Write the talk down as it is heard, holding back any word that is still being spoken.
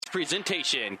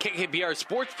presentation. KKBR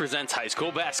Sports presents high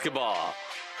school basketball.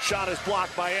 Shot is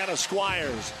blocked by Anna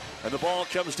Squires, and the ball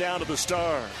comes down to the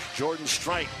Stars. Jordan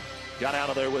Strite got out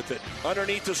of there with it.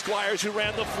 Underneath to Squires, who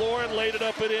ran the floor and laid it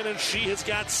up and in, and she has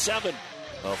got 7.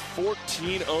 A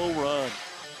 14-0 run.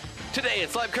 Today,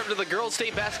 it's live coverage of the Girls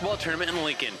State Basketball Tournament in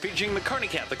Lincoln, featuring the Kearney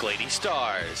Catholic Lady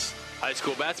Stars. High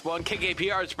school basketball on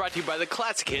KKPR is brought to you by the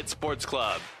Classic Hit Sports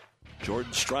Club.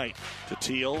 Jordan Strite to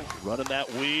Teal, running that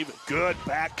weave. Good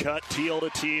back cut, Teal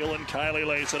to Teal, and Kylie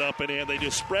lays it up and in. They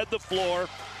just spread the floor,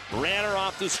 ran her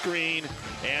off the screen,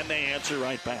 and they answer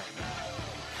right back.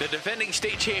 The defending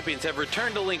state champions have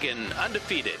returned to Lincoln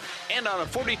undefeated and on a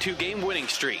 42-game winning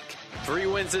streak. 3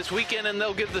 wins this weekend, and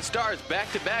they'll give the Stars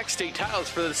back-to-back state titles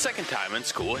for the second time in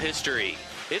school history.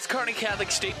 It's Kearney Catholic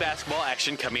State basketball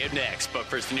action coming up next, but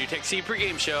first the New Tech Seed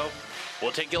pregame show.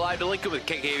 We'll take you live to Lincoln with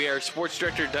KKVR Sports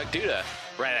Director Doug Duda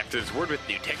right after this word with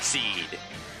New Tech Seed.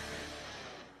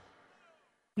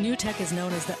 New Tech is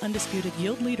known as the undisputed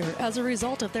yield leader as a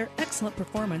result of their excellent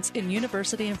performance in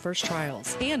university and first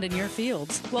trials and in your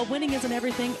fields. While winning isn't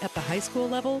everything at the high school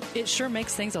level, it sure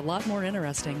makes things a lot more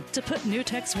interesting. To put New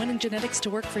Tech's winning genetics to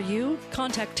work for you,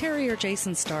 contact Terry or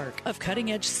Jason Stark of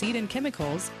Cutting Edge Seed and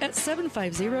Chemicals at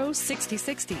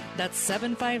 750-6060. That's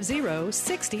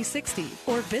 750-6060.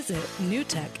 Or visit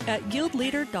newtech at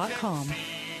yieldleader.com.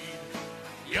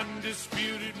 The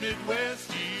undisputed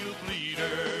Midwest yield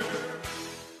leader.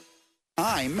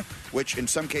 Time, which in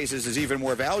some cases is even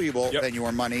more valuable than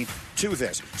your money, to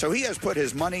this. So he has put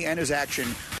his money and his action.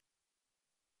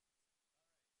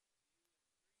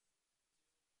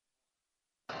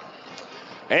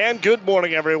 And good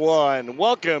morning, everyone.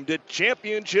 Welcome to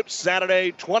Championship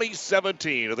Saturday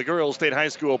 2017 of the Girls State High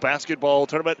School Basketball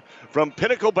Tournament from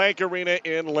Pinnacle Bank Arena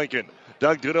in Lincoln.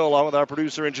 Doug Duda, along with our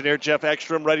producer-engineer Jeff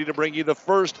Ekstrom, ready to bring you the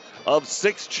first of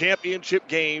 6 championship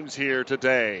games here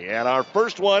today. And our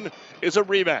first one is a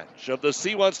rematch of the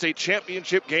C-1 State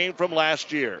Championship game from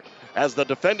last year, as the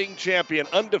defending champion,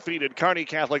 undefeated Kearney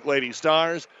Catholic Lady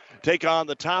Stars take on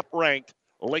the top-ranked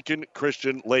Lincoln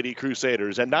Christian Lady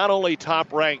Crusaders. And not only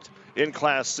top-ranked in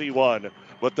Class C1,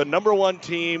 but the number 1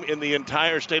 team in the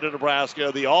entire state of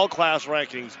Nebraska, the all-class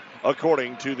rankings,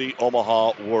 according to the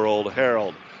Omaha World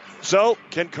Herald. So,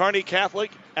 can Kearney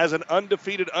Catholic, as an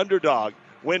undefeated underdog,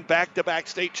 win back-to-back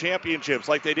state championships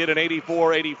like they did in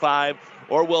 84-85,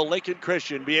 or will Lincoln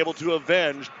Christian be able to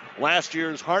avenge last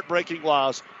year's heartbreaking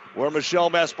loss where Michelle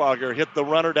Messbarger hit the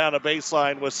runner down a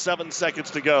baseline with 7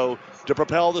 seconds to go to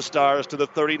propel the Stars to the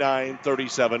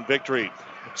 39-37 victory?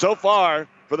 So far,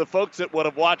 for the folks that would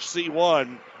have watched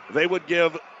C1, they would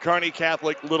give Kearney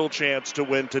Catholic little chance to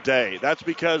win today. That's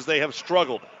because they have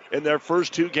struggled in their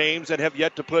first 2 games and have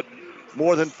yet to put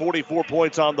more than 44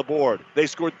 points on the board. They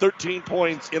scored 13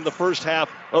 points in the first half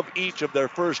of each of their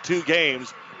first 2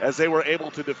 games as they were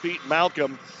able to defeat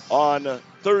Malcolm on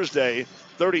Thursday,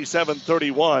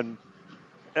 37-31,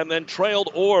 and then trailed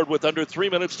Ord with under 3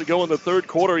 minutes to go in the third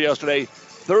quarter yesterday,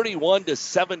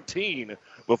 31-17,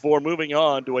 before moving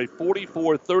on to a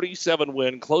 44-37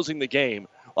 win, closing the game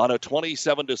on a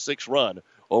 27-6 run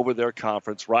over their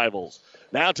conference rivals.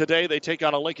 Now today they take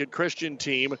on a Lincoln Christian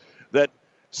team that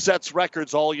sets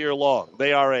records all year long.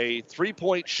 They are a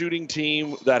 3-point shooting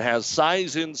team that has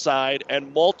size inside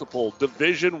and multiple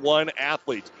Division I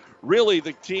athletes. Really,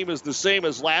 the team is the same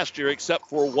as last year except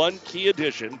for one key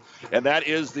addition, and that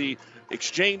is the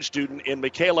exchange student in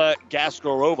Michaela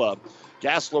Gaslarova.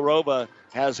 Gaslarova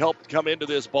has helped come into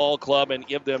this ball club and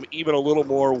give them even a little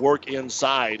more work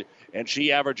inside, and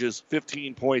she averages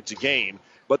 15 points a game.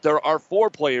 But there are 4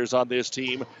 players on this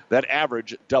team that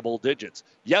average double digits.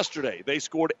 Yesterday, they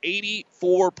scored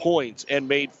 84 points and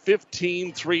made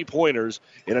 15 three-pointers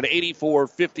in an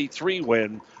 84-53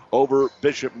 win over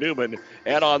Bishop Neumann.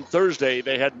 And on Thursday,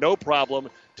 they had no problem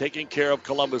taking care of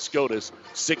Columbus SCOTUS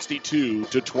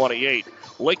 62-28.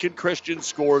 Lincoln Christian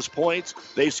scores points.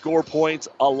 They score points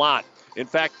a lot. In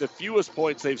fact, the fewest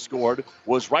points they've scored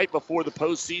was right before the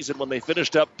postseason when they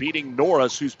finished up beating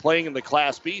Norris, who's playing in the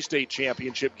Class B state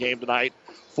championship game tonight,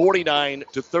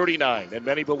 49-39. And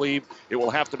many believe it will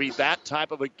have to be that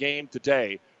type of a game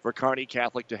today for Kearney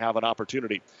Catholic to have an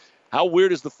opportunity. How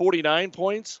weird is the 49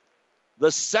 points?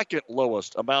 The second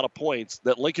lowest amount of points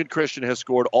that Lincoln Christian has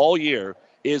scored all year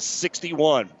is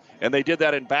 61. And they did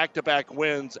that in back-to-back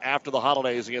wins after the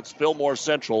holidays against Fillmore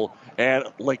Central and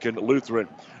Lincoln Lutheran.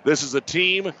 This is a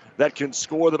team that can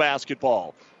score the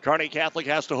basketball. Kearney Catholic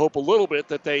has to hope a little bit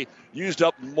that they used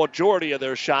up majority of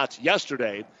their shots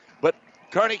yesterday. But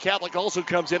Kearney Catholic also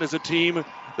comes in as a team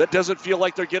that doesn't feel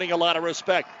like they're getting a lot of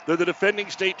respect. They're the defending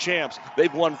state champs.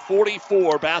 They've won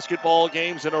 44 basketball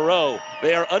games in a row.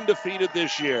 They are undefeated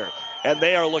this year, and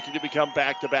they are looking to become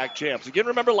back-to-back champs. Again,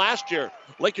 remember last year,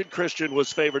 Lincoln Christian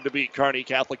was favored to beat Kearney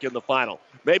Catholic in the final.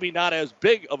 Maybe not as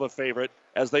big of a favorite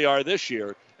as they are this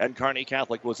year, and Kearney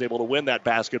Catholic was able to win that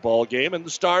basketball game, and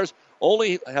the Stars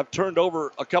only have turned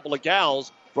over a couple of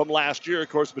gals from last year. Of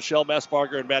course, Michelle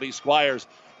Messbarger and Maddie Squires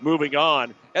moving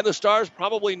on. And the Stars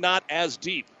probably not as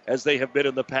deep as they have been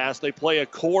in the past. They play a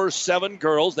core 7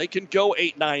 girls. They can go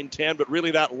 8, 9, 10, but really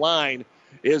that line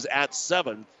is at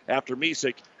 7 after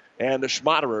Misek and the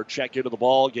Schmaderer check into the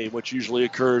ball game, which usually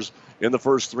occurs in the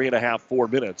first 3.5, 4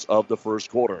 minutes of the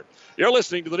first quarter. You're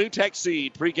listening to the New Tech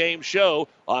Seed pregame show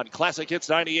on Classic Hits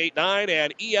 98.9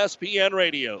 and ESPN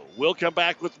Radio. We'll come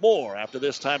back with more after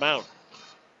this timeout.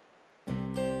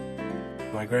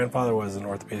 My grandfather was an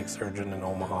orthopedic surgeon in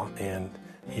Omaha, and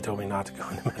he told me not to go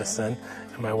into medicine.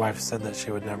 And my wife said that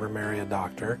she would never marry a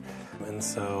doctor. And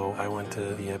so I went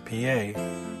to be a PA.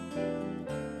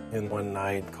 And one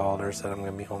night called her, said I'm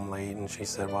going to be home late, and she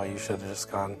said, well, you should have just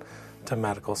gone to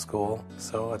medical school.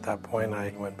 So at that point,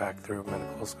 I went back through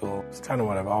medical school. It's kind of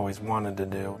what I've always wanted to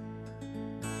do.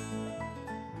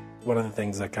 One of the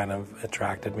things that kind of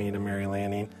attracted me to Mary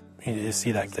Lanning, you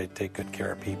see that they take good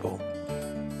care of people.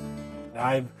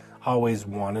 I've always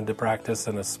wanted to practice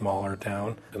in a smaller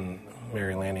town, and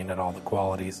Mary Lanning had all the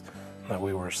qualities that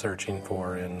we were searching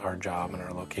for in our job and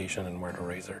our location and where to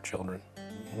raise our children.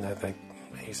 And I think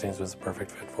Hastings was the perfect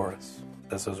fit for us.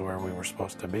 This is where we were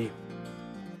supposed to be.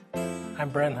 I'm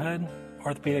Brent Hood,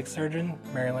 orthopedic surgeon,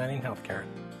 Mary Lanning Healthcare.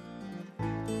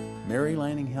 Mary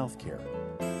Lanning Healthcare.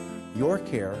 Your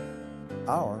care,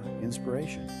 our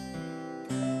inspiration.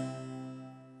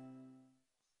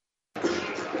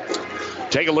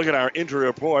 Take a look at our injury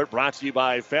report brought to you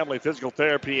by Family Physical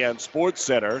Therapy and Sports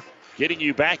Center, getting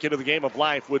you back into the game of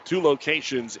life with 2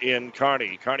 locations in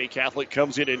Kearney. Kearney Catholic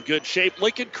comes in good shape.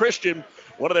 Lincoln Christian,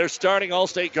 one of their starting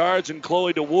All-State guards, and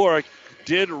Chloe DeWarrick,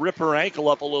 did rip her ankle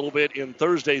up a little bit in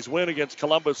Thursday's win against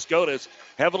Columbus Scotus.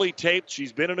 Heavily taped.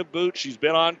 She's been in a boot. She's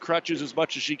been on crutches as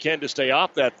much as she can to stay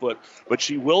off that foot. But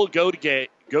she will go today.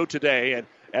 And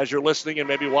as you're listening and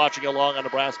maybe watching along on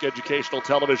Nebraska Educational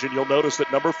Television, you'll notice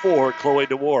that number 4, Chloe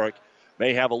DeWarrick,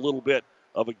 may have a little bit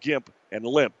of a gimp and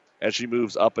limp as she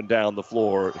moves up and down the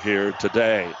floor here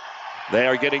today. They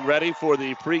are getting ready for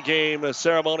the pregame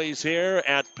ceremonies here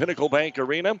at Pinnacle Bank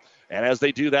Arena. And as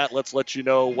they do that, let's let you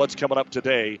know what's coming up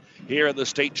today here in the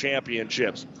state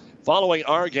championships. Following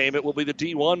our game, it will be the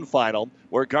D1 final,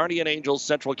 where Guardian Angels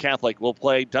Central Catholic will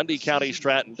play Dundee County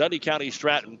Stratton. Dundee County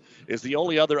Stratton is the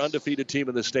only other undefeated team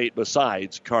in the state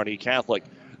besides Kearney Catholic.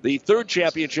 The third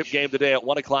championship game today at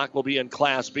 1 o'clock will be in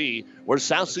Class B, where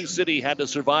South Sioux City had to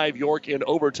survive York in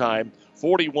overtime,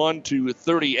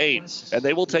 41-38. And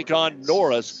they will take on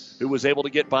Norris, who was able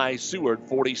to get by Seward,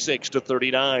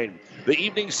 46-39. The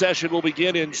evening session will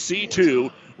begin in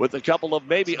C2 with a couple of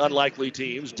maybe unlikely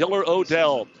teams. Diller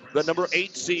Odell, the number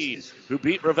 8 seed, who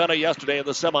beat Ravenna yesterday in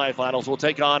the semifinals, will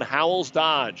take on Howells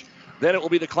Dodge. Then it will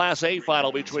be the Class A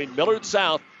final between Millard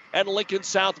South and Lincoln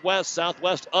Southwest.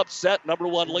 Southwest upset number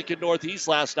 1 Lincoln Northeast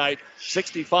last night,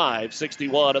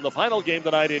 65-61. And the final game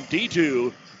tonight in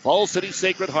D2, Falls City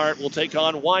Sacred Heart will take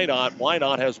on Wynot.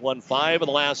 Wynot has won 5 of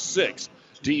the last 6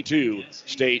 D2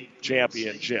 state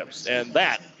championships. And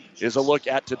that is a look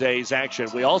at today's action.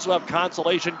 We also have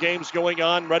consolation games going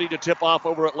on, ready to tip off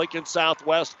over at Lincoln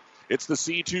Southwest. It's the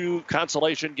C2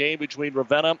 consolation game between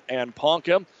Ravenna and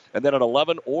Ponca. And then at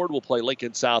 11, Ord will play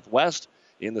Lincoln Southwest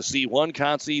in the C1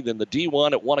 consi. Then the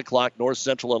D1 at 1 o'clock, North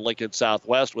Central and Lincoln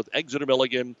Southwest, with Exeter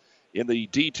Milligan in the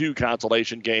D2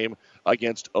 consolation game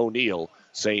against O'Neill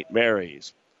St.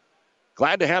 Mary's.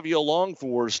 Glad to have you along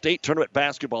for state tournament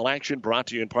basketball action, brought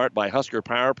to you in part by Husker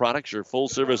Power Products, your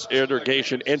full-service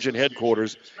irrigation engine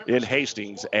headquarters in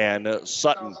Hastings and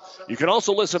Sutton. You can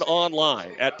also listen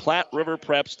online at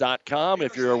PlatteRiverPreps.com.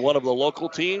 If you're one of the local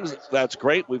teams, that's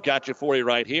great. We've got you for you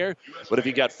right here. But if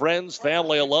you got friends,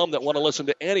 family, alum that want to listen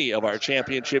to any of our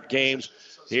championship games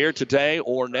here today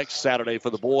or next Saturday for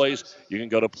the boys, you can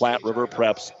go to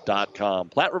PlatteRiverPreps.com.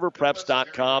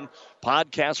 PlatteRiverPreps.com.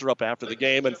 Podcasts are up after the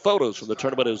game and photos from the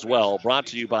tournament as well. Brought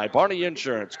to you by Barney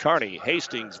Insurance, Kearney,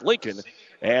 Hastings, Lincoln,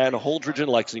 and Holdridge and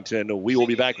Lexington. We will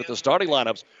be back with the starting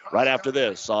lineups right after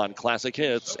this on Classic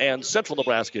Hits and Central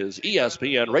Nebraska's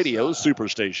ESPN Radio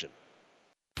Superstation.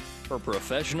 For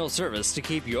professional service to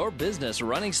keep your business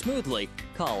running smoothly,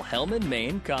 call Hellman,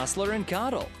 Maine, Kostler, and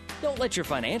Cottle. Don't let your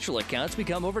financial accounts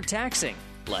become overtaxing.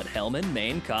 Let Hellman,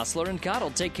 Maine, Kostler, and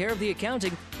Cottle take care of the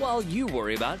accounting while you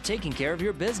worry about taking care of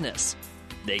your business.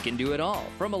 They can do it all,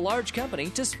 from a large company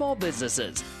to small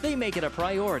businesses. They make it a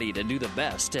priority to do the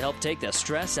best to help take the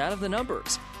stress out of the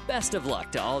numbers. Best of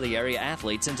luck to all the area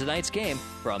athletes in tonight's game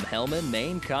from Hellman,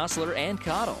 Maine, Kostler, and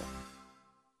Cottle.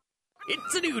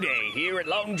 It's a new day here at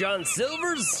Long John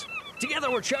Silver's.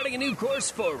 Together we're charting a new course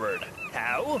forward.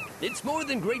 How? It's more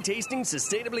than great-tasting,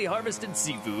 sustainably harvested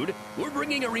seafood. We're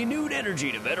bringing a renewed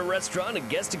energy to better restaurant and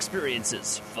guest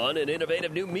experiences, fun and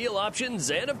innovative new meal options,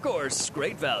 and, of course,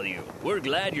 great value. We're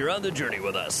glad you're on the journey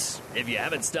with us. If you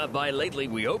haven't stopped by lately,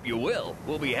 we hope you will.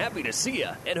 We'll be happy to see you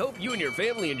and hope you and your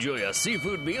family enjoy a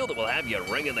seafood meal that will have you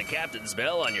ringing the captain's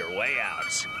bell on your way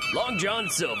out. Long John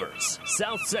Silver's,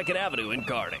 South 2nd Avenue in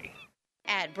Kearney.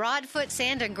 At Broadfoot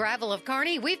Sand and Gravel of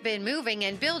Kearney, we've been moving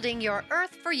and building your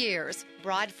earth for years.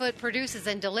 Broadfoot produces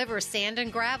and delivers sand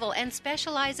and gravel and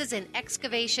specializes in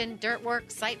excavation, dirt work,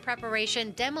 site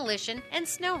preparation, demolition, and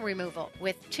snow removal,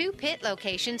 with 2 pit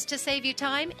locations to save you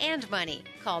time and money.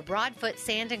 Call Broadfoot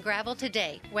Sand and Gravel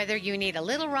today, whether you need a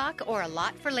little rock or a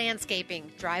lot for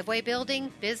landscaping, driveway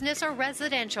building, business, or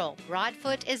residential.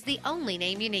 Broadfoot is the only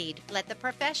name you need. Let the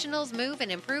professionals move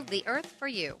and improve the earth for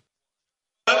you.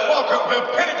 And welcome to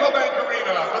Pinnacle Bank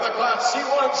Arena for the Class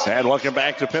C1. And welcome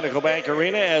back to Pinnacle Bank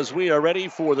Arena as we are ready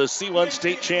for the C1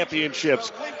 State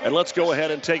Championships. And let's go ahead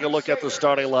and take a look at the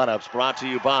starting lineups, brought to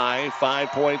you by 5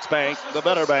 Points Bank, the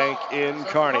better bank in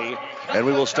Kearney. And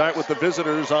we will start with the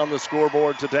visitors on the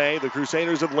scoreboard today, the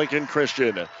Crusaders of Lincoln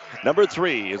Christian. Number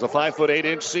 3 is a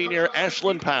 5'8" senior,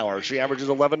 Ashlyn Power. She averages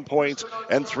 11 points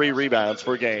and 3 rebounds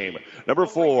per game. Number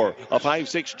 4, a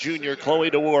 5'6" junior,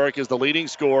 Chloe DeWark, is the leading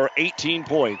scorer, 18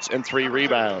 points and 3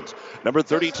 rebounds. Number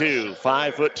 32,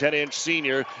 5'10"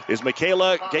 senior, is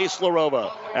Michaela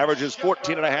Gaislerova, averages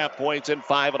 14.5 points and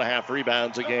 5.5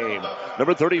 rebounds a game.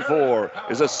 Number 34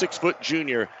 is a 6'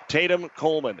 junior, Tatum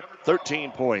Coleman,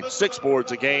 13 points, 6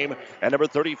 boards a game. And number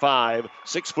 35,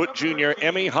 6' junior,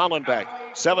 Emmy Hollenbeck,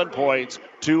 7 points,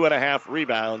 2.5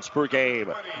 rebounds per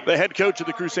game. The head coach of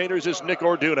the Crusaders is Nick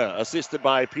Orduna, assisted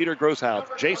by Peter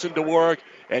Grosshout, Jason DeWark,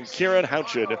 and Kieran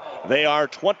Houchin. They are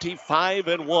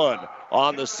 25-1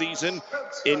 on the season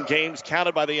in games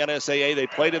counted by the NSAA. They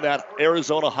played in that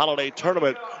Arizona Holiday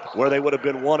Tournament where they would have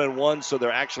been 1-1, so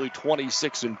they're actually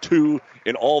 26-2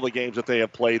 in all the games that they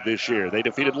have played this year. They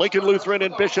defeated Lincoln Lutheran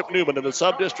and Bishop Neumann in the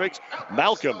sub-districts,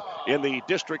 Malcolm in the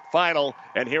district final,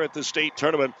 and here at the state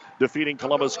tournament, defeating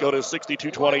Columbus Scotus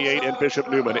 62-28 and Bishop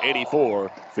Neumann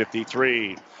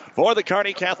 84-53. For the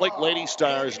Kearney Catholic Lady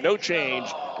Stars, no change.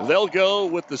 They'll go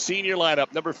with the senior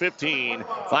lineup. Number 15,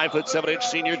 5'7"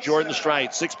 senior Jordan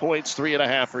Strite, 6 points,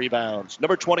 3.5 rebounds.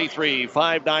 Number 23,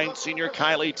 5'9" senior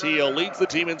Kylie Teal leads the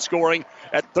team in scoring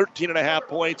at 13.5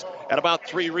 points and about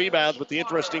 3 rebounds. But the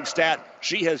interesting stat,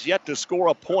 she has yet to score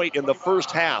a point in the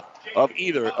first half of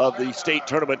either of the state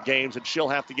tournament games, and she'll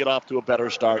have to get off to a better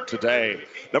start today.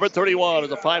 Number 31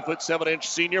 is a 5'7"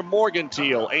 senior Morgan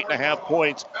Teal, 8.5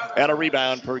 points and a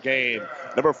rebound per game.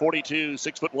 Number 42,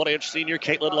 6'1" senior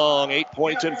Caitlin Long, 8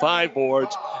 points and 5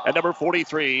 boards. And number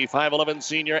 43, 5'11"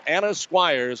 senior Anna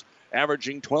Squires,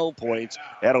 averaging 12 points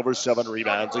and over 7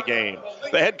 rebounds a game.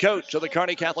 The head coach of the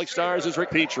Kearney Catholic Stars is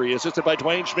Rick Petrie, assisted by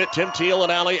Dwayne Schmidt, Tim Teal,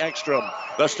 and Allie Ekstrom.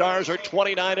 The Stars are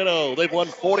 29-0. They've won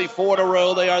 44 in a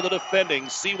row. They are the defending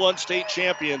C1 state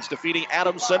champions, defeating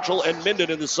Adams Central and Minden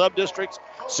in the sub-districts,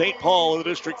 St. Paul in the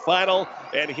district final,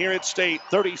 and here at state,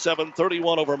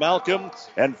 37-31 over Malcolm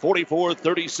and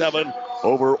 44-37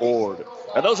 over Ord.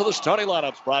 And those are the starting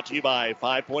lineups, brought to you by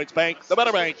 5 Points Bank, the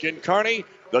better bank in Kearney.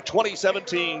 The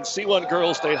 2017 C1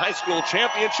 Girls State High School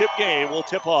Championship game will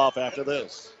tip off after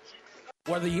this.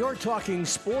 Whether you're talking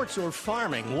sports or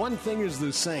farming, one thing is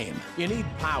the same. You need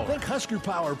power. Think Husker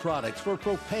Power products for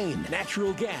propane,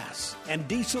 natural gas, and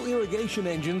diesel irrigation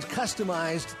engines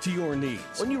customized to your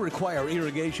needs. When you require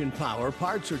irrigation power,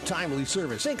 parts, or timely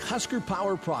service, think Husker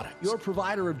Power products, your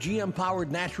provider of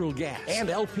GM-powered natural gas and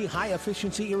LP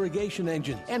high-efficiency irrigation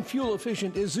engines and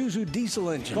fuel-efficient Isuzu diesel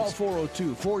engines. Call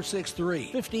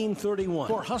 402-463-1531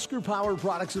 for Husker Power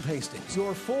Products of Hastings,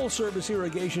 your full-service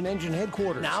irrigation engine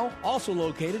headquarters. Now, also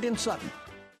located in Sutton.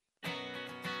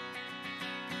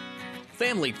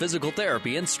 Family Physical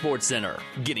Therapy and Sports Center,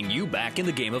 getting you back in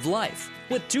the game of life.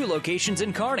 With 2 locations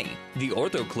in Kearney, the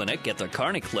Ortho Clinic at the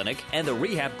Kearney Clinic and the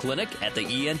Rehab Clinic at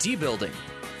the ENT Building.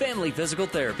 Family Physical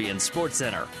Therapy and Sports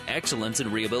Center, excellence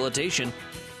in rehabilitation.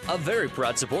 A very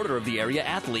proud supporter of the area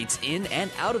athletes in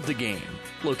and out of the game.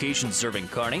 Locations serving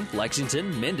Kearney,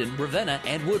 Lexington, Minden, Ravenna,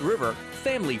 and Wood River.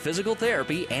 Family Physical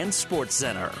Therapy and Sports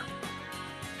Center.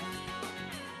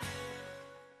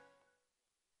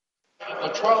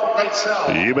 The 12 race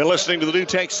itself. You've been listening to the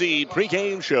NewTek Seed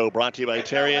pregame show brought to you by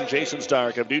Terry and Jason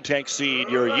Stark of NewTek Seed,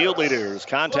 your yield leaders.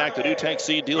 Contact the NewTek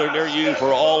Seed dealer near you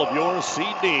for all of your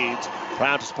seed needs.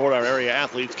 Proud to support our area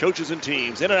athletes, coaches, and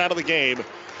teams in and out of the game.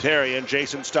 Terry and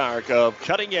Jason Stark of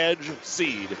Cutting Edge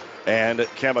Seed and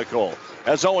Chemical.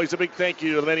 As always, a big thank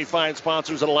you to the many fine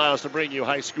sponsors that allow us to bring you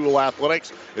high school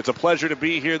athletics. It's a pleasure to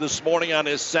be here this morning on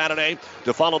this Saturday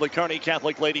to follow the Kearney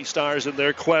Catholic Lady Stars in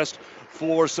their quest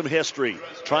for some history,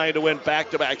 trying to win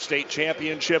back-to-back state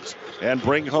championships and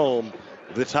bring home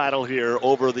the title here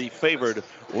over the favored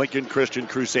Lincoln Christian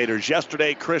Crusaders.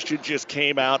 Yesterday, Christian just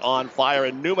came out on fire,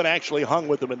 and Newman actually hung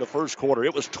with them in the first quarter.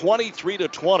 It was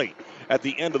 23-20 at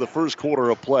the end of the first quarter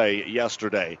of play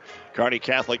yesterday. Kearney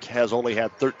Catholic has only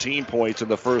had 13 points in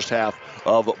the first half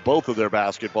of both of their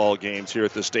basketball games here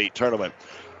at the state tournament.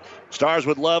 Stars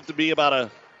would love to be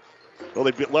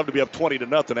they'd love to be up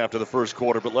 20-0 after the first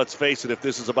quarter, but let's face it, if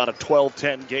this is about a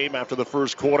 12-10 game after the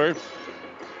first quarter,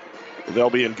 they'll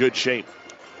be in good shape.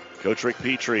 Coach Rick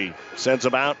Petrie sends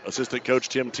them out. Assistant Coach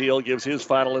Tim Teal gives his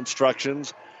final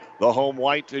instructions. The home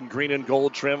white and green and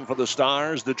gold trim for the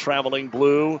Stars, the traveling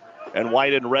blue and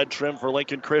white and red trim for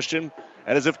Lincoln Christian.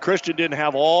 And as if Christian didn't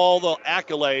have all the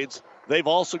accolades, they've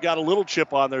also got a little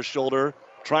chip on their shoulder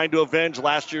trying to avenge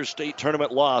last year's state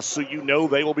tournament loss, so you know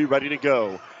they will be ready to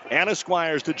go. Anna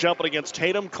Squires to jump it against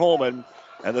Tatum Coleman,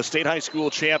 and the state high school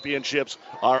championships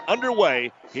are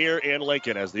underway here in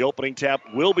Lincoln as the opening tap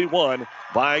will be won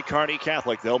by Kearney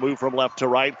Catholic. They'll move from left to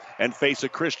right and face a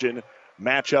Christian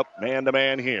matchup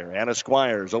man-to-man here. Anna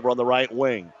Squires over on the right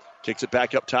wing. Kicks it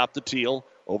back up top to Teal.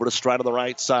 Over to Stride on the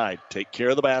right side. Take care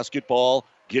of the basketball.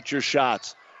 Get your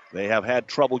shots. They have had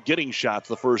trouble getting shots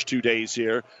the first 2 days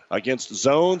here against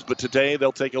zones, but today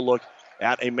they'll take a look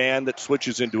at a man that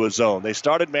switches into a zone. They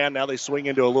started man, now they swing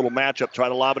into a little matchup, try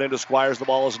to lob it into Squires. The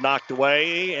ball is knocked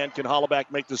away, and can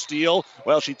Hollaback make the steal?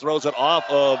 Well, she throws it off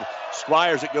of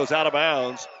Squires. It goes out of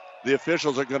bounds. The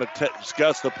officials are going to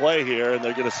discuss the play here, and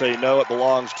they're going to say no, it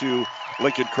belongs to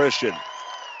Lincoln Christian.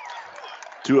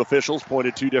 Two officials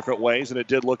pointed two different ways, and it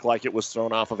did look like it was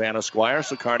thrown off of Anna Squires,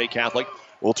 so Kearney Catholic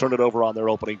will turn it over on their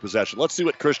opening possession. Let's see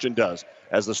what Christian does,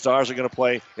 as the Stars are going to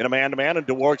play in a man-to-man, and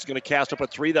DeWark's going to cast up a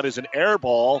three. That is an air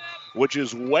ball, which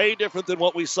is way different than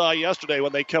what we saw yesterday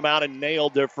when they come out and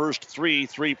nailed their first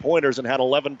three-pointers and had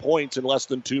 11 points in less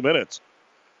than 2 minutes.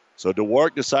 So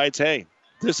DeWark decides, hey,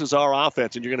 this is our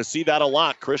offense, and you're going to see that a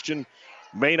lot. Christian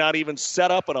may not even set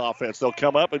up an offense. They'll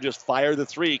come up and just fire the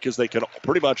three because they can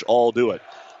pretty much all do it.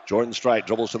 Jordan Strite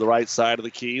dribbles to the right side of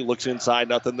the key, looks inside,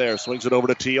 nothing there. Swings it over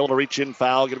to Teal, and a reach-in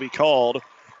foul going to be called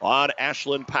on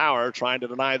Ashlyn Power, trying to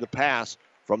deny the pass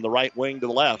from the right wing to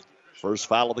the left. First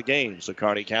foul of the game. So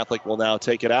Kearney Catholic will now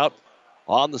take it out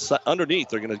on the underneath.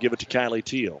 They're going to give it to Kylie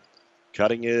Teal.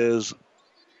 Cutting is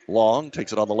long,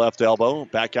 takes it on the left elbow,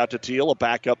 back out to Teal, a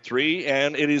backup three,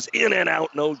 and it is in and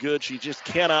out, no good. She just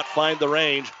cannot find the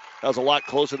range. That was a lot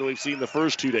closer than we've seen the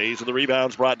first 2 days, and the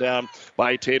rebound's brought down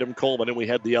by Tatum Coleman, and we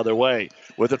head the other way.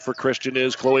 With it for Christian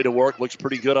is Chloe DeWark. Looks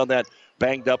pretty good on that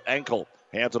banged-up ankle.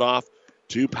 Hands it off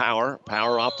to Power.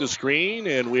 Power off the screen,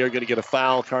 and we are going to get a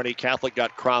foul. Kearney Catholic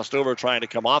got crossed over trying to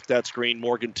come off that screen.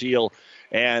 Morgan Teal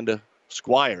and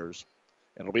Squires.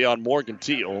 And it'll be on Morgan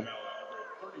Teal.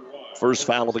 First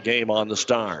foul of the game on the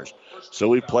Stars. So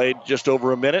we've played just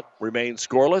over a minute. Remain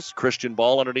scoreless. Christian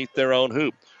ball underneath their own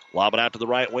hoop. Lob it out to the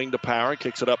right wing to Power.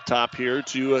 Kicks it up top here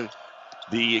to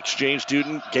the exchange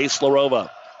student, Gaislerova.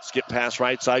 Skip pass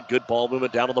right side. Good ball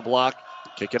movement down on the block.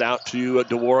 Kick it out to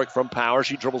DeWark from Power.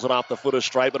 She dribbles it off the foot of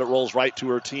Stripe, but it rolls right to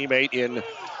her teammate in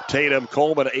Tatum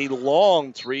Coleman. A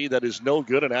long three that is no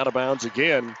good and out of bounds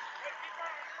again.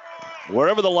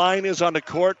 Wherever the line is on the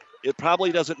court, it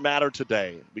probably doesn't matter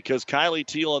today because Kylie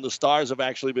Teal and the Stars have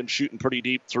actually been shooting pretty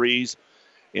deep threes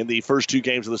in the first two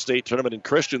games of the state tournament, and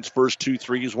Christian's first two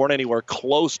threes weren't anywhere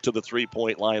close to the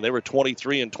three-point line. They were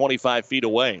 23 and 25 feet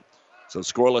away. So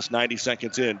scoreless 90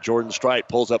 seconds in. Jordan Strite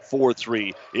pulls up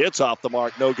 4-3. It's off the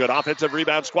mark. No good. Offensive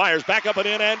rebound. Squires back up and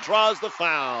in and draws the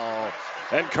foul.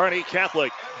 And Kearney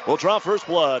Catholic will draw first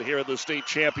blood here in the state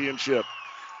championship.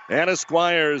 Anna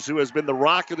Squires, who has been the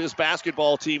rock of this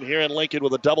basketball team here in Lincoln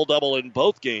with a double-double in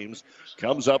both games,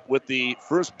 comes up with the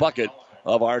first bucket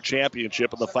of our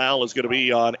championship, and the foul is going to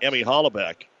be on Emmy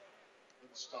Hollaback.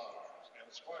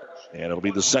 And it'll be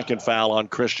the second foul on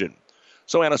Christian.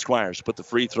 So Anna Squires put the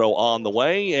free throw on the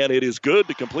way, and it is good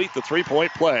to complete the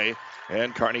three-point play.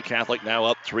 And Kearney Catholic now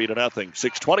up 3-0.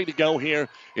 6:20 to go here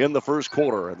in the first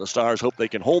quarter, and the Stars hope they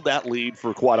can hold that lead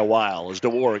for quite a while as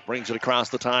DeWark brings it across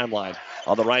the timeline.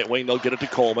 On the right wing, they'll get it to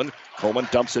Coleman. Coleman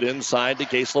dumps it inside to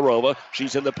Gaislerova.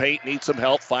 She's in the paint, needs some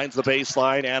help, finds the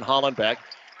baseline, and Hollenbeck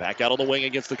Back out on the wing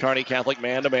against the Kearney Catholic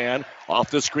man-to-man.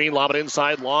 Off the screen, lob it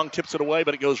inside. Long tips it away,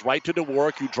 but it goes right to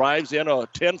DeWark, who drives in. A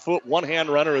 10-foot one-hand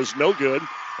runner is no good.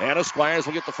 Anna Squires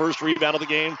will get the first rebound of the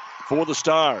game for the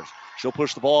Stars. She'll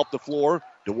push the ball up the floor.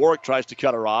 DeWark tries to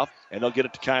cut her off, and they'll get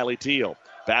it to Kylie Teal.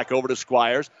 Back over to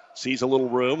Squires. Sees a little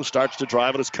room. Starts to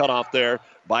drive, and is cut off there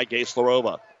by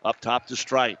Gaislerova. Up top to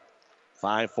Strite.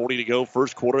 5:40 to go,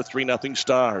 first quarter, 3-0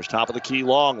 Stars. Top of the key,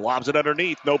 Long, lobs it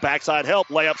underneath. No backside help.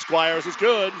 Layup Squires is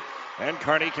good. And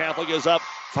Kearney Catholic is up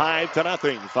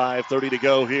 5-0. 5:30 to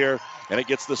go here. And it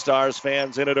gets the Stars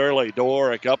fans in it early.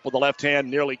 Doric up with the left hand,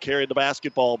 nearly carried the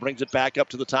basketball. Brings it back up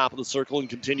to the top of the circle and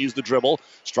continues the dribble.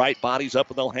 Strite bodies up,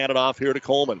 and they'll hand it off here to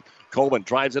Coleman. Coleman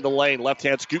drives into the lane.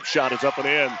 Left-hand scoop shot is up and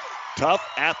in. Tough,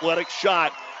 athletic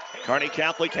shot. Kearney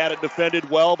Catholic had it defended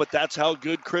well, but that's how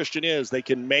good Christian is. They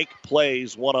can make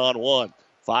plays one-on-one.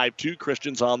 5-2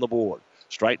 Christians on the board.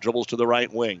 Strite dribbles to the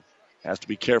right wing. Has to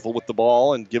be careful with the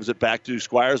ball and gives it back to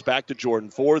Squires, back to Jordan.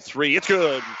 4-3. It's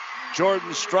good.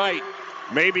 Jordan Strite,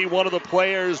 maybe one of the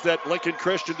players that Lincoln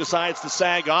Christian decides to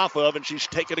sag off of, and she's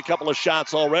taken a couple of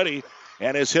shots already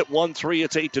and has hit 1-3.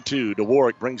 It's 8-2.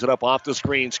 DeWark brings it up off the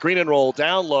screen. Screen and roll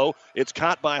down low. It's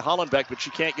caught by Hollenbeck, but she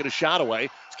can't get a shot away.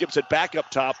 Skips it back up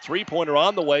top. Three-pointer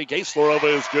on the way. Gaislerova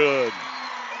is good.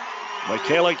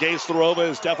 Michaela Gaislerova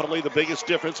is definitely the biggest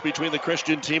difference between the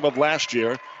Christian team of last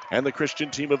year and the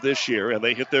Christian team of this year, and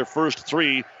they hit their first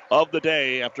three of the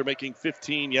day after making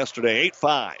 15 yesterday.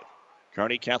 8-5.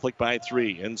 Kearney Catholic by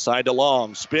 3. Inside to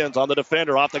Long. Spins on the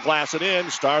defender. Off the glass and in.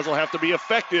 Stars will have to be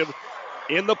effective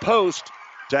in the post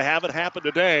to have it happen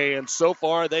today, and so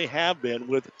far they have been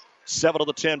with 7 of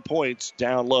the 10 points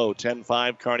down low.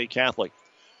 10-5 Kearney Catholic.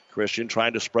 Christian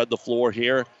trying to spread the floor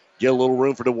here. Get a little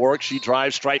room for DeWark. She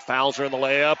drives. Strite fouls her in the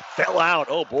layup. Fell out.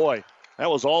 Oh, boy. That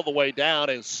was all the way down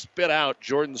and spit out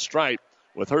Jordan Strite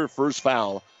with her first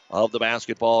foul of the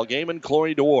basketball game. And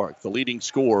Chloe DeWark, the leading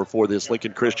scorer for this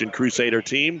Lincoln Christian Crusader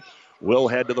team, will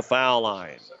head to the foul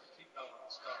line.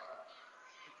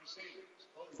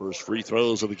 First free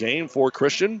throws of the game for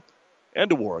Christian.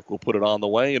 And DeWark will put it on the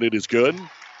way, and it is good.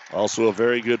 Also a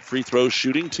very good free throw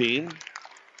shooting team.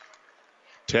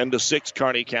 10-6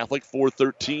 Kearney Catholic,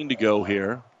 4:13 to go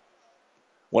here.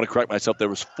 Want to correct myself, there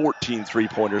was 14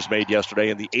 three-pointers made yesterday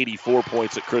in the 84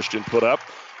 points that Christian put up.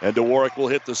 And DeWark will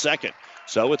hit the second.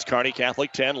 So it's Kearney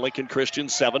Catholic 10, Lincoln Christian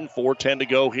 7, 4:10 to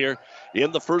go here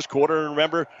in the first quarter. And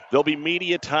remember, there'll be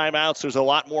media timeouts. There's a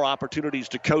lot more opportunities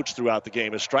to coach throughout the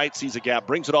game. As Strite sees a gap,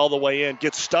 brings it all the way in,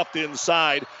 gets stuffed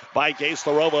inside by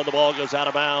Gaislerova, and the ball goes out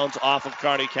of bounds off of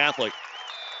Kearney Catholic.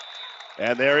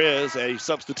 And there is a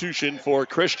substitution for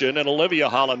Christian, and Olivia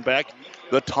Hollenbeck,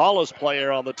 the tallest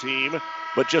player on the team,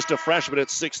 but just a freshman at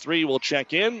 6'3", will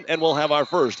check in, and we'll have our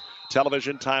first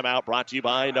television timeout brought to you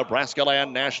by Nebraska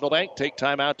Land National Bank. Take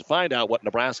time out to find out what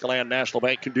Nebraska Land National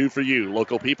Bank can do for you.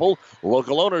 Local people,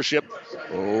 local ownership,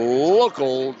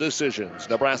 local decisions.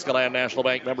 Nebraska Land National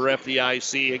Bank, member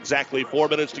FDIC. Exactly 4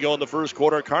 minutes to go in the first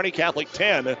quarter. Kearney Catholic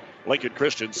 10, Lincoln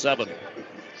Christian 7.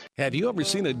 Have you ever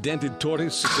seen a dented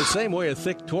tortoise? The same way a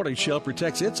thick tortoise shell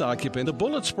protects its occupant, the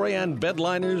bullet spray-on bed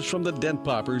liners from the Dent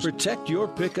Poppers protect your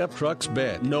pickup truck's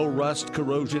bed. No rust,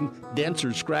 corrosion, dents,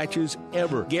 or scratches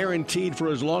ever. Guaranteed for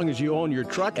as long as you own your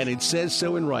truck, and it says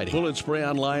so in writing. Bullet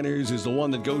spray-on liners is the one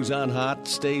that goes on hot,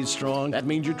 stays strong. That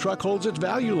means your truck holds its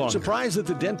value longer. Surprised that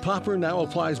the Dent Popper now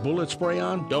applies bullet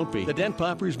spray-on? Don't be. The Dent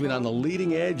Popper's been on the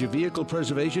leading edge of vehicle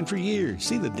preservation for years.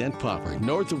 See the Dent Popper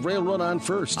north of Railroad on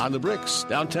First, on the Bricks,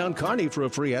 downtown Kearney for a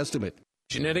free estimate.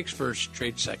 Genetics first,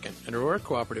 trade second. At Aurora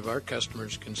Cooperative, our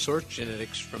customers can source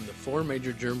genetics from the 4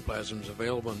 major germplasms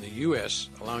available in the U.S.,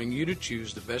 allowing you to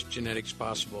choose the best genetics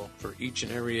possible for each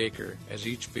and every acre, as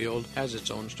each field has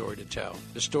its own story to tell.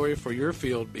 The story for your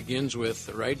field begins with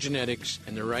the right genetics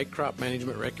and the right crop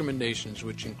management recommendations,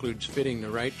 which includes fitting the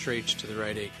right traits to the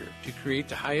right acre. To create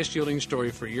the highest yielding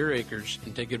story for your acres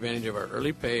and take advantage of our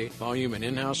early pay, volume, and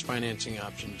in-house financing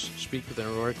options, speak with an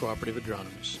Aurora Cooperative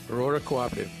agronomist. Aurora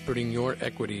Cooperative, putting your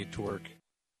equity to work.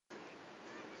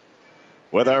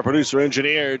 With our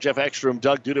producer-engineer, Jeff Ekstrom,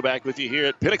 Doug Duda back with you here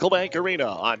at Pinnacle Bank Arena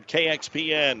on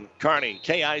KXPN, Kearney,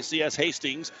 KICS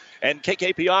Hastings, and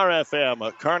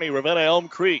KKPR-FM, Kearney, Ravenna, Elm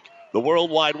Creek, the World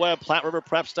Wide Web,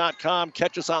 PlatteRiverPreps.com.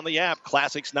 Catch us on the app,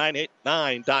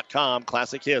 Classics989.com,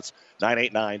 Classic Hits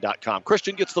 989.com.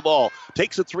 Christian gets the ball,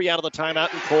 takes a 3 out of the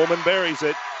timeout, and Coleman buries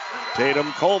it.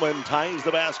 Tatum Coleman ties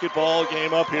the basketball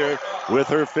game up here with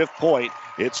her 5th point.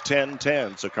 It's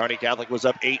 10-10. So Kearney Catholic was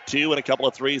up 8-2, and a couple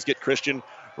of threes get Christian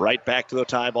right back to the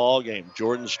tie ball game.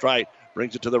 Jordan Strite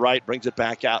brings it to the right, brings it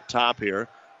back out top here,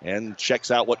 and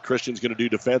checks out what Christian's going to do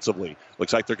defensively.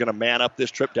 Looks like they're going to man up this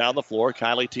trip down the floor.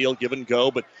 Kylie Teal give and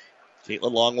go, but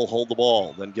Caitlin Long will hold the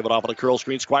ball, then give it off on a curl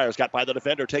screen. Squires got by the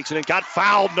defender, takes it in, got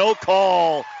fouled, no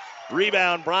call.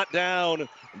 Rebound brought down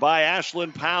by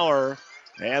Ashlyn Power,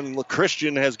 and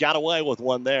Christian has got away with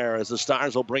one there as the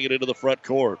Stars will bring it into the front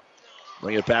court.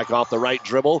 Bring it back off the right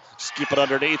dribble, skip it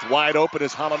underneath, wide open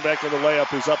is Hollenbeck, and the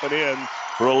layup is up and in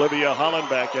for Olivia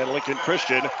Hollenbeck, and Lincoln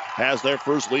Christian has their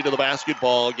first lead of the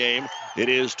basketball game. It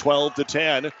is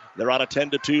 12-10. They're on a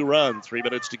 10-2 run. 3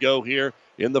 minutes to go here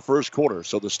in the first quarter.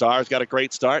 So the Stars got a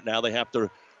great start. Now they have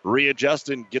to readjust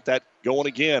and get that going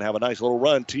again. Have a nice little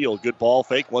run. Teal, good ball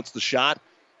fake. Wants the shot.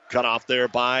 Cut off there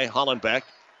by Hollenbeck.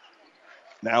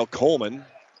 Now Coleman,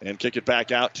 and kick it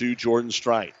back out to Jordan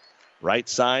Strite. Right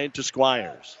side to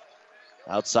Squires.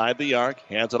 Outside the arc,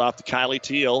 hands it off to Kylie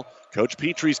Teal. Coach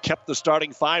Petrie's kept the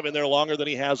starting 5 in there longer than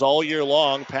he has all year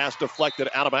long. Pass deflected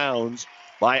out of bounds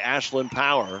by Ashlyn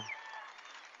Power.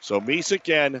 So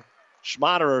Misek and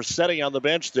Schmatter are sitting on the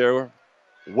bench there,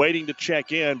 waiting to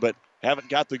check in, but haven't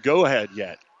got the go-ahead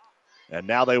yet. And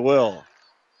now they will.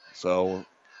 So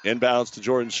inbounds to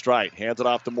Jordan Strite. Hands it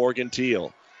off to Morgan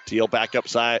Teal. Teal back up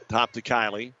side, top to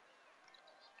Kylie.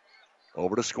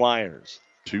 Over to Squires.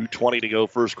 2:20 to go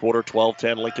first quarter,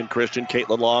 12-10 Lincoln Christian.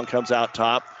 Caitlin Long comes out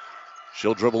top.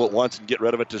 She'll dribble it once and get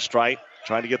rid of it to Strite.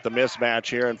 Trying to get the mismatch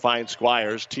here and find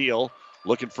Squires. Teal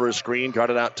looking for a screen,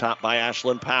 guarded out top by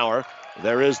Ashlyn Power.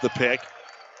 There is the pick.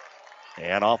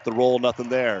 And off the roll, nothing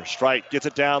there. Strite gets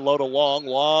it down low to Long.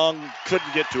 Long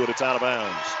couldn't get to it. It's out of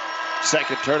bounds.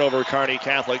 Second turnover, Kearney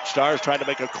Catholic. Stars tried to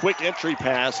make a quick entry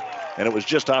pass, and it was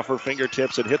just off her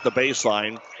fingertips and hit the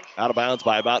baseline. Out of bounds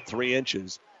by about 3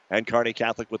 inches. And Kearney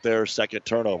Catholic with their second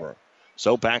turnover.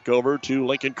 So back over to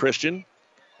Lincoln Christian.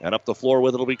 And up the floor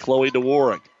with it will be Chloe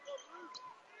DeWarrick.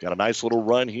 Got a nice little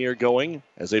run here going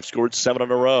as they've scored 7 in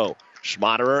a row.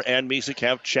 Schmaderer and Misek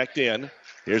have checked in.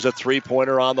 Here's a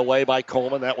three-pointer on the way by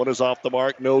Coleman. That one is off the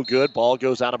mark. No good. Ball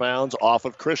goes out of bounds off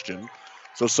of Christian.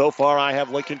 So far I have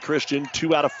Lincoln Christian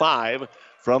 2 out of 5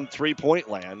 from three-point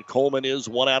land. Coleman is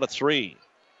 1 out of 3.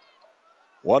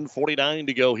 1:49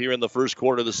 to go here in the first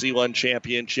quarter of the C1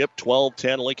 championship.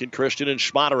 12-10 Lincoln Christian, and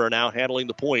Schmaderer now handling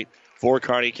the point for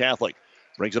Kearney Catholic.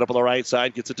 Brings it up on the right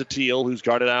side, gets it to Teal, who's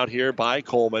guarded out here by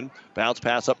Coleman. Bounce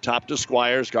pass up top to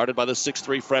Squires, guarded by the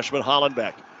 6'3 freshman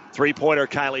Hollenbeck. Three-pointer,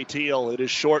 Kylie Teal. It is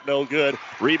short, no good.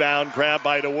 Rebound grabbed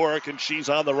by DeWarrick, and she's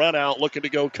on the run out, looking to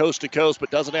go coast to coast,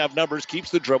 but doesn't have numbers. Keeps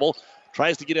the dribble,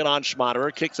 tries to get in on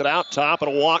Schmaderer, kicks it out top,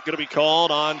 and a walk going to be called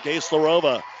on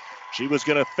Gaislerova. She was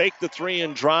going to fake the 3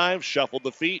 and drive, shuffled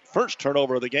the feet. First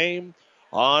turnover of the game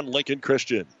on Lincoln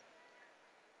Christian.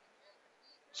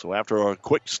 So after a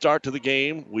quick start to the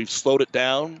game, we've slowed it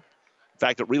down. In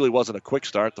fact, it really wasn't a quick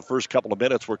start. The first couple of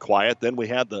minutes were quiet. Then we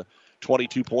had the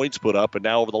 22 points put up, and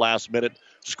now over the last minute,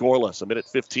 scoreless.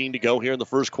 1:15 to go here in the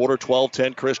first quarter,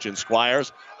 12-10 Christian.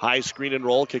 Squires, high screen and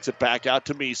roll, kicks it back out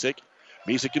to Misek.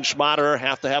 Misek and Schmaderer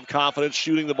have to have confidence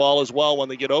shooting the ball as well when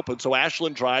they get open. So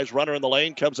Ashlyn drives, runner in the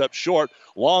lane, comes up short.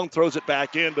 Long throws it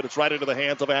back in, but it's right into the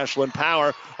hands of Ashlyn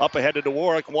Power. Up ahead to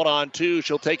DeWarrick, 1-on-2.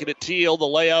 She'll take it at Teal. The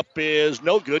layup is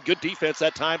no good. Good defense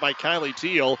that time by Kylie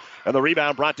Teal. And the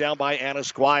rebound brought down by Anna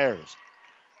Squires.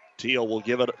 Teal will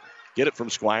get it from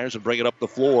Squires and bring it up the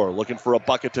floor. Looking for a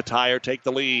bucket to tie or take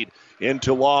the lead.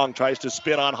 Into Long, tries to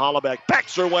spin on Hollenbeck.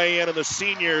 Backs her way in, and the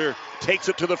senior takes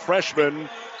it to the freshman.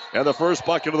 And the first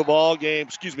bucket of the ball game,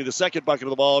 the second bucket of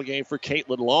the ball game for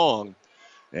Caitlin Long.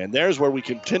 And there's where we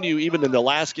continue, even in the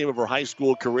last game of her high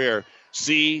school career,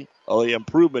 see the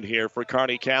improvement here for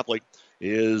Kearney Catholic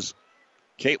is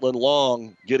Caitlin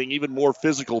Long getting even more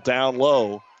physical down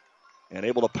low and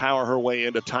able to power her way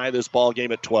in to tie this ball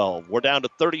game at 12. We're down to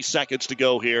 30 seconds to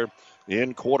go here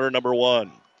in quarter number 1.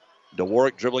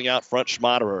 DeWarrick dribbling out front.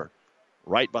 Schmaderer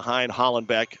right behind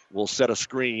Hollenbeck will set a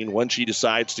screen when she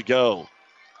decides to go.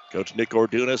 Coach Nick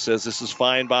Orduna says this is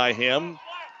fine by him.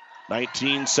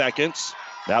 19 seconds.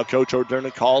 Now Coach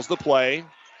Orduna calls the play.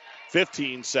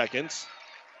 15 seconds.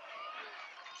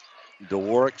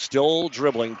 DeWarrick still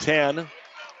dribbling. 10.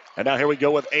 And now here we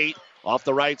go with 8. Off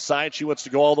the right side. She wants to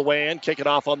go all the way in. Kick it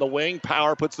off on the wing.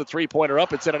 Power puts the three-pointer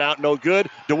up. It's in and out. No good.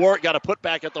 DeWarrick got a put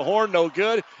back at the horn. No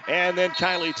good. And then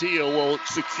Kylie Teal will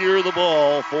secure the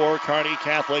ball for Kearney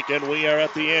Catholic. And we are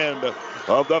at the end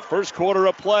of the first quarter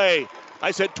of play. I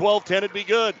said 12-10 it'd be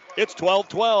good. It's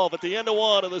 12-12 at the end of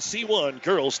one of the C1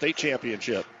 Girls State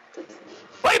Championship.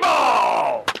 Play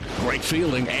ball! Great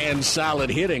fielding and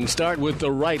solid hitting start with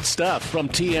the right stuff from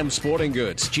TM Sporting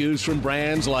Goods. Choose from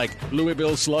brands like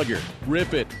Louisville Slugger,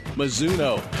 Rip It,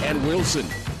 Mizuno, and Wilson.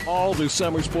 All the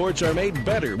summer sports are made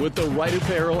better with the right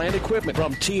apparel and equipment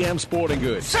from TM Sporting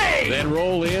Goods. Then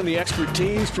roll in the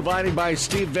expertise provided by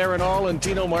Steve Veronal and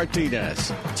Tino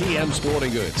Martinez. TM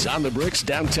Sporting Goods on the bricks,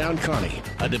 downtown Kearney,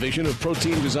 a division of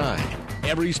Protein Design.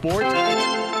 Every sport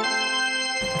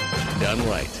done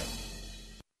right.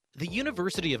 The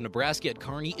University of Nebraska at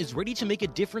Kearney is ready to make a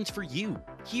difference for you.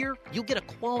 Here, you'll get a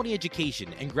quality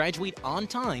education and graduate on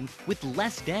time with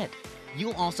less debt.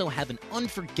 You'll also have an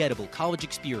unforgettable college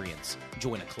experience.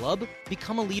 Join a club,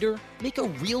 become a leader, make a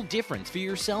real difference for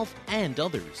yourself and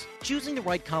others. Choosing the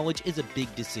right college is a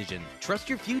big decision. Trust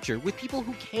your future with people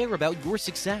who care about your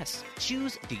success.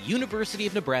 Choose the University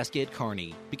of Nebraska at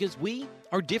Kearney because we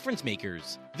are difference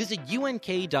makers. Visit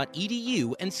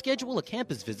unk.edu and schedule a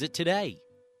campus visit today.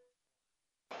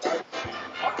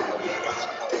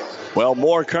 Well,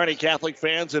 more Kearney Catholic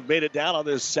fans have made it down on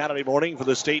this Saturday morning for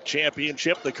the state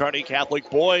championship. The Kearney Catholic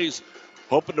boys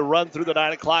hoping to run through the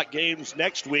 9 o'clock games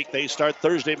next week. They start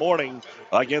Thursday morning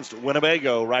against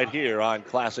Winnebago right here on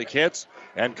Classic Hits.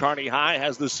 And Kearney High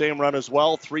has the same run as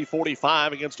well,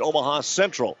 3:45 against Omaha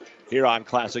Central here on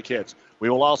Classic Hits. We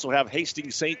will also have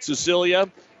Hastings St. Cecilia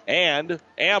and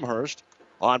Amherst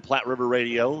on Platte River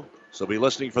Radio. So be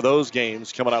listening for those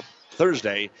games coming up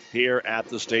Thursday here at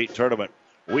the state tournament.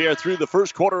 We are through the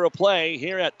first quarter of play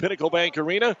here at Pinnacle Bank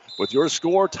Arena with your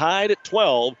score tied at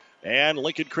 12. And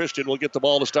Lincoln Christian will get the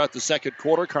ball to start the second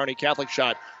quarter. Kearney Catholic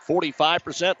shot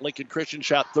 45%. Lincoln Christian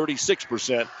shot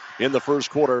 36% in the first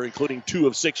quarter, including 2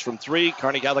 of 6 from 3.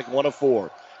 Kearney Catholic 1 of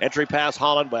 4. Entry pass,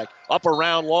 Hollenbeck. Up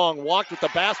around long, walked with the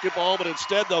basketball, but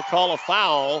instead they'll call a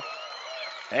foul.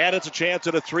 And it's a chance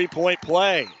at a 3-point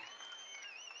play.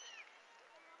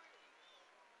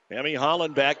 Emmy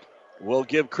Hollenbeck will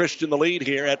give Christian the lead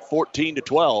here at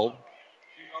 14-12.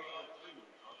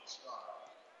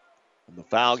 And the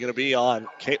foul going to be on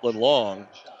Caitlin Long.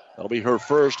 That'll be her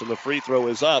first, and the free throw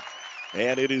is up,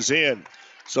 and it is in.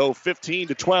 So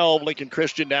 15-12, Lincoln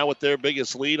Christian now with their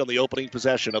biggest lead on the opening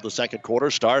possession of the second quarter.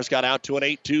 Stars got out to an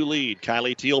 8-2 lead.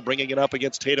 Kylie Teal bringing it up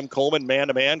against Tatum Coleman,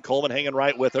 man-to-man. Coleman hanging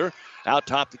right with her. Out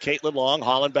top to Caitlin Long.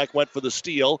 Hollenbeck went for the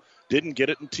steal. Didn't get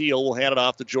it, and Teal will hand it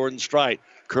off to Jordan Strite.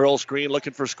 Curl screen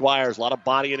looking for Squires. A lot of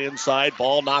bodying inside.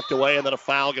 Ball knocked away, and then a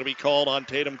foul going to be called on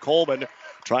Tatum Coleman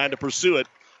trying to pursue it.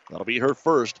 That'll be her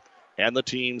first and the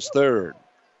team's third.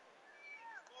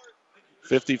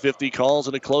 50-50 calls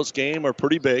in a close game are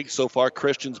pretty big. So far,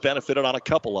 Christian's benefited on a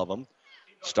couple of them.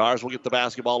 Stars will get the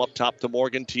basketball up top to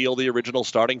Morgan Teal, the original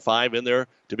starting 5 in there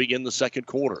to begin the second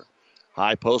quarter.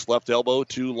 High post left elbow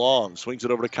too long. Swings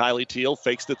it over to Kylie Teal.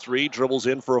 Fakes the 3. Dribbles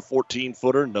in for a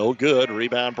 14-footer. No good.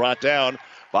 Rebound brought down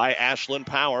by Ashlyn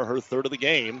Power, her third of the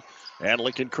game. And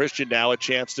Lincoln Christian now a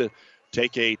chance to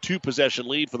take a 2-possession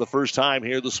lead for the first time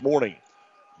here this morning.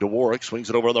 DeWarrick swings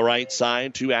it over on the right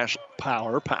side to Ashlyn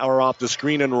Power. Power off the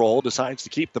screen and roll. Decides to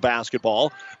keep the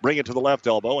basketball. Bring it to the left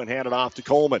elbow and hand it off to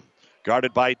Coleman.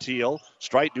 Guarded by Teal.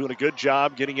 Strite doing a good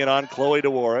job getting it on Chloe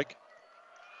DeWarrick.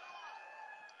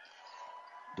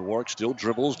 DeWarrick still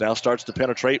dribbles, now starts to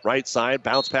penetrate right side,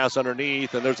 bounce pass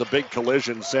underneath, and there's a big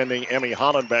collision sending Emmy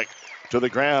Hollenbeck to the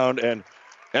ground, and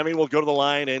Emmy will go to the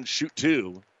line and shoot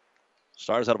 2.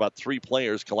 Stars had about 3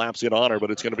 players collapse in on her,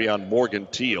 but it's going to be on Morgan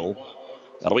Teal.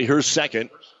 That'll be her second,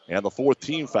 and the 4th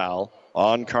team foul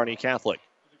on Kearney Catholic.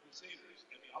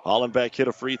 Hollenbeck hit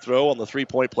a free throw on the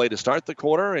 3-point play to start the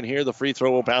quarter, and here the free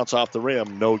throw will bounce off the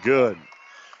rim, no good.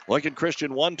 Lincoln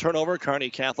Christian 1 turnover, Kearney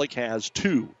Catholic has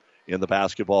 2. In the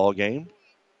basketball game.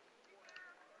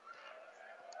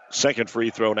 Second free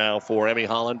throw now for Emmy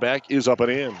Hollenbeck is up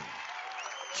and in.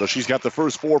 So she's got the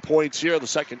first 4 points here in the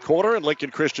second quarter, and Lincoln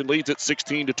Christian leads at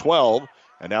 16-12.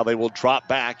 And now they will drop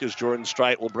back as Jordan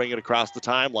Strite will bring it across the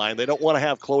timeline. They don't want to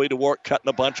have Chloe DeWark cutting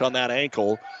a bunch on that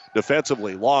ankle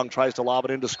defensively. Long tries to lob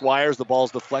it into Squires. The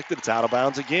ball's deflected. It's out of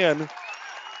bounds again.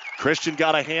 Christian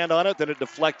got a hand on it, then it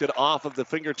deflected off of the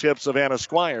fingertips of Anna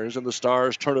Squires, and the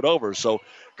Stars turn it over. So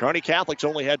Kearney Catholic's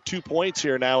only had 2 points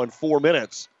here now in 4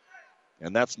 minutes,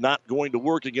 and that's not going to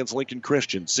work against Lincoln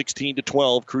Christian.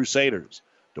 16-12 Crusaders.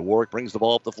 DeWarrick brings the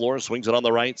ball up the floor, swings it on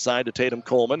the right side to Tatum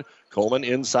Coleman. Coleman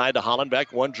inside to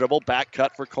Hollenbeck. 1 dribble, back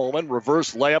cut for Coleman.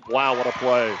 Reverse layup. Wow, what a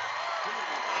play.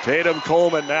 Tatum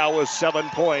Coleman now with 7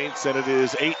 points, and it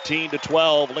is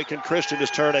 18-12. Lincoln Christian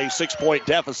has turned a 6-point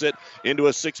deficit into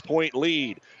a 6-point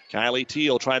lead. Kylie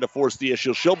Teal trying to force the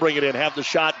issue. She'll bring it in, have the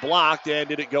shot blocked, and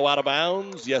did it go out of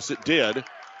bounds? Yes, it did.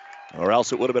 Or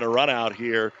else it would have been a run out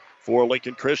here for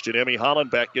Lincoln Christian. Emmy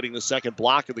Hollenbeck getting the second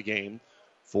block of the game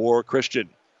for Christian.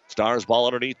 Stars ball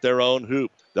underneath their own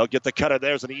hoop. They'll get the cutter.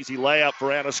 There's an easy layup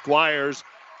for Anna Squires.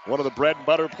 one of the bread and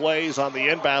butter plays on the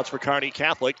inbounds for Kearney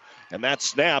Catholic, and that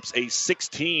snaps a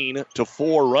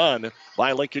 16-4 run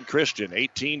by Lincoln Christian.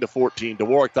 18-14.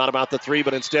 DeWark thought about the three,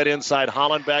 but instead inside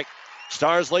Hollenbeck.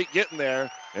 Stars late getting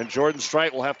there, and Jordan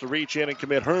Strite will have to reach in and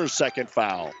commit her second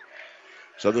foul.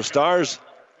 So the Stars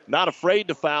not afraid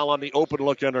to foul on the open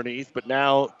look underneath, but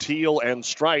now Teal and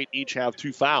Strite each have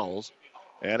 2 fouls.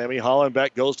 And Emmy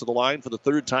Hollenbeck goes to the line for the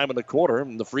 3rd time in the quarter,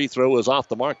 and the free throw is off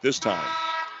the mark this time.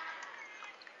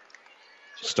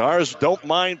 Stars don't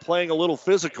mind playing a little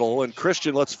physical, and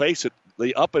Christian, let's face it,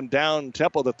 the up and down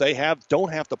tempo that they have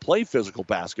don't have to play physical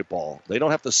basketball. They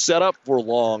don't have to set up for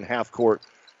long half-court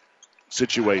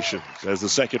situations. As the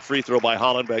second free throw by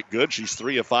Hollenbeck, good. She's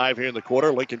 3 of 5 here in the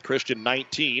quarter. Lincoln Christian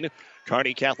 19,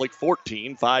 Kearney Catholic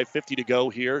 14. 5:50 to go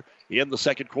here in the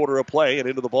second quarter of play, and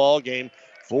into the ball game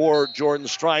for Jordan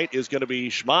Strite is going to be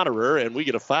Schmaderer, and we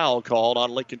get a foul called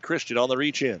on Lincoln Christian on the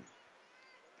reach-in.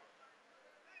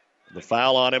 The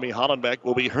foul on Emmy Hollenbeck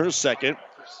will be her second,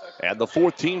 and the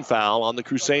 4th team foul on the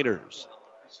Crusaders.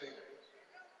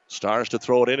 Stars to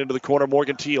throw it into the corner.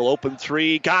 Morgan Teal, open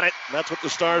three. Got it. That's what the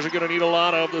Stars are going to need a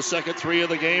lot of. The second three of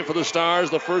the game for the Stars.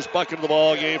 The first bucket of the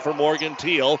ball game for Morgan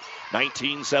Teal.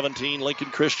 19-17 Lincoln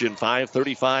Christian.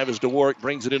 5:35 as DeWark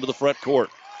brings it into the front court.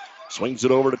 Swings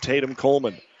it over to Tatum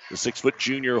Coleman. The 6-foot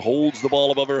junior holds the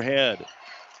ball above her head.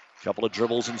 Couple of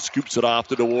dribbles and scoops it off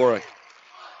to DeWark.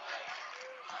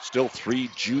 Still 3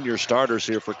 junior starters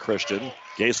here for Christian.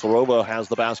 Gaislerova has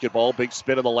the basketball. Big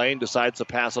spin in the lane. Decides to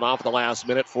pass it off at the last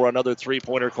minute for another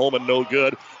three-pointer. Coleman, no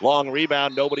good. Long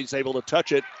rebound. Nobody's able to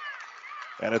touch it.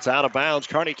 And it's out of bounds.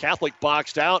 Kearney Catholic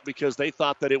boxed out because they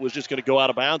thought that it was just going to go out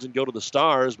of bounds and go to the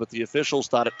Stars, but the officials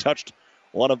thought it touched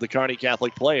one of the Kearney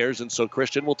Catholic players, and so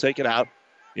Christian will take it out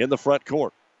in the front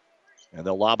court. And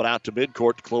they'll lob it out to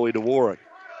midcourt to Chloe DeWark.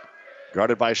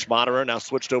 Guarded by Schmaderer, now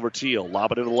switched over Teal.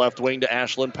 Lob it into the left wing to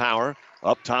Ashlyn Power.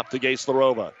 Up top to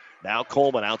Gaislerova. Now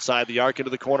Coleman outside the arc into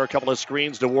the corner. A couple of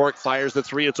screens. DeWark fires the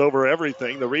three. It's over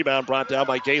everything. The rebound brought down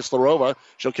by Gaislerova.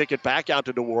 She'll kick it back out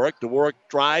to DeWark. DeWark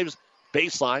drives.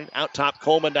 Baseline. Out top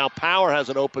Coleman. Now Power has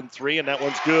an open three, and that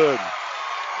one's good.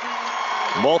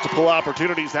 Multiple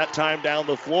opportunities that time down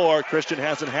the floor. Christian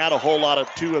hasn't had a whole lot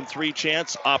of 2 and 3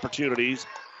 chance opportunities,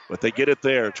 but they get it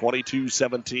there.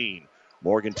 22-17.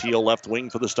 Morgan Teal left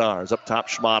wing for the Stars. Up top,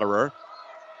 Schmaderer.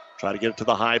 Try to get it to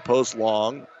the high post.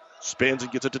 Long. Spins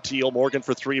and gets it to Teal. Morgan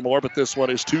for 3 more, but this one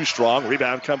is too strong.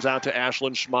 Rebound comes out to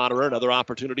Ashlyn Schmaderer. Another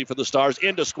opportunity for the Stars.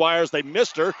 Into Squires. They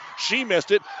missed her. She missed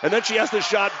it. And then she has the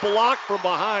shot blocked from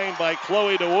behind by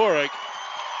Chloe DeWark.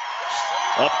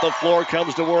 Up the floor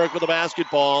comes DeWark with the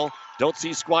basketball. Don't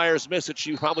see Squires miss it.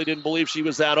 She probably didn't believe she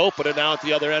was that open. And now at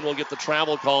the other end, we'll get the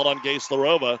travel called on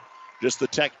Gaislerova. Just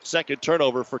the second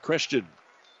turnover for Christian.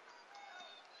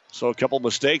 So a couple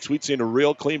mistakes. We'd seen a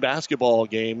real clean basketball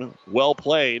game. Well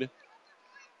played.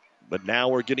 But now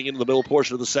we're getting into the middle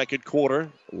portion of the second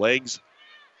quarter. Legs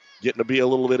getting to be a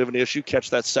little bit of an issue.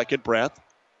 Catch that second breath.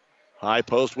 High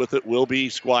post with it will be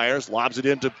Squires. Lobs it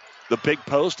into the big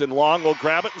post, and Long will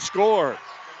grab it and score.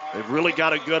 They've really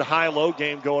got a good high-low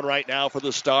game going right now for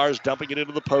the Stars, dumping it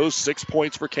into the post. 6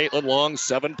 points for Caitlin Long,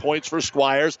 7 points for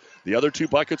Squires. The other 2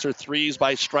 buckets are threes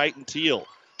by Strite and Teal.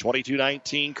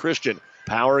 22-19 Christian.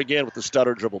 Power again with the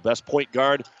stutter dribble. Best point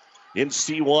guard in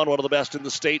C-1, one of the best in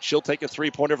the state. She'll take a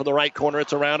three-pointer from the right corner.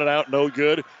 It's around and out, no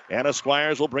good. Anna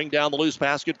Squires will bring down the loose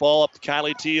basketball up to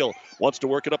Kylie Teal. Wants to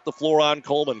work it up the floor on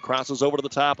Coleman. Crosses over to the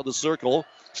top of the circle.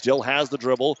 Still has the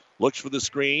dribble. Looks for the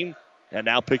screen. And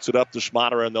now picks it up to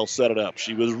Schmaderer, and they'll set it up.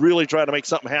 She was really trying to make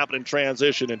something happen in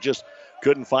transition and just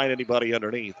couldn't find anybody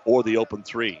underneath or the open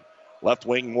three. Left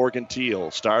wing, Morgan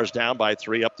Teal. Stars down by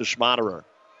 3 up to Schmaderer.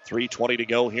 3:20 to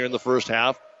go here in the first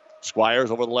half.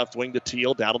 Squires over the left wing to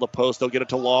Teal. Down to the post. They'll get it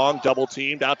to Long. Double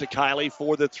teamed out to Kylie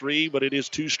for the 3, but it is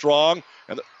too strong.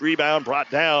 And the rebound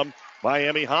brought down by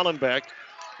Emmy Hollenbeck.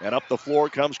 And up the floor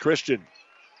comes Christian.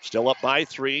 Still up by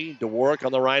 3. DeWark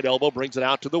on the right elbow brings it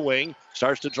out to the wing.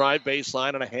 Starts to drive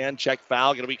baseline, and a hand check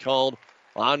foul going to be called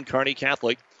on Kearney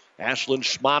Catholic. Ashlyn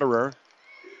Schmaderer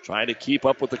trying to keep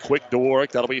up with the quick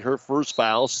DeWark. That'll be her first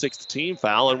foul, 6th team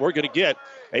foul, and we're going to get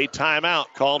a timeout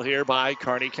called here by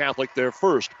Kearney Catholic, their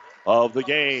first of the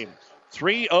game.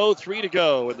 3:03 to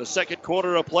go in the second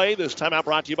quarter of play. This timeout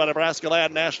brought to you by Nebraska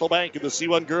Land National Bank in the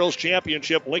C1 Girls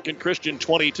Championship. Lincoln Christian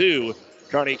 22,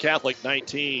 Kearney Catholic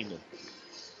 19.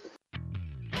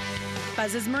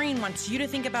 Buzz's Marine wants you to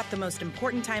think about the most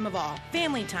important time of all,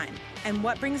 family time, and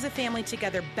what brings a family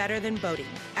together better than boating.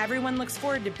 Everyone looks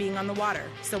forward to being on the water,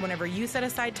 so whenever you set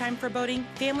aside time for boating,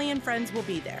 family and friends will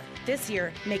be there. This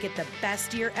year, make it the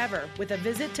best year ever with a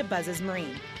visit to Buzz's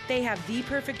Marine. They have the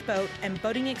perfect boat and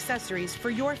boating accessories for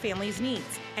your family's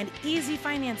needs, and easy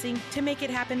financing to make it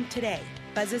happen today.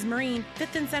 Buzz's Marine,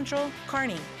 5th and Central,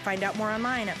 Kearney. Find out more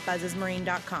online at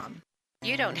buzzesmarine.com.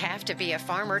 You don't have to be a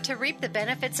farmer to reap the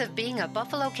benefits of being a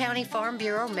Buffalo County Farm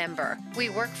Bureau member. We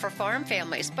work for farm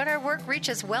families, but our work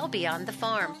reaches well beyond the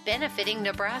farm, benefiting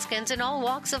Nebraskans in all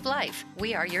walks of life.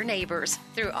 We are your neighbors.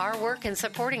 Through our work in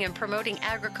supporting and promoting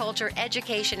agriculture,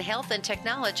 education, health, and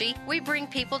technology, we bring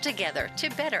people together to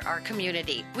better our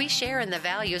community. We share in the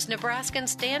values Nebraskans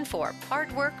stand for: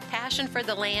 hard work, passion for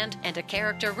the land, and a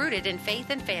character rooted in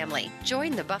faith and family.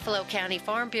 Join the Buffalo County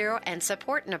Farm Bureau and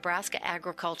support Nebraska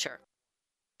agriculture.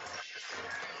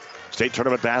 State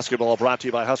Tournament Basketball brought to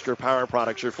you by Husker Power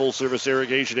Products, your full-service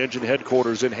irrigation engine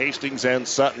headquarters in Hastings and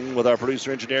Sutton, with our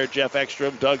producer-engineer Jeff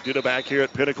Ekstrom. Doug Duda back here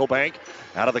at Pinnacle Bank.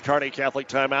 Out of the Kearney Catholic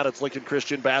timeout, it's Lincoln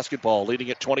Christian basketball,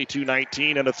 leading at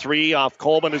 22-19, and a three off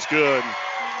Coleman is good.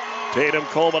 Tatum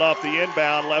Coleman off the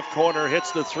inbound, left corner,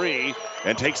 hits the three,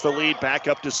 and takes the lead back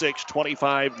up to 6,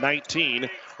 25-19.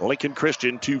 Lincoln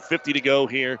Christian, 2:50 to go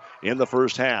here in the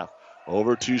first half.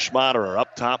 Over to Schmaderer,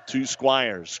 up top to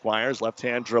Squires. Squires,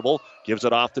 left-hand dribble, gives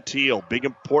it off to Teal. Big,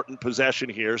 important possession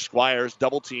here. Squires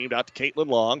double-teamed out to Caitlin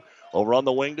Long. Over on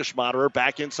the wing to Schmaderer,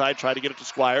 back inside, try to get it to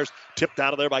Squires. Tipped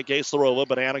out of there by Gaislerova,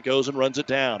 but Anna goes and runs it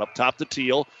down. Up top to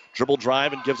Teal, dribble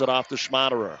drive and gives it off to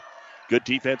Schmaderer. Good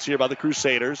defense here by the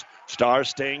Crusaders. Stars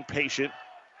staying patient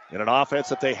in an offense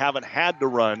that they haven't had to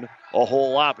run a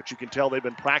whole lot, but you can tell they've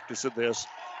been practicing this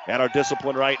and are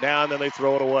disciplined right now, and then they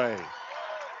throw it away.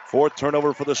 Fourth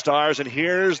turnover for the Stars, and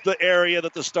here's the area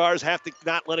that the Stars have to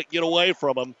not let it get away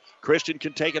from them. Christian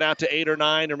can take it out to 8 or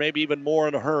 9 or maybe even more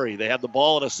in a hurry. They have the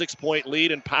ball in a 6-point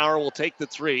lead, and Power will take the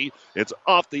three. It's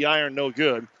off the iron, no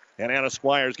good, and Anna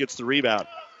Squires gets the rebound.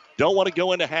 Don't want to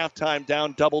go into halftime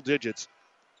down double digits.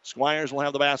 Squires will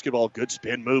have the basketball. Good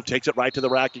spin move, takes it right to the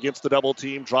rack against the double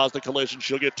team, draws the collision.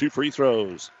 She'll get 2 free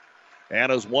throws.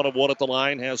 Anna's 1 of 1 at the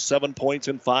line, has 7 points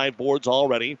and 5 boards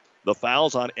already. The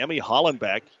foul's on Emmy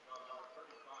Hollenbeck,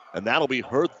 and that'll be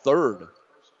her third.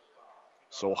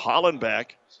 So Hollenbeck,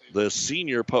 the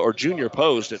junior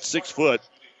post at 6 foot,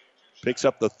 picks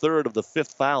up the third of the 5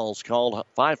 fouls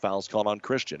called on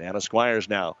Christian. Anna Squires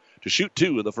now to shoot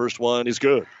 2, and the first one is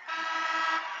good.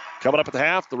 Coming up at the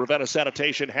half, the Ravenna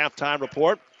Sanitation halftime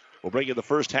report. We'll bring you the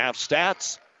first half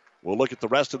stats. We'll look at the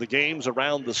rest of the games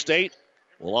around the state.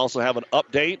 We'll also have an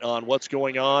update on what's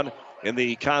going on in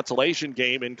the consolation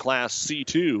game in Class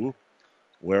C2,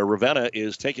 where Ravenna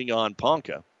is taking on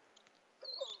Ponca.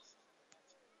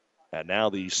 And now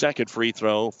the second free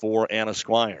throw for Anna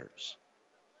Squires.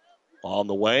 On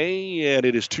the way, and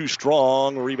it is too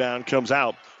strong. Rebound comes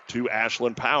out to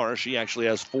Ashlyn Power. She actually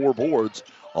has 4 boards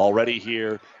already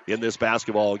here in this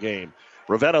basketball game.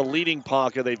 Ravenna leading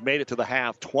Ponca. They've made it to the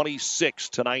half,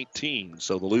 26-19.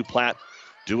 So the Lou Platte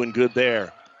doing good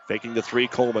there. Faking the three,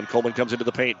 Coleman. Coleman comes into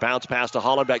the paint. Bounce pass to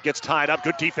Hollenbeck. Gets tied up.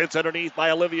 Good defense underneath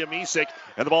by Olivia Misek.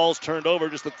 And the ball's turned over.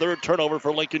 Just the third turnover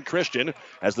for Lincoln Christian,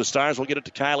 as the Stars will get it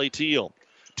to Kylie Teal.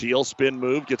 Teal spin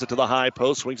move. Gets it to the high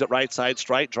post. Swings it right side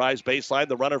strike. Drives baseline.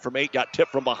 The runner from 8 got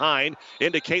tipped from behind.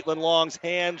 Into Caitlin Long's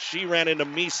hand. She ran into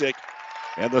Misek.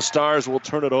 And the Stars will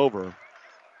turn it over.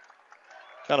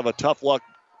 Kind of a tough luck.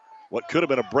 What could have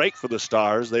been a break for the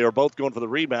Stars. They are both going for the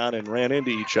rebound and ran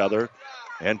into each other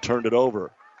and turned it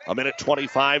over.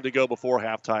 1:25 to go before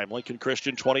halftime. Lincoln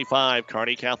Christian 25,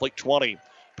 Kearney Catholic 20.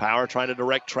 Power trying to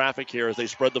direct traffic here as they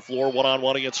spread the floor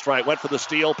one-on-one against Strite. Went for the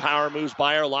steal. Power moves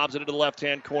by her, lobs it into the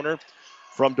left-hand corner.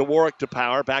 From DeWarrick to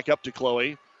Power, back up to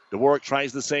Chloe. DeWarrick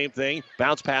tries the same thing.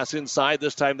 Bounce pass inside.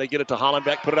 This time they get it to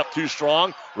Hollenbeck. Put it up too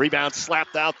strong. Rebound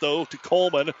slapped out, though, to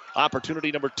Coleman.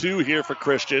 Opportunity number 2 here for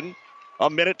Christian.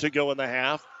 1 minute to go in the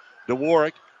half.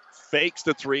 DeWarrick fakes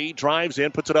the three, drives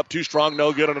in, puts it up too strong,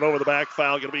 no good, and an over-the-back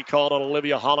foul going to be called on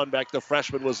Olivia Hollenbeck. The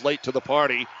freshman was late to the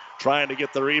party, trying to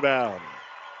get the rebound.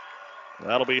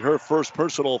 That'll be her first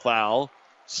personal foul,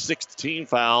 6th team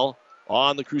foul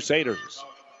on the Crusaders.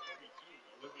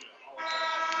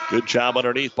 Good job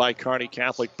underneath by Kearney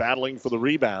Catholic, battling for the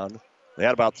rebound. They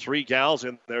had about 3 gals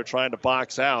in there trying to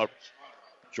box out.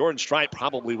 Jordan Strite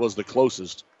probably was the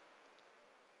closest.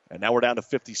 And now we're down to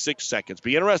 56 seconds.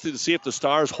 Be interested to see if the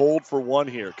Stars hold for 1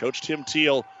 here. Coach Tim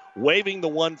Teal waving the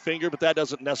 1 finger, but that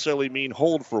doesn't necessarily mean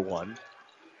hold for 1.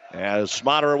 As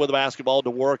Schmaderer with the basketball to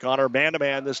work on her.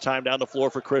 Man-to-man this time down the floor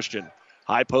for Christian.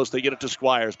 High post, they get it to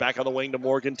Squires. Back on the wing to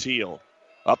Morgan Teal.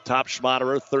 Up top,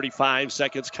 Schmaderer, 35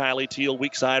 seconds. Kylie Teal,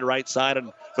 weak side, right side.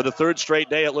 And for the third straight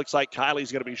day, it looks like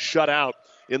Kylie's going to be shut out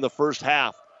in the first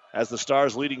half as the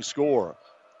Stars' leading scorer.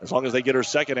 As long as they get her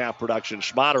second half production.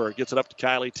 Schmaderer gets it up to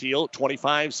Kylie Teal,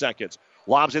 25 seconds.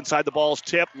 Lobs inside, the ball's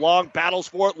tipped. Long battles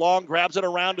for it. Long grabs it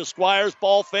around to Squires.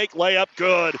 Ball fake, layup,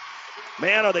 good.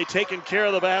 Man, are they taking care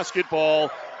of the basketball.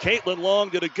 Caitlin Long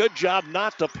did a good job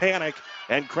not to panic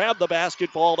and grab the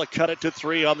basketball to cut it to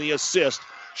three on the assist.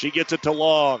 She gets it to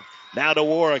Long. Now to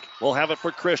Warwick. We'll have it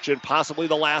for Christian. Possibly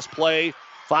the last play.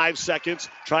 5 seconds.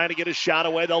 Trying to get a shot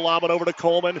away. They'll lob it over to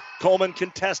Coleman. Coleman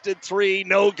contested three.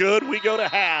 No good. We go to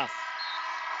half.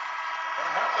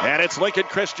 And it's Lincoln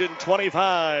Christian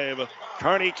 25.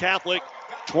 Kearney Catholic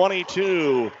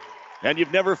 22. And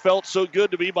you've never felt so good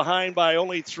to be behind by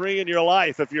only 3 in your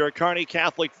life if you're a Kearney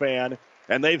Catholic fan.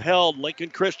 And they've held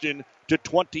Lincoln Christian to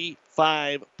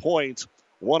 25 points.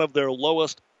 One of their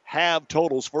lowest half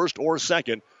totals, first or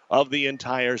second, of the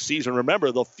entire season.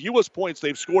 Remember, the fewest points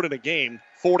they've scored in a game,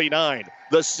 49.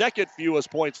 The second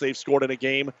fewest points they've scored in a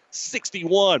game,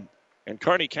 61. And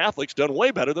Kearney Catholic's done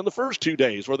way better than the first 2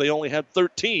 days, where they only had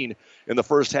 13 in the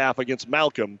first half against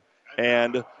Malcolm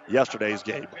and yesterday's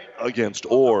game against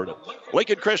Ord.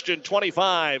 Lincoln Christian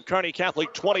 25, Kearney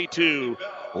Catholic 22.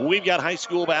 We've got high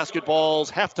school basketball's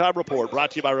halftime report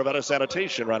brought to you by Ravenna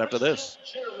Sanitation right after this.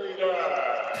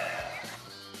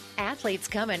 Athletes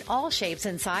come in all shapes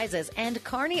and sizes, and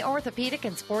Kearney Orthopedic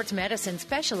and Sports Medicine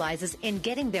specializes in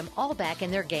getting them all back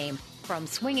in their game. From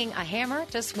swinging a hammer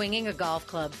to swinging a golf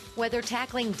club, whether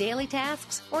tackling daily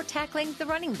tasks or tackling the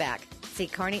running back. See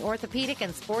Kearney Orthopedic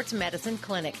and Sports Medicine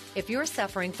Clinic. If you're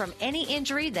suffering from any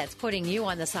injury that's putting you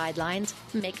on the sidelines,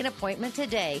 make an appointment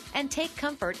today and take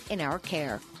comfort in our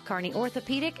care. Kearney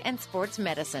Orthopedic and Sports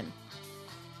Medicine.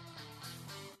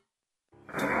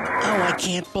 Oh, I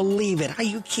can't believe it. Are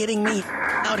you kidding me?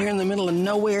 Out here in the middle of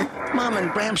nowhere, Mom and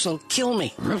Gramps will kill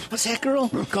me. What's that, girl?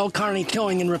 Call Kearney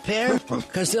Towing and Repair?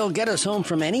 Because they'll get us home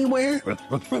from anywhere?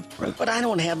 But I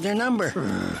don't have their number.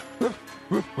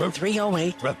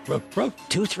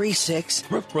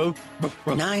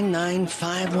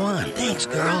 308-236-9951. Thanks,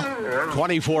 girl.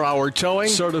 24-hour towing,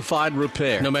 certified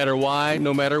repair. No matter why,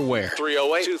 no matter where.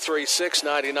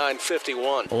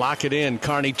 308-236-9951. Lock it in,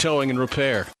 Kearney Towing and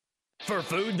Repair. For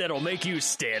food that'll make you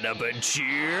stand up and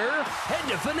cheer, head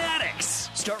to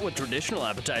Fanatics. Start with traditional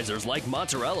appetizers like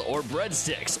mozzarella or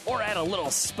breadsticks, or add a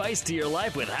little spice to your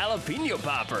life with jalapeno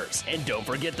poppers. And don't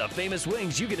forget the famous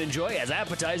wings you can enjoy as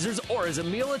appetizers or as a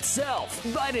meal itself.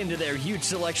 Bite into their huge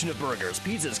selection of burgers,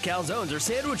 pizzas, calzones, or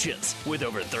sandwiches. With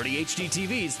over 30 HD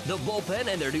TVs, the bullpen,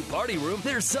 and their new party room,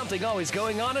 there's something always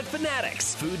going on at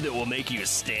Fanatics. Food that will make you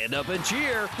stand up and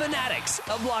cheer. Fanatics,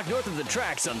 a block north of the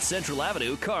tracks on Central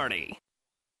Avenue, Kearney.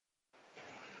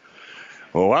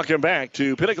 Well, welcome back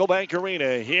to Pinnacle Bank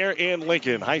Arena here in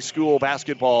Lincoln. High school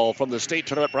basketball from the state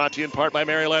tournament brought to you in part by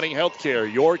Mary Lanning Healthcare.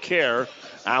 Your care,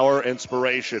 our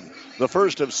inspiration. The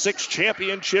first of 6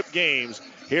 championship games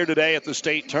here today at the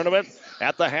state tournament.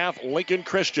 At the half, Lincoln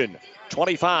Christian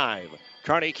 25,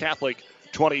 Kearney Catholic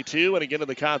 22. And again in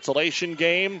the consolation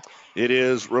game, it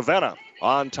is Ravenna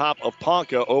on top of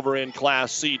Ponca over in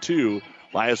Class C2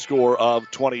 by a score of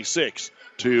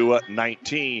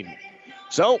 26-19.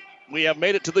 So, we have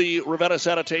made it to the Ravenna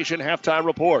Sanitation halftime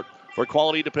report. For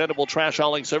quality, dependable trash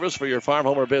hauling service for your farm,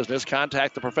 home, or business,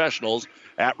 contact the professionals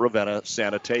at Ravenna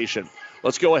Sanitation.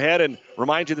 Let's go ahead and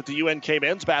remind you that the UNK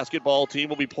men's basketball team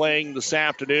will be playing this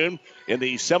afternoon in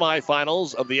the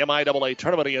semifinals of the MIAA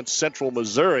tournament against Central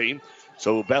Missouri.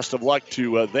 So best of luck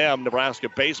to them. Nebraska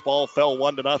baseball fell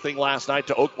 1-0 last night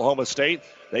to Oklahoma State.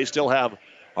 They still have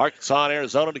Arkansas and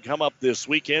Arizona to come up this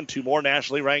weekend, 2 more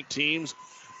nationally ranked teams.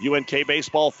 UNK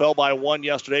baseball fell by 1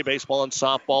 yesterday. Baseball and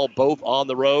softball both on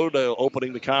the road,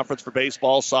 opening the conference for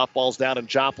baseball. Softball's down in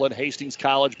Joplin. Hastings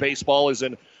College baseball is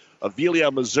in Avila,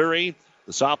 Missouri.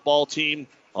 The softball team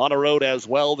on the road as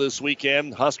well this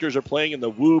weekend. Huskers are playing in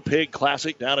the Woo Pig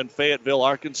Classic down in Fayetteville,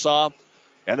 Arkansas.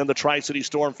 And then the Tri-City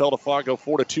Storm fell to Fargo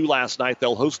 4-2 last night.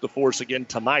 They'll host the Force again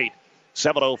tonight,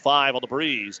 7:05 on the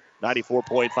Breeze,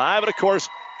 94.5. And, of course,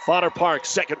 Fodder Park,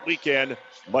 second weekend,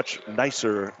 much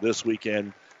nicer this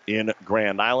weekend in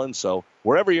Grand Island. So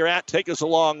wherever you're at, take us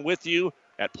along with you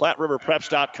at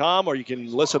PlatteRiverPreps.com, or you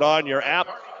can listen on your app,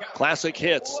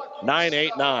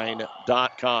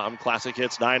 ClassicHits989.com.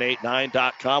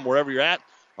 ClassicHits989.com. Wherever you're at,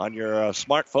 on your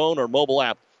smartphone or mobile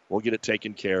app, we'll get it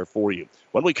taken care of for you.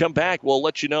 When we come back, we'll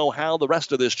let you know how the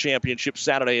rest of this championship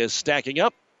Saturday is stacking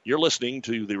up. You're listening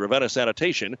to the Ravenna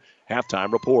Sanitation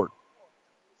Halftime Report.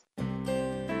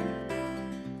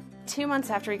 2 months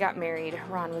after he got married,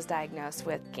 Ron was diagnosed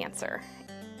with cancer.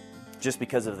 just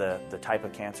because of the type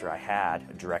of cancer I had,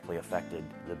 it directly affected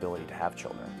the ability to have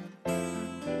children.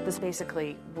 This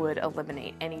basically would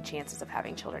eliminate any chances of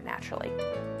having children naturally.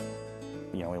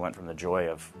 You know, we went from the joy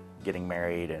of getting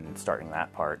married and starting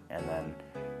that part, and then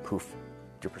poof,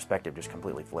 your perspective just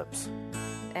completely flips.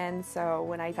 And so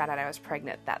when I found out I was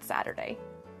pregnant that Saturday,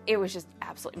 it was just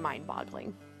absolutely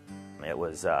mind-boggling. It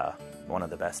was one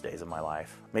of the best days of my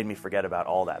life. Made me forget about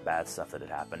all that bad stuff that had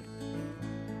happened.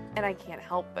 And I can't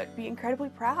help but be incredibly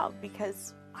proud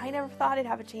because I never thought I'd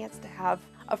have a chance to have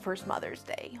a first Mother's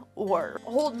Day or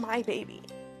hold my baby.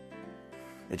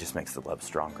 It just makes the love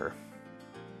stronger.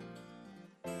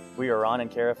 We are Ron and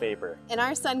Kara Faber. And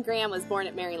our son Graham was born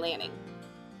at Mary Lanning.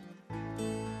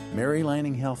 Mary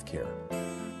Lanning Healthcare.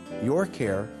 Your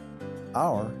care,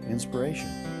 our inspiration.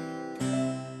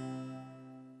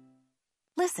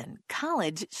 Listen,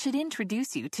 college should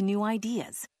introduce you to new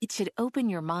ideas. It should open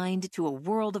your mind to a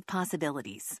world of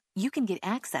possibilities. You can get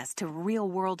access to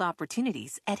real-world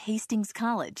opportunities at Hastings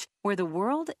College, where the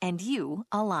world and you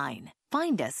align.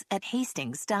 Find us at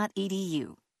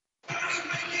hastings.edu.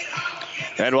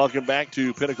 And welcome back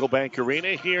to Pinnacle Bank Arena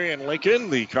here in Lincoln.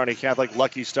 The Kearney Catholic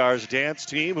Lucky Stars dance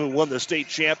team who won the state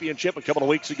championship a couple of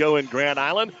weeks ago in Grand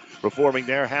Island, performing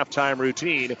their halftime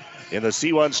routine in the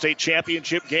C-1 state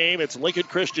championship game. It's Lincoln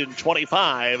Christian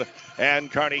 25 and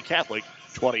Kearney Catholic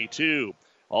 22.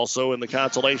 Also in the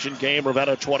consolation game,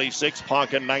 Ravenna 26,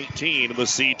 Ponca 19 in the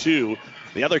C2.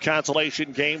 The other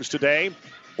consolation games today,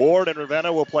 Ord and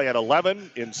Ravenna will play at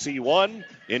 11 in C1.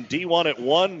 In D1 at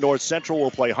 1, North Central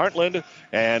will play Heartland.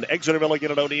 And Exeter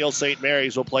Milligan and O'Neill St.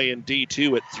 Mary's will play in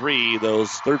D2 at 3. Those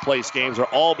third-place games are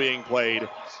all being played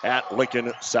at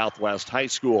Lincoln Southwest High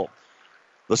School.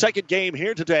 The second game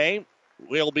here today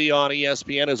will be on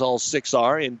ESPN, as all 6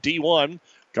 are. In D1,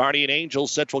 Guardian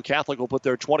Angels Central Catholic will put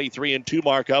their 23-2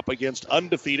 mark up against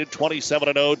undefeated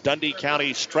 27-0 Dundee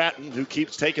County Stratton, who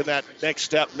keeps taking that next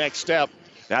step.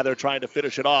 Now they're trying to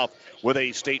finish it off with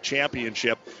a state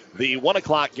championship. The 1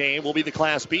 o'clock game will be the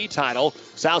Class B title.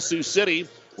 South Sioux City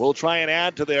will try and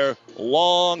add to their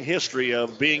long history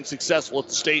of being successful at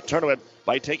the state tournament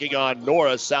by taking on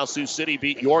Norris. South Sioux City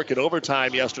beat York in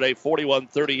overtime yesterday,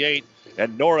 41-38,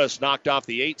 and Norris knocked off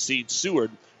the 8-seed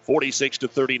Seward,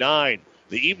 46-39.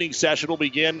 The evening session will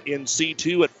begin in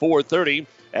C2 at 4:30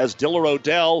 as Diller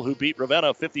Odell, who beat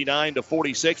Ravenna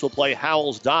 59-46, will play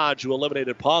Howells Dodge, who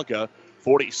eliminated Ponca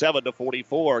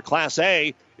 47-44. Class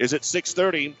A is at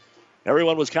 6:30.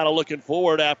 Everyone was kind of looking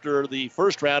forward after the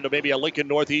first round of maybe a Lincoln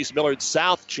Northeast Millard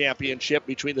South championship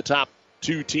between the top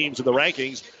 2 teams in the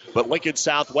rankings, but Lincoln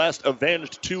Southwest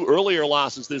avenged 2 earlier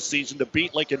losses this season to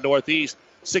beat Lincoln Northeast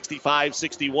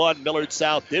 65-61. Millard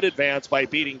South did advance by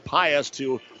beating Pius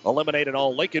to eliminate an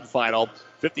all-Lincoln final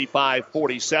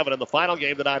 55-47. And the final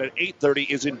game tonight at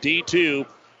 8:30 is in D2.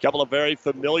 Couple of very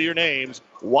familiar names.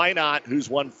 Why Not, who's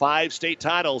won 5 state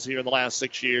titles here in the last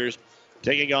 6 years,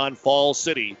 taking on Falls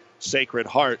City Sacred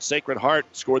Heart. Sacred Heart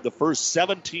scored the first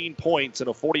 17 points in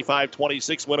a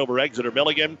 45-26 win over Exeter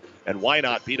Milligan, and Why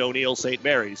Not beat O'Neill St.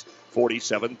 Mary's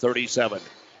 47-37.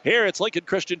 Here it's Lincoln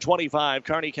Christian 25,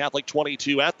 Kearney Catholic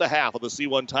 22 at the half of the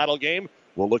C1 title game.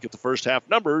 We'll look at the first half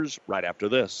numbers right after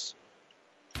this.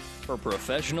 For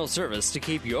professional service to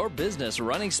keep your business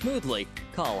running smoothly,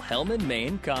 call Hellman,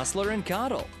 Maine, Kostler, and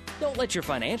Cottle. Don't let your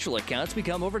financial accounts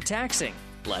become overtaxing.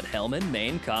 Let Hellman,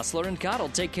 Maine, Kostler, and Cottle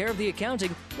take care of the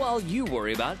accounting while you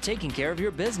worry about taking care of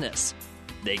your business.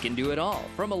 They can do it all,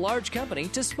 from a large company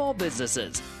to small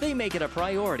businesses. They make it a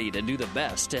priority to do the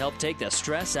best to help take the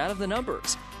stress out of the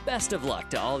numbers. Best of luck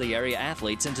to all the area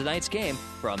athletes in tonight's game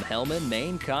from Hellman,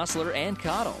 Maine, Kostler, and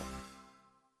Cottle.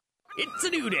 It's a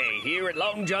new day here at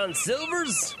Long John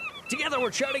Silver's. Together we're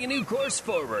charting a new course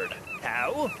forward.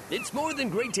 How? It's more than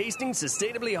great tasting,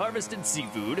 sustainably harvested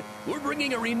seafood. We're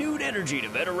bringing a renewed energy to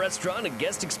better restaurant and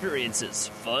guest experiences,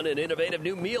 fun and innovative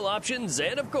new meal options,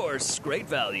 and of course, great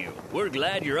value. We're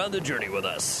glad you're on the journey with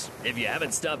us. If you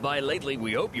haven't stopped by lately,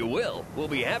 we hope you will. We'll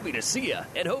be happy to see you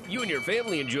and hope you and your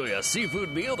family enjoy a seafood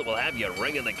meal that will have you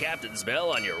ringing the captain's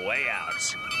bell on your way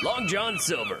out. Long John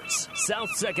Silver's, South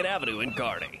 2nd Avenue in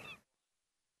Kearney.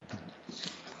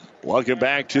 Welcome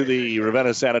back to the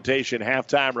Ravenna Sanitation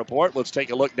halftime report. Let's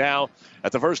take a look now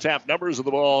at the first half numbers of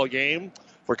the ball game.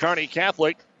 For Kearney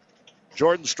Catholic,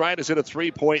 Jordan Stride has hit a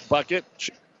 3-point bucket.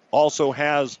 She also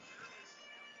has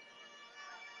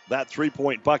that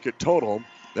 3-point bucket total.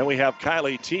 Then we have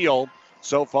Kylie Teal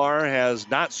so far has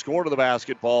not scored in the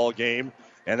basketball game,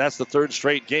 and that's the 3rd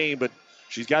straight game, but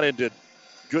she's got into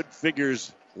good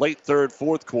figures late 3rd,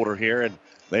 4th quarter here, and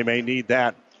they may need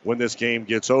that when this game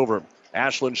gets over.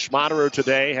 Ashlyn Schmaderer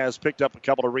today has picked up a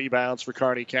couple of rebounds for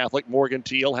Kearney Catholic. Morgan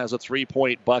Teal has a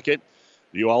 3-point bucket.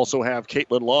 You also have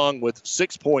Caitlin Long with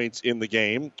 6 points in the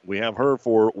game. We have her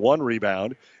for 1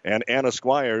 rebound. And Anna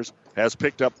Squires has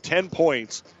picked up 10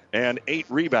 points and 8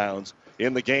 rebounds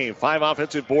in the game. 5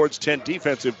 offensive boards, 10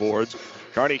 defensive boards.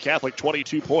 Kearney Catholic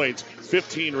 22 points,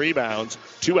 15 rebounds,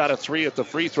 2 out of 3 at the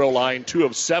free throw line, 2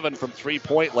 of 7 from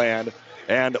three-point land,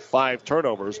 and 5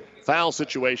 turnovers. Foul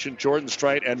situation, Jordan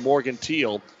Strite and Morgan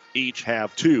Teal each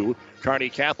have 2. Kearney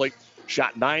Catholic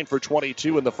shot 9 for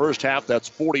 22 in the first half. That's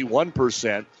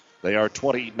 41%. They are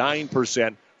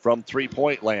 29% from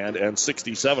three-point land and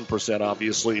 67,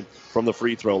 obviously, from the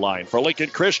free throw line. For Lincoln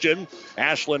Christian,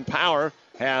 Ashlyn Power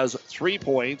has 3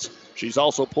 points. She's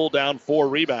also pulled down 4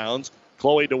 rebounds.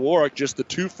 Chloe DeWarrick, just the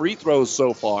 2 free throws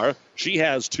so far. She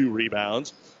has 2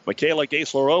 rebounds. Michaela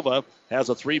Gaislerova has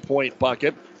a 3-point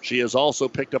bucket. She has also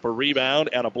picked up a rebound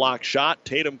and a block shot.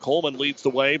 Tatum Coleman leads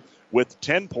the way with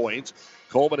 10 points.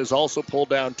 Coleman has also pulled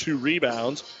down 2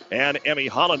 rebounds. And Emmy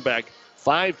Hollenbeck,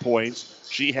 5 points.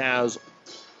 She has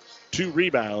 2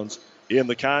 rebounds in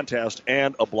the contest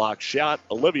and a block shot.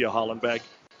 Olivia Hollenbeck,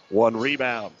 1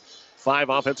 rebound. 5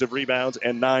 offensive rebounds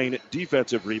and 9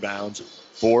 defensive rebounds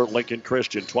for Lincoln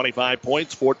Christian. 25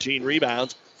 points, 14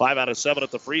 rebounds, 5 out of 7 at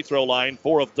the free throw line,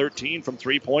 4 of 13 from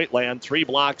three-point land, 3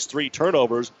 blocks, 3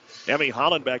 turnovers. Emmy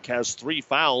Hollenbeck has 3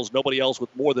 fouls. Nobody else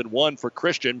with more than 1 for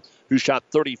Christian, who shot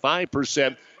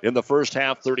 35% in the first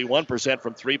half, 31%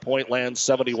 from three-point land,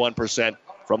 71%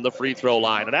 from the free throw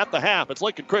line. And at the half, it's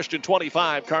Lincoln Christian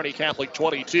 25, Kearney Catholic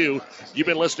 22. You've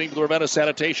been listening to the Ravenna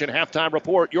Sanitation Halftime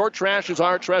Report. Your trash is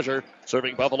our treasure.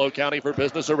 Serving Buffalo County for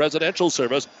business or residential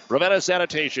service. Ravenna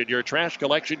Sanitation, your trash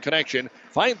collection connection.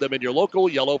 Find them in your local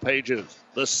yellow pages.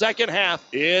 The second half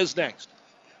is next.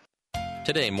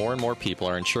 Today, more and more people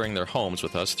are insuring their homes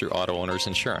with us through Auto Owners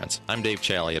Insurance. I'm Dave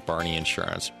Challey at Barney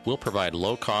Insurance. We'll provide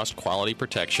low-cost, quality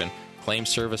protection, claim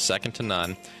service second to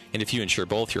none, and if you insure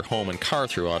both your home and car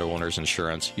through Auto Owners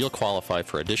Insurance, you'll qualify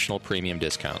for additional premium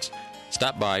discounts.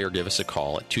 Stop by or give us a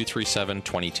call at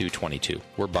 237-2222.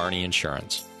 We're Barney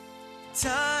Insurance.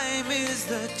 Time is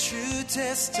the true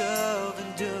test of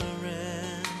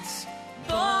endurance.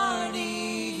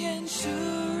 Barney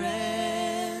Insurance.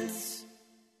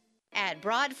 At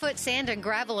Broadfoot Sand and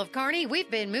Gravel of Kearney, we've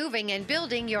been moving and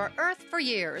building your earth for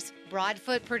years.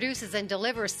 Broadfoot produces and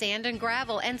delivers sand and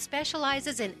gravel and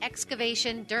specializes in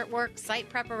excavation, dirt work, site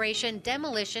preparation,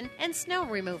 demolition, and snow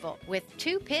removal, with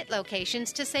 2 pit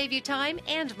locations to save you time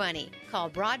and money. Call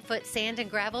Broadfoot Sand and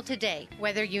Gravel today,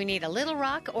 whether you need a little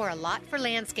rock or a lot for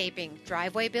landscaping,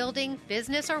 driveway building,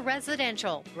 business, or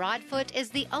residential. Broadfoot is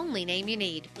the only name you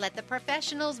need. Let the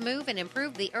professionals move and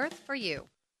improve the earth for you.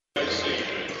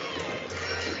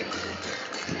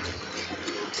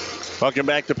 Welcome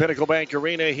back to Pinnacle Bank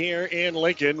Arena here in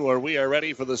Lincoln, where we are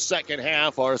ready for the second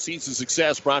half. Our Seeds of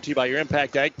Success brought to you by your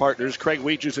Impact Ag partners, Craig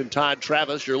Weeges and Todd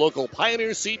Travis, your local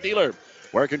Pioneer seed dealer.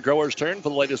 Where can growers turn for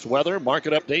the latest weather,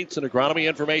 market updates, and agronomy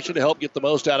information to help get the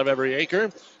most out of every acre?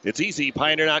 It's easy,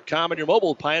 Pioneer.com and your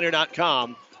mobile,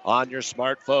 Pioneer.com on your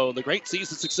smartphone. The great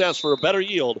Seeds of Success for a better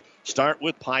yield start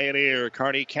with Pioneer.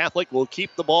 Kearney Catholic will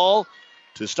keep the ball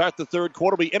to start the third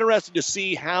quarter. It'll be interesting to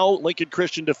see how Lincoln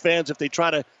Christian defends if they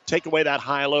try to take away that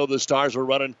high-low the Stars were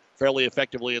running fairly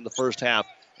effectively in the first half.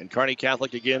 And Kearney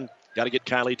Catholic, again, got to get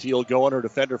Kylie Teal going. Her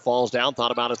defender falls down,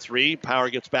 thought about a 3. Power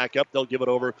gets back up. They'll give it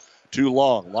over to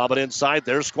Long. Lob it inside.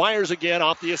 There's Squires again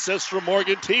off the assist from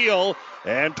Morgan Teal.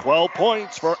 And 12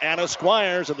 points for Anna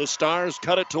Squires. And the Stars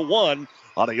cut it to 1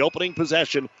 on the opening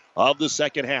possession of the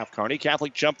second half. Kearney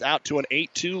Catholic jumped out to an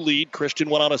 8-2 lead. Christian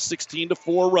went on a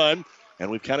 16-4 run. And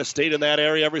we've kind of stayed in that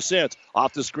area ever since.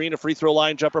 Off the screen, a free throw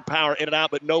line jumper, Power in and out,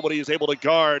 but nobody is able to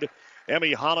guard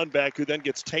Emmy Hollenbeck, who then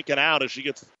gets taken out as she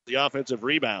gets the offensive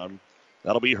rebound.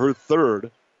 That'll be her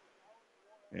 3rd.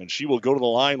 And she will go to the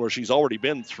line where she's already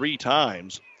been 3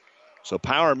 times. So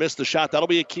Power missed the shot. That'll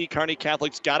be a key. Kearney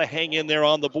Catholic's got to hang in there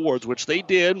on the boards, which they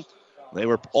did. They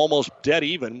were almost dead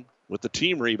even with the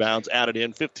team rebounds added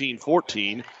in,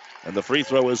 15-14. And the free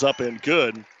throw is up and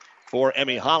good for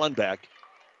Emmy Hollenbeck.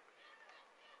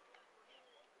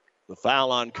 The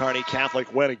foul on Kearney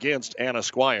Catholic went against Anna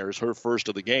Squires, her first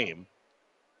of the game.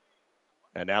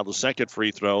 And now the second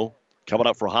free throw coming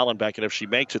up for Hollenbeck, and if she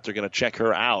makes it, they're going to check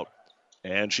her out.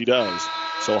 And she does.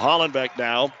 So Hollenbeck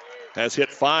now has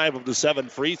hit 5 of the 7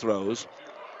 free throws.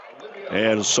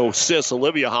 And so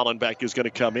Olivia Hollenbeck is going to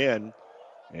come in,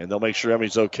 and they'll make sure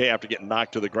Emmy's okay after getting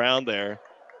knocked to the ground there.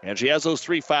 And she has those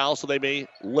 3 fouls, so they may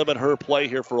limit her play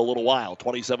here for a little while.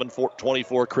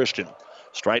 27-24 Christian.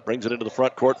 Strite brings it into the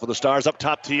front court for the Stars. Up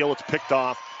top, Teal. It's picked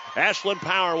off. Ashlyn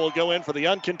Power will go in for the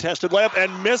uncontested layup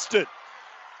and missed it.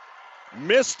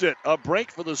 Missed it. A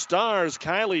break for the Stars.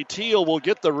 Kylie Teal will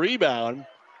get the rebound.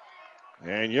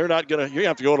 And you have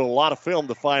to go to a lot of film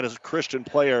to find a Christian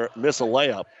player miss a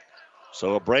layup.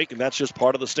 So a break, and that's just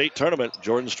part of the state tournament.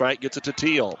 Jordan Strite gets it to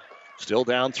Teal. Still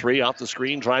down 3 off the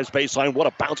screen, drives baseline. What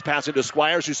a bounce pass into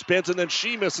Squires, who spins, and then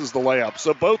she misses the layup.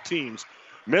 So both teams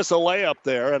miss a layup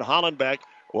there, and Hollenbeck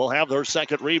will have their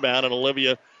second rebound, and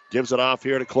Olivia gives it off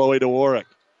here to Chloe DeWarrick.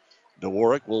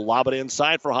 DeWarrick will lob it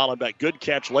inside for Hollenbeck. Good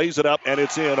catch, lays it up, and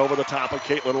it's in over the top of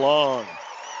Caitlin Long.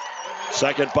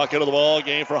 Second bucket of the ball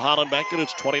game for Hollenbeck, and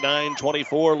it's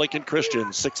 29-24 Lincoln Christian.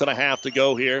 6.5 to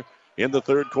go here in the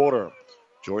third quarter.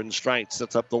 Jordan Strite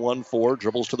sets up the 1-4,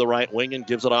 dribbles to the right wing and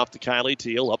gives it off to Kylie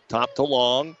Teal. Up top to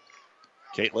Long.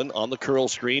 Caitlin on the curl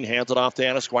screen, hands it off to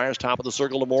Anna Squires, top of the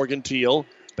circle to Morgan Teal.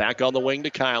 Back on the wing to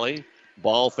Kylie.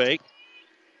 Ball fake.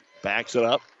 Backs it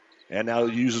up, and now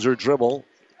uses her dribble.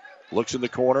 Looks in the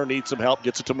corner, needs some help,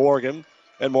 gets it to Morgan.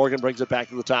 And Morgan brings it back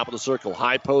to the top of the circle.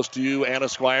 High post to you, Anna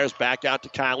Squires. Back out to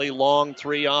Kylie. Long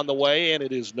 3 on the way, and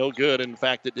it is no good. In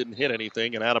fact, it didn't hit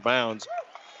anything and out of bounds.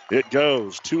 It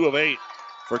goes 2 of 8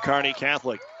 for Kearney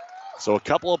Catholic. So a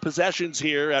couple of possessions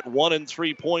here at 1 and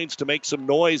 3 points to make some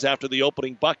noise after the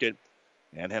opening bucket.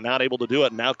 And not able to do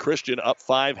it. Now Christian up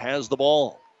 5 has the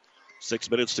ball.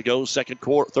 6 minutes to go,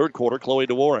 third quarter. Chloe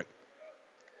DeWarrick.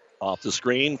 Off the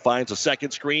screen, finds a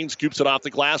second screen, scoops it off the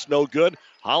glass, no good.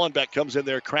 Hollenbeck comes in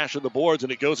there crashing the boards,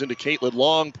 and it goes into Caitlin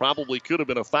Long. Probably could have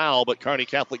been a foul, but Kearney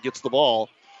Catholic gets the ball.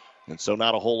 And so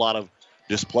not a whole lot of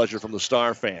displeasure from the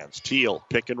Star fans. Teal,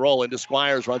 pick and roll into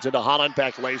Squires, runs into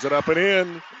Hollenbeck, lays it up and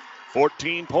in.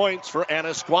 14 points for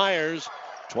Anna Squires,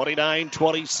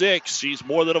 29-26. She's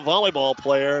more than a volleyball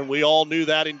player, and we all knew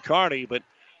that in Kearney, but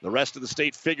the rest of the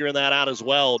state figuring that out as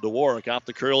well. DeWarrick off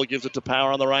the curl, gives it to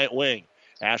Power on the right wing.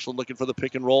 Ashland looking for the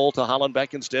pick and roll to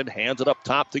Hollenbeck instead. Hands it up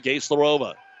top to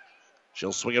Gaislerova.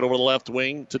 She'll swing it over the left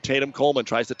wing to Tatum Coleman.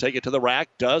 Tries to take it to the rack.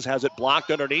 Has it blocked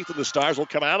underneath, and the Stars will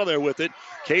come out of there with it.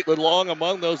 Caitlin Long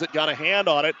among those that got a hand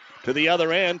on it. To the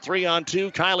other end,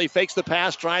 3-on-2. Kylie fakes the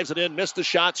pass, drives it in, missed the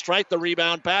shot, strike the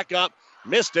rebound, back up,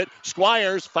 missed it.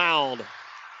 Squires fouled.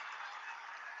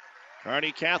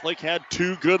 Kearney Catholic had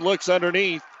 2 good looks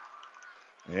underneath.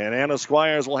 And Anna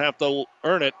Squires will have to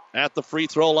earn it at the free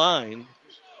throw line.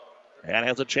 And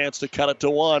has a chance to cut it to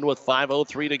 1 with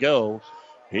 5:03 to go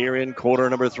here in quarter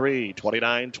number 3.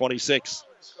 29-26,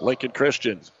 Lincoln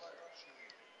Christian.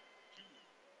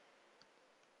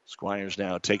 Squires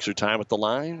now takes her time at the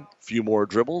line. A few more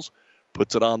dribbles.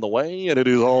 Puts it on the way, and it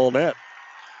is all net.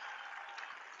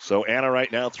 So Anna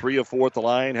right now 3 of 4 at the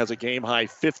line. Has a game-high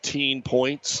 15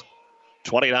 points.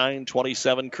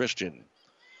 29-27 Christian.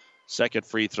 Second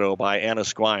free throw by Anna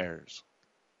Squires.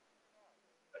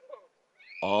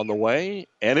 On the way,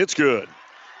 and it's good.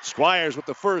 Squires with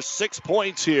the first 6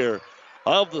 points here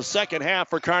of the second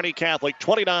half for Kearney Catholic.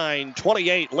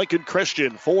 29-28, Lincoln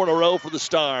Christian. 4 in a row for the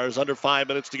Stars. Under 5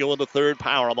 minutes to go in the third.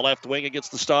 Power on the left wing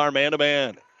against the Star,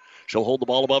 man-to-man. She'll hold the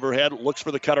ball above her head, looks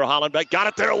for the cutter, Hollenbeck. Got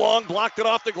it there, Long, blocked it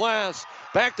off the glass.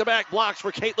 Back-to-back blocks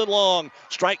for Caitlin Long.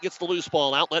 Strike gets the loose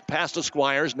ball, outlet pass to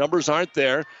Squires. Numbers aren't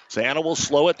there. So Anna will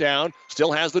slow it down.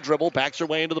 Still has the dribble, backs her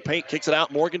way into the paint, kicks it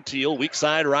out. Morgan Teal, weak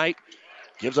side right.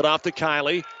 Gives it off to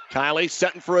Kylie. Kylie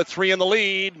setting for a 3 in the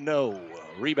lead. No.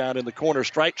 Rebound in the corner.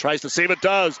 Strike tries to save it.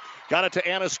 Does. Got it to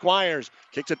Anna Squires.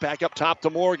 Kicks it back up top to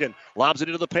Morgan. Lobs it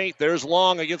into the paint. There's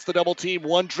Long against the double team.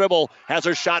 1 dribble. Has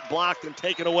her shot blocked and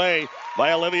taken away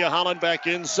by Olivia Hollenbeck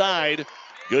inside.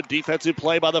 Good defensive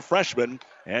play by the freshman.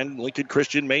 And Lincoln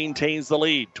Christian maintains the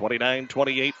lead.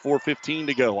 29-28, 4:15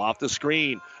 to go. Off the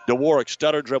screen. DeWarrick,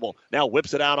 stutter dribble. Now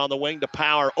whips it out on the wing to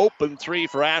Power. Open 3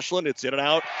 for Ashland. It's in and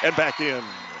out and back in.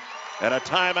 And a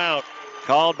timeout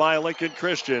called by Lincoln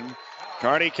Christian.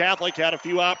 Kearney Catholic had a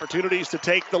few opportunities to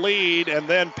take the lead, and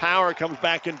then Power comes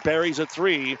back and buries a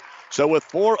 3. So with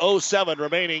 4:07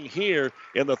 remaining here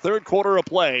in the third quarter of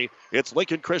play, it's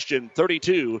Lincoln Christian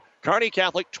 32, Kearney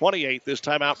Catholic 28. This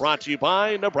timeout brought to you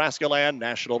by Nebraska Land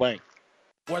National Bank.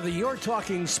 Whether you're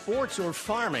talking sports or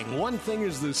farming, one thing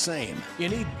is the same. You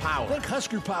need power. Think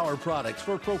Husker Power products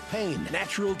for propane,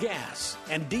 natural gas,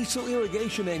 and diesel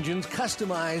irrigation engines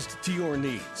customized to your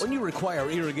needs. When you require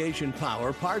irrigation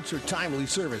power, parts, or timely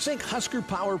service, think Husker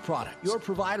Power products, your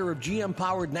provider of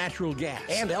GM-powered natural gas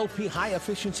and LP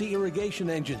high-efficiency irrigation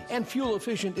engines and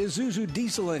fuel-efficient Isuzu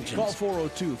diesel engines. Call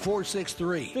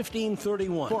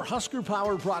 402-463-1531 for Husker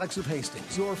Power Products of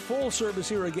Hastings, your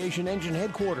full-service irrigation engine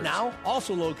headquarters. Now,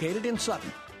 also located in Sutton.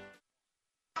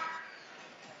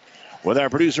 With our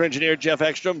producer-engineer Jeff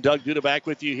Ekstrom, Doug Duda back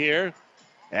with you here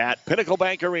at Pinnacle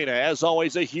Bank Arena. As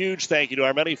always, a huge thank you to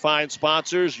our many fine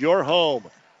sponsors. Your home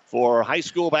for high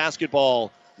school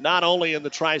basketball not only in the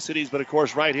Tri-Cities, but, of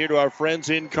course, right here to our friends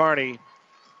in Kearney.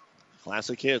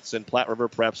 Classic Hits and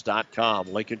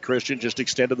PlatteRiverPreps.com. Lincoln Christian just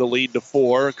extended the lead to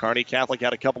 4. Kearney Catholic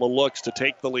had a couple of looks to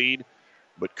take the lead,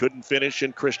 but couldn't finish,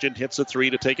 and Christian hits a 3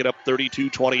 to take it up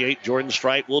 32-28. Jordan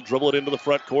Strite will dribble it into the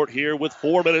front court here with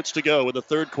 4 minutes to go in the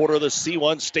third quarter of the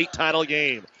C1 state title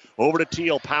game. Over to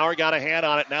Teal. Power got a hand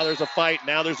on it. Now there's a fight.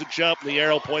 Now there's a jump. The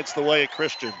arrow points the way at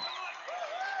Christian.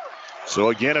 So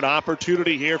again, an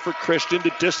opportunity here for Christian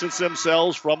to distance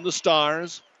themselves from the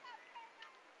Stars.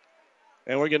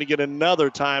 And we're going to get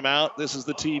another timeout. This is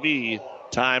the TV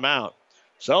timeout.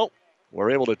 So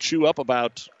we're able to chew up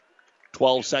about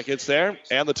 12 seconds there.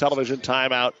 And the television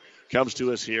timeout comes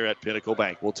to us here at Pinnacle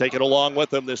Bank. We'll take it along with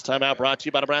them. This timeout brought to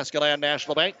you by Nebraska Land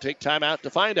National Bank. Take time out to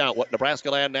find out what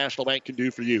Nebraska Land National Bank can do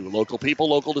for you. Local people,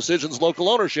 local decisions, local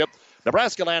ownership.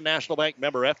 Nebraska Land National Bank,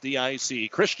 member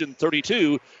FDIC. Christian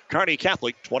 32, Kearney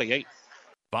Catholic 28.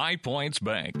 5 Points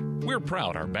Bank. We're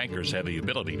proud our bankers have the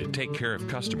ability to take care of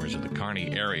customers in the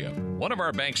Kearney area. One of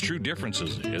our bank's true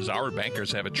differences is our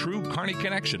bankers have a true Kearney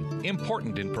connection,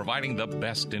 important in providing the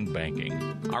best in banking.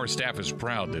 Our staff is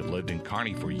proud they've lived in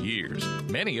Kearney for years.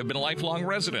 Many have been lifelong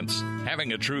residents.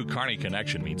 Having a true Kearney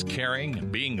connection means caring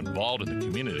and being involved in the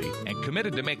community and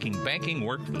committed to making banking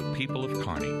work for the people of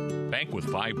Kearney. Bank with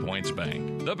 5 Points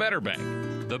Bank. The better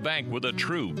bank. The bank with a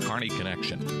true Kearney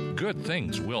connection. Good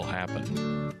things will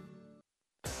happen.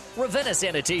 Ravenna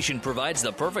Sanitation provides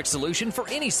the perfect solution for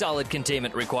any solid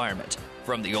containment requirement.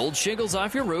 From the old shingles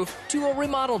off your roof to a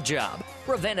remodel job,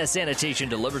 Ravenna Sanitation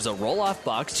delivers a roll-off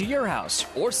box to your house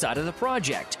or side of the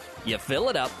project. You fill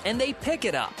it up and they pick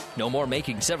it up. No more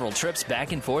making several trips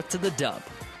back and forth to the dump.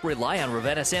 Rely on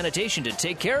Ravenna Sanitation to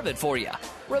take care of it for you.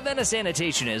 Ravenna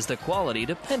Sanitation is the quality,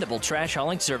 dependable trash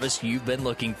hauling service you've been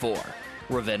looking for.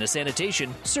 Ravenna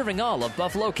Sanitation, serving all of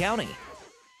Buffalo County.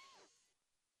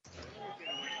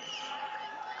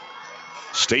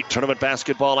 State tournament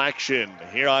basketball action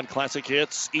here on Classic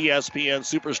Hits, ESPN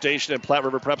Superstation, and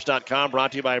PlatteRiverPreps.com,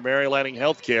 brought to you by Mary Lanning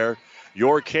Healthcare.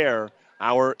 Your care,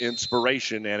 our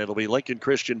inspiration. And it'll be Lincoln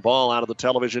Christian ball out of the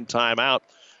television timeout.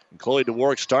 And Chloe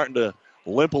DeWark starting to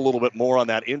limp a little bit more on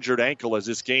that injured ankle as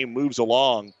this game moves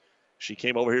along. She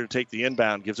came over here to take the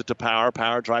inbound, gives it to Power.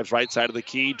 Power drives right side of the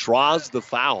key, draws the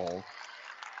foul.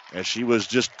 And she was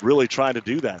just really trying to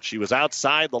do that. She was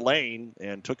outside the lane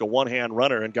and took a one-hand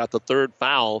runner and got the third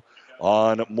foul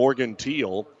on Morgan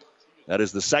Teal. That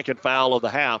is the second foul of the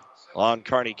half on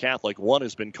Kearney Catholic. One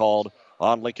has been called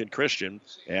on Lincoln Christian.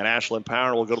 And Ashlyn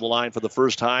Power will go to the line for the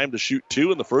first time to shoot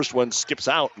 2, and the first one skips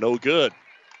out. No good.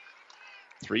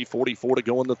 3:44 to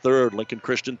go in the third. Lincoln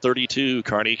Christian 32,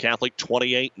 Kearney Catholic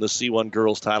 28 in the C1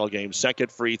 girls title game.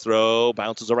 Second free throw,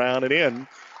 bounces around and in.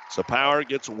 So Power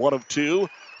gets 1 of 2.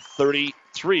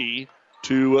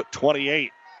 33-28.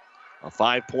 A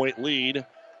 5-point lead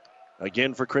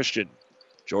again for Christian.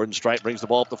 Jordan Strite brings the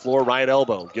ball up the floor, right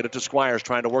elbow. Get it to Squires,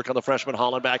 trying to work on the freshman.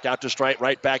 Holland back out to Strite,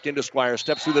 right back into Squires.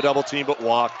 Steps through the double team, but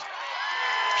walked.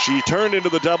 She turned into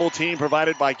the double team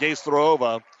provided by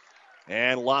Gaislerova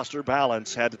and lost her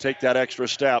balance. Had to take that extra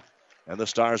step, and the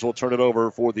Stars will turn it over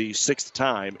for the 6th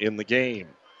time in the game.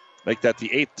 Make that the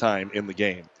 8th time in the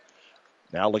game.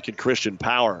 Now Lincoln Christian,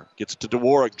 Power gets it to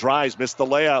DeWark, drives, missed the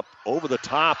layup, over the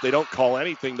top. They don't call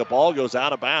anything. The ball goes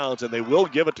out of bounds, and they will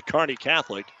give it to Kearney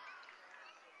Catholic.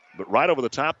 But right over the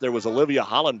top there was Olivia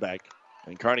Hollenbeck,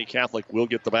 and Kearney Catholic will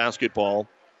get the basketball.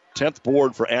 10th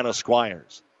board for Anna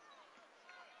Squires.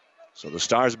 So the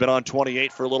Stars have been on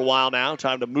 28 for a little while now.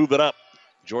 Time to move it up.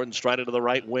 Jordan Strite into the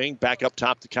right wing, back up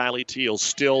top to Kylie Teal.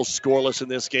 Still scoreless in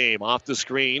this game. Off the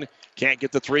screen. Can't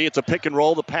get the three. It's a pick and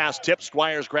roll. The pass tip.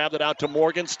 Squires grabbed it out to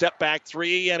Morgan. Step back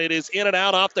three, and it is in and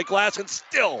out off the glass and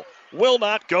still will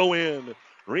not go in.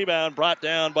 Rebound brought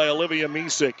down by Olivia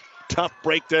Misek. Tough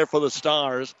break there for the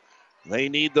Stars. They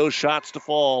need those shots to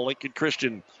fall. Lincoln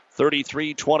Christian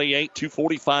 33-28,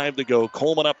 2:45 to go.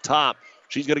 Coleman up top.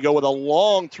 She's going to go with a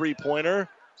long three-pointer.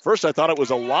 First I thought it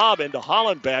was a lob into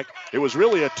Hollenbeck. It was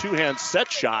really a two-hand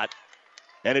set shot,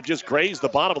 and it just grazed the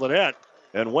bottom of the net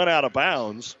and went out of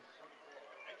bounds.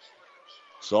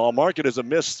 So I'll mark it as a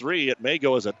missed three. It may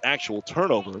go as an actual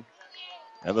turnover.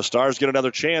 And the Stars get another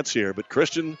chance here. But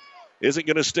Christian isn't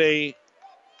going to stay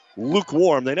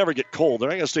lukewarm. They never get cold. They're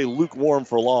not going to stay lukewarm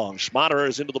for long. Schmaderer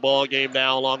is into the ball game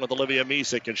now along with Olivia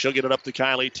Misek, and she'll get it up to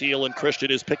Kylie Teal. And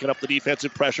Christian is picking up the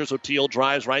defensive pressure, so Teal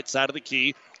drives right side of the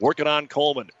key, working on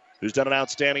Coleman, who's done an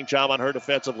outstanding job on her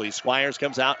defensively. Squires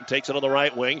comes out and takes it on the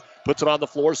right wing, puts it on the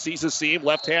floor, sees a seam,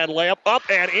 left-hand layup, up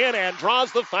and in, and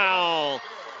draws the foul.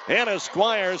 Anna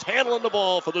Squires handling the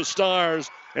ball for the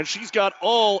Stars, and she's got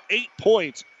all 8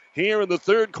 points here in the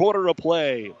third quarter of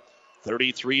play.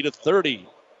 33-30.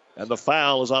 And the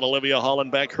foul is on Olivia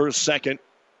Hollenbeck, her second.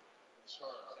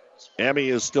 Emmy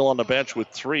is still on the bench with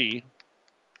 3,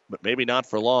 but maybe not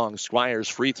for long. Squires'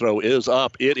 free throw is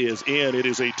up. It is in. It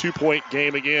is a 2-point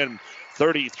game again.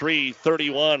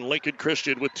 33-31. Lincoln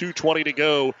Christian with 2:20 to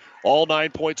go. All 9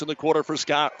 points in the quarter for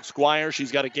Squire.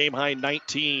 She's got a game-high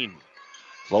 19.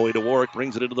 Chloe DeWark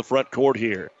brings it into the front court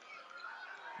here.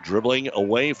 Dribbling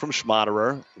away from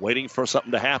Schmaderer, waiting for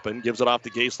something to happen. Gives it off to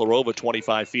Gaislerova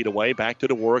 25 feet away. Back to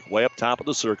DeWark, way up top of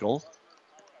the circle.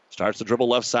 Starts to dribble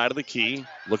left side of the key.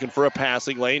 Looking for a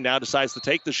passing lane. Now decides to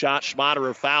take the shot.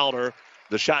 Schmaderer fouled her.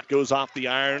 The shot goes off the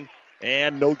iron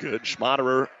and no good.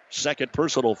 Schmaderer, second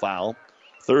personal foul.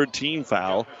 Third team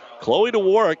foul. Chloe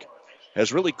DeWark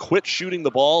has really quit shooting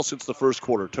the ball since the first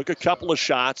quarter. Took a couple of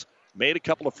shots, made a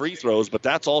couple of free throws, but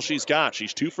that's all she's got.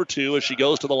 She's 2 for 2 as she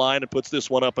goes to the line and puts this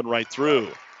one up and right through.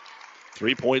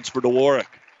 3 points for DeWark.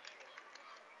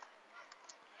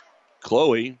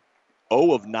 Chloe,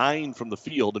 0 of 9 from the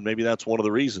field, and maybe that's one of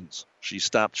the reasons she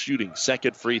stopped shooting.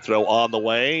 Second free throw on the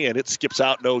way, and it skips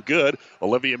out no good.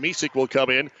 Olivia Misek will come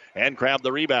in and grab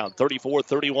the rebound.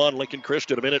 34-31, Lincoln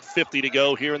Christian, a minute 50 to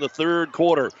go here in the third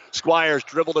quarter. Squires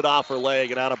dribbled it off her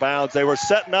leg and out of bounds. They were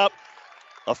setting up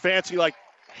a fancy,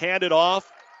 handed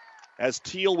off as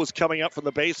Teal was coming up from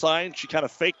the baseline. She kind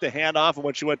of faked the handoff, and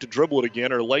when she went to dribble it again,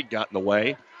 her leg got in the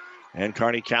way. And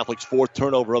Kearney Catholic's 4th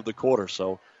turnover of the quarter,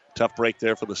 so tough break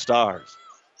there for the Stars.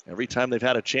 Every time they've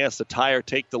had a chance to tie or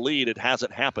take the lead, it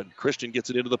hasn't happened. Christian gets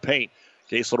it into the paint.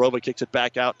 Gaislerova kicks it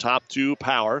back out top to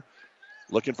Power.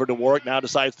 Looking for DeWark, now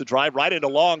decides to drive right into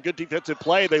Long. Good defensive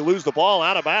play. They lose the ball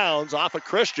out of bounds off of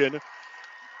Christian.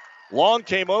 Long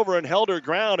came over and held her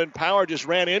ground, and Power just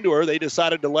ran into her. They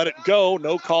decided to let it go.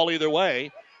 No call either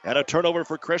way. And a turnover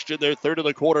for Christian, their 3rd of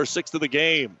the quarter, 6th of the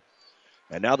game.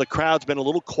 And now the crowd's been a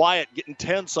little quiet, getting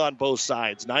tense on both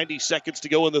sides. 90 seconds to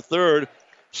go in the 3rd.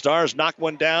 Stars knock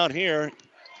one down here.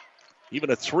 Even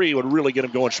a 3 would really get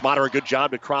him going. Schmaderer, a good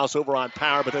job to cross over on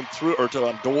Power, but then threw, or to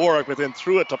DeWark, but then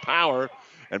threw it to Power.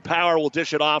 And Power will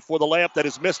dish it off for the layup that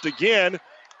is missed again.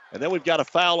 And then we've got a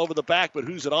foul over the back, but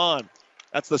who's it on?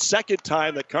 That's the second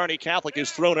time that Kearney Catholic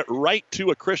has thrown it right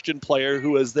to a Christian player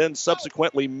who has then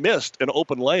subsequently missed an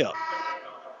open layup.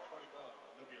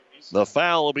 The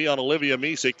foul will be on Olivia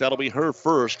Misek. That'll be her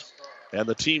first and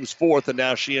the team's 4th, and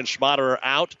now she and Schmaderer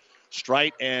out.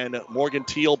 Strite and Morgan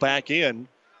Teal back in,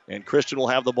 and Christian will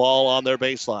have the ball on their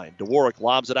baseline. DeWark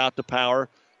lobs it out to Power,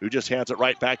 who just hands it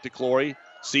right back to Chloe.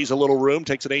 Sees a little room,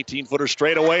 takes an 18-footer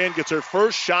straight away, and gets her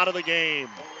first shot of the game.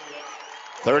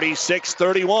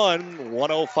 36-31,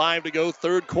 1:05 to go,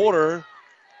 3rd quarter.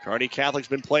 Kearney Catholic's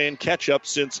been playing catch-up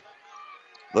since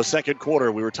the 2nd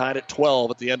quarter. We were tied at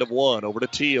 12 at the end of 1. Over to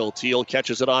Teal. Teal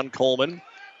catches it on Coleman.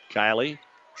 Kylie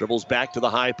dribbles back to the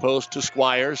high post to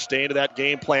Squires. Staying to that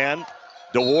game plan.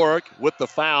 DeWark with the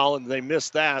foul, and they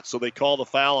missed that, so they call the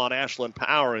foul on Ashlyn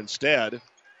Power instead.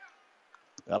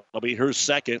 That'll be her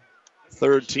second,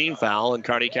 3rd team foul, and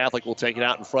Kearney Catholic will take it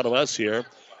out in front of us here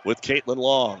with Caitlin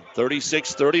Long.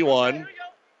 36-31.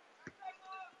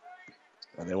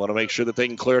 And they want to make sure that they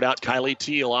can clear it out. Kylie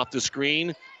Teal off the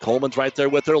screen. Coleman's right there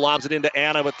with her. Lobs it into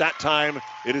Anna, but that time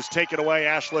it is taken away.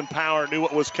 Ashlyn Power knew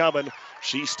what was coming.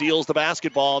 She steals the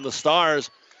basketball, and the Stars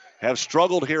have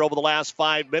struggled here over the last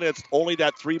 5 minutes. Only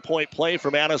that 3-point play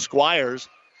from Anna Squires.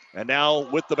 And now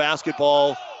with the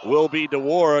basketball will be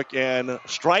DeWark, and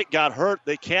Strite got hurt.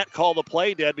 They can't call the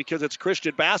play dead because it's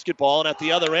Christian basketball, and at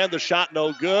the other end, the shot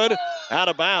no good, out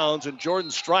of bounds, and Jordan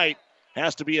Strite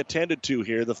has to be attended to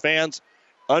here. The fans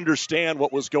understand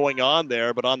what was going on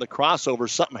there, but on the crossover,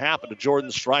 something happened to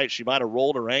Jordan Strite. She might have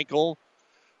rolled her ankle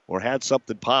or had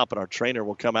something pop, and our trainer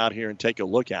will come out here and take a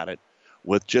look at it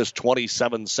with just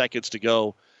 27 seconds to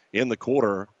go in the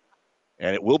quarter.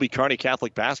 And it will be Kearney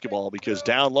Catholic basketball because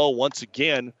down low once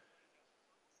again,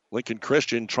 Lincoln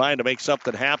Christian trying to make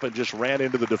something happen just ran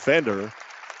into the defender,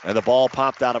 and the ball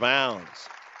popped out of bounds.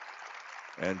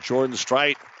 And Jordan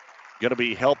Strite going to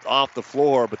be helped off the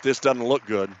floor, but this doesn't look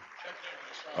good.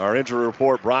 Our injury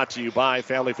report brought to you by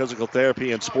Family Physical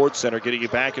Therapy and Sports Center, getting you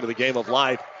back into the game of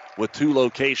life with 2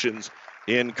 locations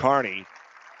in Kearney.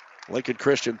 Lincoln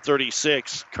Christian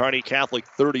 36, Kearney Catholic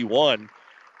 31.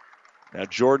 Now,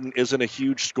 Jordan isn't a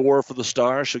huge scorer for the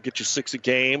Stars. She'll get you 6 a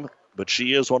game, but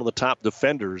she is one of the top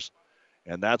defenders,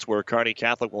 and that's where Kearney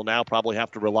Catholic will now probably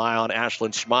have to rely on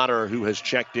Ashlyn Schmaderer, who has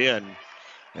checked in,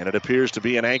 and it appears to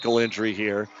be an ankle injury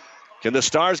here. Can the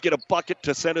Stars get a bucket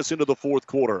to send us into the 4th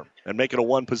quarter and make it a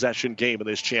 1-possession game in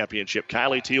this championship?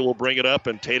 Kylie Teal will bring it up,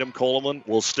 and Tatum Coleman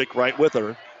will stick right with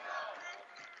her.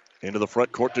 Into the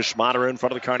front court to Schmaderer in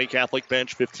front of the Kearney Catholic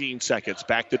bench. 15 seconds.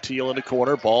 Back to Teal in the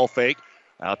corner. Ball fake.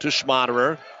 Out to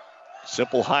Schmaderer.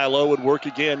 Simple high-low would work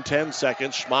again. 10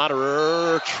 seconds.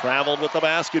 Schmaderer traveled with the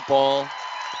basketball.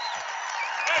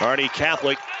 Kearney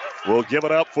Catholic will give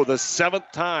it up for the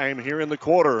 7th time here in the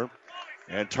quarter.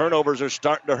 And turnovers are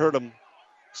starting to hurt them.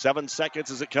 7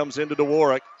 seconds as it comes into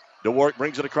DeWarrick. DeWarrick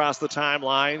brings it across the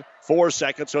timeline. 4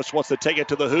 seconds. Just wants to take it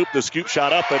to the hoop. The scoop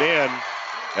shot up and in.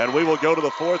 And we will go to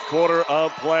the 4th quarter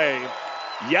of play.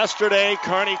 Yesterday,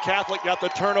 Kearney Catholic got the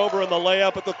turnover and the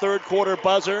layup at the 3rd quarter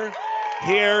buzzer.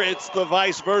 Here, it's the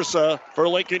vice versa for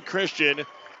Lincoln Christian.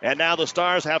 And now the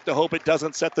Stars have to hope it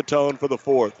doesn't set the tone for the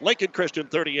 4th. Lincoln Christian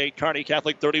 38, Kearney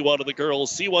Catholic 31 to the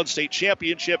girls. C1 State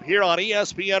Championship here on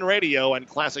ESPN Radio and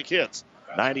Classic Hits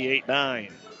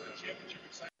 98.9.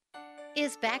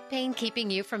 Is back pain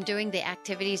keeping you from doing the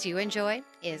activities you enjoy?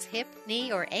 Is hip, knee,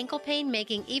 or ankle pain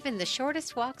making even the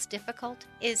shortest walks difficult?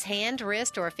 Is hand,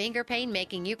 wrist, or finger pain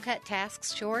making you cut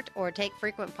tasks short or take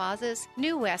frequent pauses?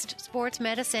 New West Sports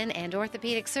Medicine and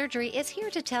Orthopedic Surgery is here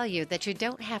to tell you that you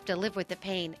don't have to live with the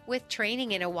pain. With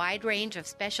training in a wide range of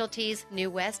specialties, New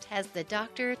West has the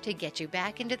doctor to get you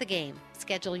back into the game.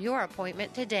 Schedule your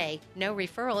appointment today. No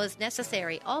referral is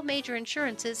necessary. All major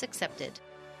insurances accepted.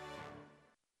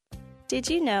 Did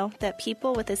you know that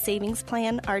people with a savings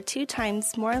plan are 2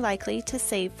 times more likely to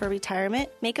save for retirement?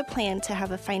 Make a plan to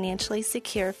have a financially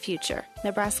secure future.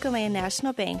 Nebraska Land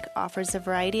National Bank offers a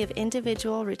variety of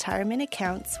individual retirement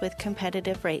accounts with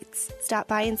competitive rates. Stop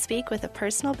by and speak with a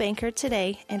personal banker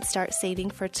today and start saving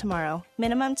for tomorrow.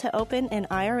 Minimum to open an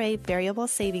IRA variable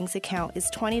savings account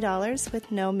is $20 with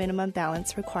no minimum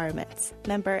balance requirements.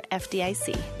 Member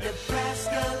FDIC.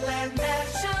 Nebraska Land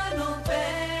National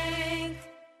Bank.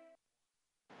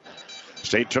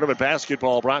 State Tournament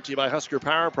Basketball brought to you by Husker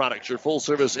Power Products, your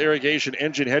full-service irrigation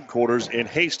engine headquarters in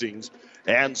Hastings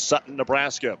and Sutton,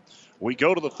 Nebraska. We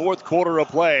go to the 4th quarter of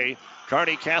play.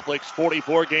 Kearney Catholic's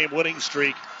 44-game winning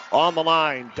streak on the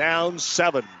line, down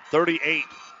 7,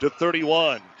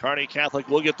 38-31. Kearney Catholic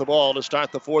will get the ball to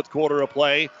start the 4th quarter of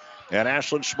play, and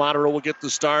Ashlyn Schmaderer will get the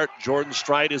start. Jordan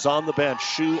Strite is on the bench.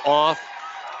 Shoe off,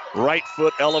 right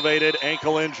foot elevated,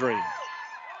 ankle injury.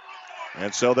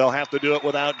 And so they'll have to do it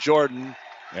without Jordan.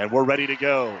 And we're ready to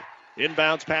go.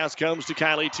 Inbounds pass comes to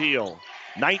Kylie Teal.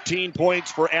 19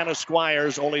 points for Anna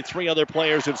Squires. Only 3 other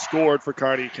players have scored for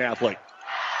Kearney Catholic.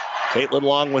 Caitlin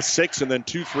Long with 6 and then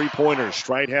 2 3-pointers.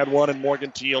 Strite had 1 and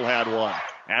Morgan Teal had 1.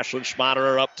 Ashlyn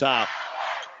Schmaderer up top.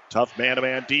 Tough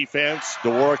man-to-man defense.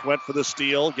 DeWarrick went for the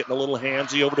steal, getting a little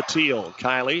handsy over to Teal.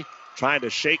 Kylie trying to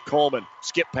shake Coleman.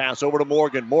 Skip pass over to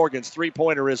Morgan. Morgan's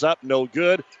 3-pointer is up. No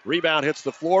good. Rebound hits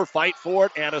the floor. Fight for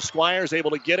it. Anna Squires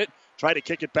able to get it. Try to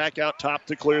kick it back out top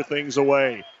to clear things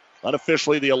away.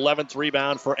 Unofficially the 11th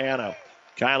rebound for Anna.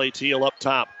 Kylie Teal up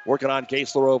top. Working on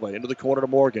Gaislerova. Into the corner to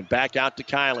Morgan. Back out to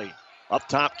Kylie. Up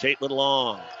top, Caitlin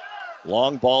Long.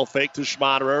 Long ball fake to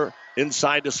Schmaderer.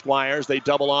 Inside to Squires. They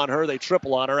double on her. They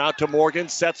triple on her. Out to Morgan.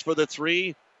 Sets for the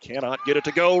 3. Cannot get it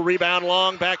to go. Rebound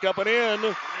Long. Back up and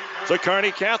in. So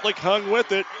Kearney Catholic hung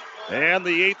with it. And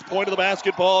the 8th point of the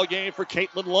basketball game for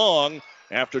Caitlin Long.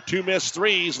 After 2 missed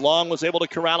threes, Long was able to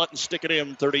corral it and stick it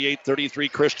in.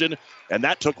 38-33 Christian. And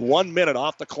that took 1 minute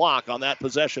off the clock on that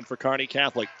possession for Kearney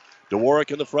Catholic.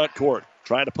 DeWarrick in the front court.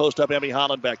 Trying to post up Emmy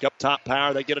Hollenbeck. Up top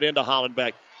power. They get it into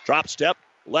Hollenbeck. Drop step.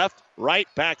 Left, right,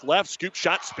 back left. Scoop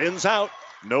shot spins out.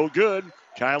 No good.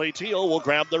 Kylie Teal will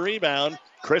grab the rebound.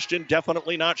 Christian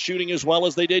definitely not shooting as well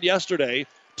as they did yesterday.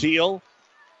 Teal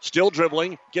still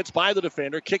dribbling, gets by the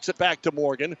defender, kicks it back to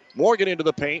Morgan. Morgan into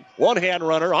the paint, one-hand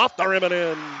runner, off the rim and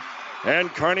in. And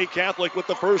Kearney Catholic with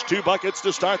the first 2 buckets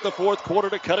to start the 4th quarter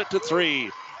to cut it to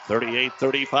 3.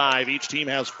 38-35. Each team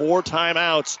has 4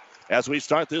 timeouts as we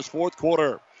start this 4th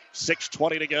quarter.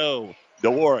 6:20 to go.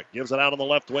 DeWarrick gives it out on the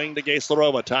left wing to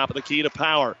Gaislerova. Top of the key to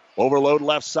Power. Overload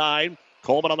left side.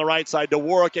 Coleman on the right side.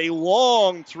 DeWarrick, a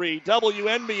long 3.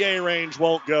 WNBA range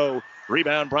won't go.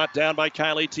 Rebound brought down by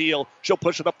Kylie Teal. She'll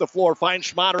push it up the floor. Find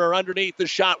Schmaderer underneath. The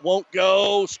shot won't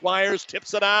go. Squires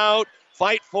tips it out.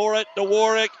 Fight for it.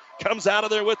 DeWarrick comes out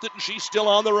of there with it, and she's still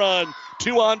on the run.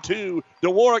 2-on-2.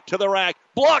 DeWarrick to the rack.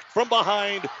 Blocked from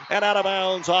behind and out of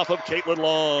bounds off of Caitlin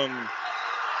Long.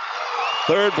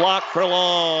 3rd block for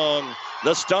Long.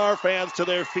 The Star fans to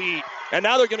their feet. And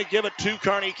now they're going to give it to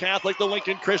Kearney Catholic. The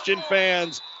Lincoln Christian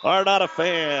fans are not a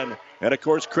fan. And, of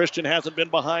course, Christian hasn't been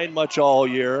behind much all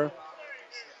year.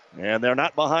 And they're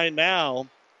not behind now.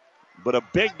 But a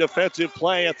big defensive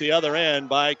play at the other end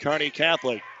by Kearney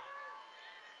Catholic.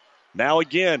 Now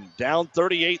again, down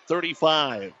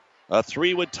 38-35. A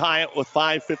 3 would tie it with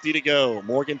 5:50 to go.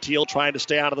 Morgan Teal trying to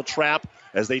stay out of the trap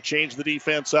as they change the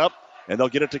defense up. And they'll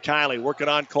get it to Kylie. Working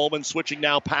on Coleman, switching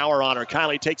now power on her.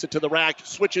 Kylie takes it to the rack,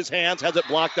 switches hands, has it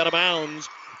blocked out of bounds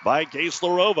by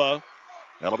Gaislerova.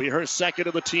 That'll be her second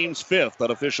of the team's fifth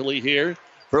unofficially here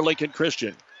for Lincoln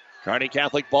Christian. Kearney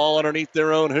Catholic ball underneath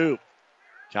their own hoop.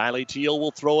 Kylie Teal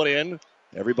will throw it in.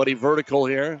 Everybody vertical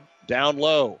here, down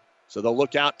low. So they'll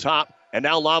look out top, and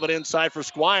now lob it inside for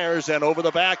Squires, and over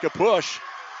the back, a push.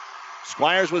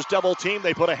 Squires was double teamed.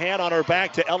 They put a hand on her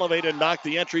back to elevate and knock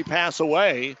the entry pass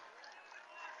away.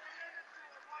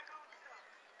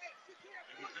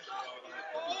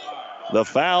 The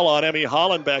foul on Emmy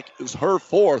Hollenbeck is her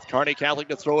fourth. Kearney Catholic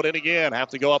to throw it in again. Have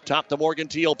to go up top to Morgan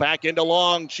Teal. Back into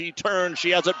Long. She turns. She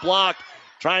has it blocked.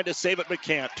 Trying to save it, but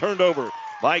can't. Turned over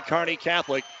by Kearney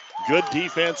Catholic. Good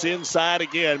defense inside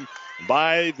again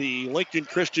by the Lincoln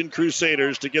Christian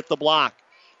Crusaders to get the block.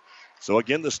 So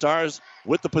again, the Stars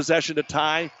with the possession to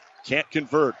tie. Can't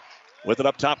convert. With it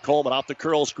up top, Coleman off the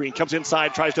curl screen. Comes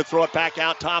inside, tries to throw it back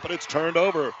out top, and it's turned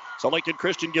over. So Lincoln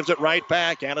Christian gives it right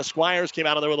back. Anna Squires came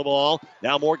out of there with the ball.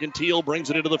 Now Morgan Teal brings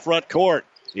it into the front court.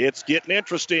 It's getting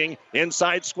interesting.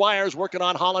 Inside Squires working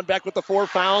on Hollenbeck with the 4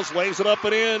 fouls. Lays it up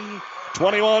and in.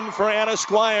 21 for Anna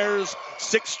Squires.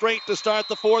 6 straight to start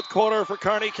the fourth quarter for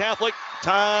Kearney Catholic.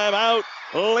 Timeout,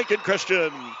 Lincoln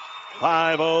Christian.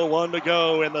 5:01 to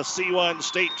go in the C-1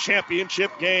 state championship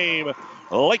game.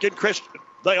 Lincoln Christian,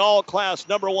 the all-class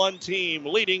number 1 team,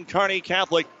 leading Kearney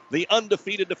Catholic, the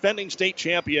undefeated defending state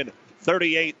champion,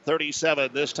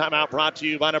 38-37. This timeout brought to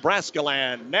you by Nebraska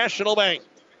Land National Bank.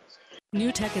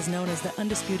 New Tech is known as the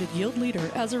undisputed yield leader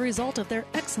as a result of their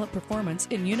excellent performance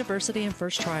in university and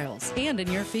first trials and in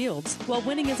your fields. While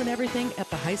winning isn't everything at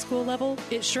the high school level,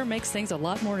 it sure makes things a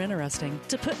lot more interesting.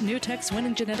 To put New Tech's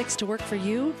winning genetics to work for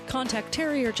you, contact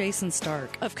Terry or Jason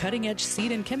Stark of Cutting Edge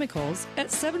Seed and Chemicals at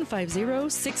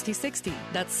 750-6060.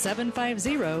 That's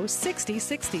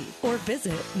 750-6060. Or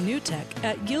visit newtech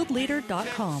at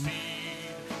yieldleader.com.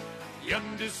 The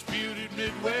undisputed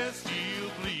Midwest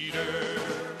yield leader.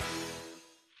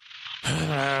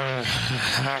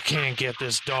 I can't get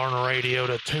this darn radio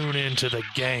to tune into the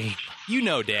game. You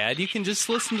know, Dad, you can just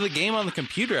listen to the game on the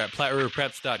computer at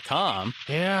PlatteRiverPreps.com.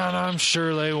 Yeah, and I'm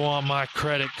sure they want my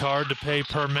credit card to pay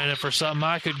per minute for something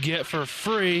I could get for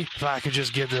free if I could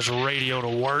just get this radio to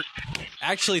work.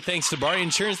 Actually, thanks to Barney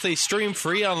Insurance, they stream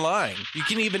free online. You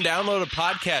can even download a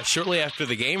podcast shortly after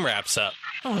the game wraps up.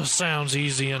 Oh, sounds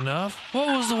easy enough. What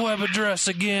was the web address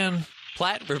again?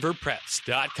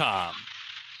 PlatteRiverPreps.com.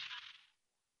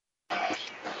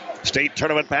 State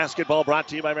Tournament Basketball brought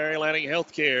to you by Mary Lanning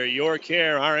Healthcare. Your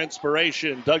care, our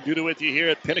inspiration. Doug Duda with you here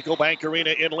at Pinnacle Bank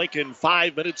Arena in Lincoln.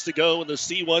 5 minutes to go in the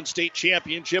C1 State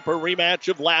Championship, a rematch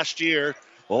of last year.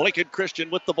 Lincoln Christian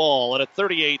with the ball and a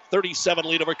 38-37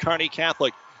 lead over Kearney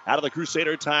Catholic. Out of the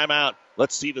Crusader timeout.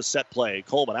 Let's see the set play.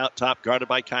 Coleman out top, guarded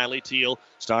by Kylie Teal.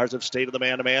 Stars have stayed in the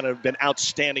man-to-man and have been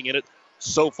outstanding in it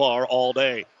so far all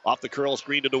day. Off the curl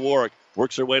screen to DeWark.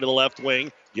 Works her way to the left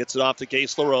wing. Gets it off to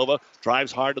Gase-Larova.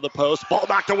 Drives hard to the post. Ball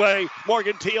knocked away.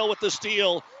 Morgan Teal with the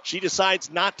steal. She decides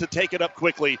not to take it up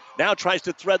quickly. Now tries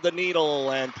to thread the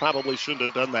needle and probably shouldn't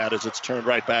have done that as it's turned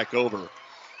right back over.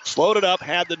 Slowed it up,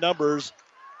 had the numbers,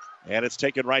 and it's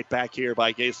taken right back here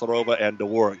by Gase-Larova and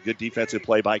DeWark. Good defensive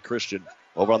play by Christian.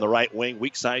 Over on the right wing,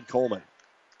 weak side Coleman.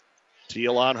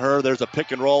 Teal on her. There's a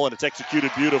pick and roll, and it's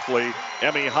executed beautifully.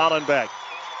 Emmy Hollenbeck.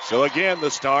 So again,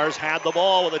 the Stars had the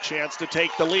ball with a chance to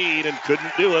take the lead and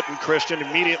couldn't do it, and Christian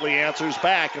immediately answers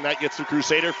back, and that gets the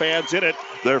Crusader fans in it.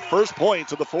 Their first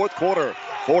points of the fourth quarter.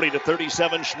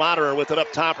 40-37, Schmaderer with it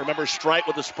up top. Remember, Strite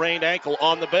with a sprained ankle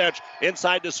on the bench.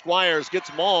 Inside to Squires,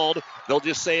 gets mauled. They'll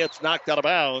just say it's knocked out of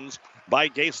bounds by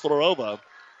Gase-Larova.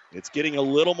 It's getting a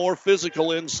little more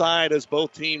physical inside as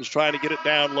both teams trying to get it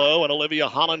down low, and Olivia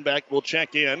Hollenbeck will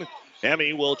check in.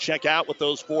 Emmy will check out with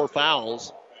those 4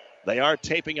 fouls. They are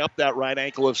taping up that right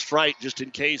ankle of Strite just in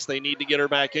case they need to get her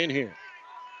back in here.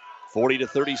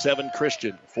 40-37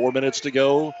 Christian. 4 minutes to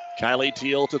go. Kylie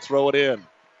Teal to throw it in.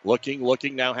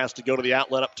 Looking, now has to go to the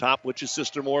outlet up top, which is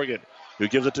Sister Morgan, who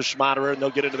gives it to Schmaderer, and they'll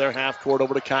get into their half court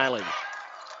over to Kylie.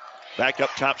 Back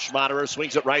up top, Schmaderer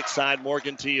swings it right side,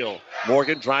 Morgan Teal.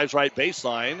 Morgan drives right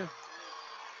baseline.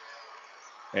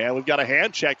 And we've got a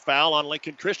hand check foul on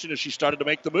Lincoln Christian as she started to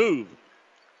make the move.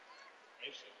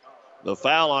 The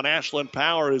foul on Ashlyn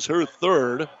Power is her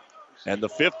third. And the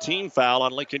 15 foul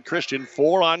on Lincoln Christian,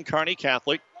 4 on Kearney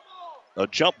Catholic. A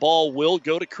jump ball will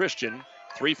go to Christian.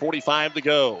 3:45 to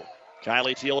go.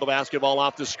 Kylie Teal to basketball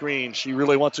off the screen. She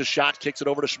really wants a shot, kicks it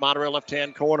over to Schmaderer,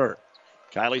 left-hand corner.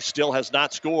 Kylie still has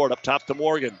not scored. Up top to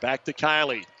Morgan. Back to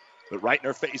Kylie. But right in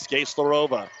her face,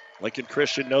 Gase-Larova. Lincoln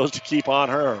Christian knows to keep on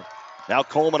her. Now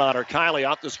Coleman on her. Kylie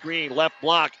off the screen. Left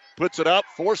block. Puts it up.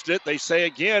 Forced it. They say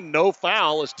again, no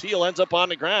foul as Teal ends up on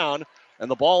the ground. And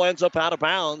the ball ends up out of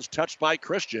bounds. Touched by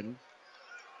Christian.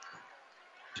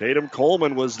 Tatum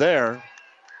Coleman was there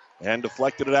and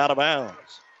deflected it out of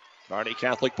bounds. Kearney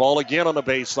Catholic ball again on the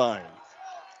baseline.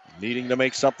 Needing to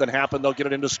make something happen, they'll get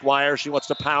it into Squires. She wants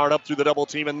to power it up through the double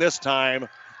team, and this time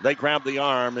they grab the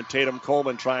arm, and Tatum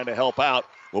Coleman trying to help out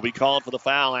will be called for the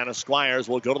foul. Anna Squires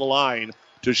will go to the line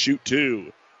to shoot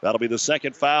two. That'll be the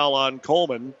second foul on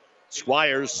Coleman.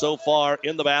 Squires so far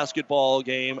in the basketball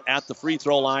game at the free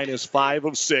throw line is 5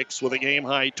 of 6 with a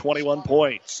game-high 21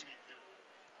 points.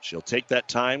 She'll take that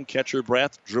time, catch her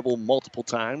breath, dribble multiple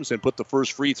times, and put the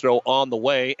first free throw on the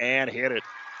way and hit it.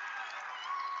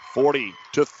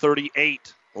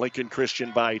 40-38, Lincoln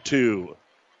Christian by 2.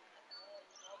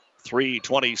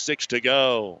 3:26 to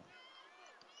go.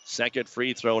 Second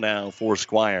free throw now for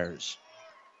Squires.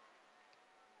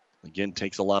 Again,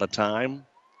 takes a lot of time.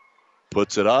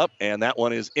 Puts it up, and that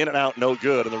one is in and out, no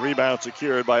good. And the rebound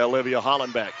secured by Olivia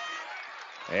Hollenbeck.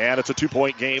 And it's a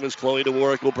 2-point game as Chloe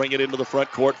DeWarrick will bring it into the front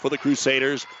court for the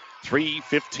Crusaders.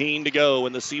 3:15 to go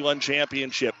in the C1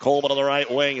 championship. Coleman on the right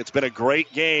wing. It's been a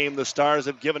great game. The Stars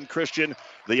have given Christian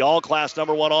the all-class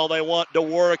number one all they want.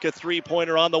 DeWarrick, a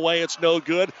three-pointer on the way. It's no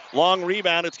good. Long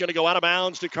rebound. It's going to go out of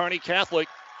bounds to Kearney Catholic.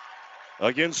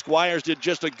 Again, Squires did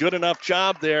just a good enough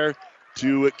job there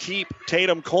to keep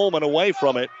Tatum Coleman away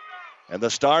from it. And the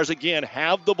Stars, again,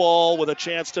 have the ball with a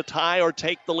chance to tie or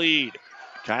take the lead.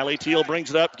 Kylie Teal brings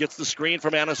it up, gets the screen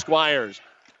from Anna Squires.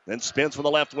 Then spins from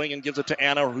the left wing and gives it to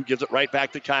Anna, who gives it right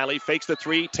back to Kylie. Fakes the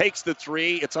three, takes the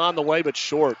three. It's on the way, but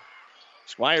short.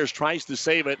 Squires tries to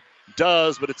save it,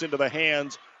 does, but it's into the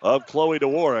hands of Chloe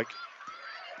DeWarrick.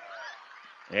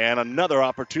 And another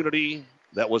opportunity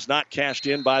that was not cashed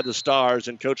in by the Stars,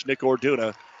 and Coach Nick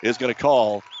Orduna is going to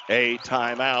call a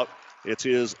timeout. It's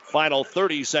his final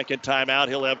 30-second timeout.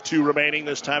 He'll have 2 remaining.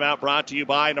 This timeout brought to you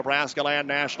by Nebraska Land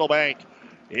National Bank.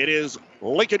 It is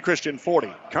Lincoln Christian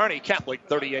 40, Kearney Catholic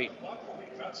 38.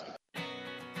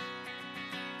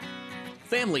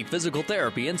 Family Physical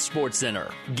Therapy and Sports Center,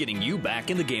 getting you back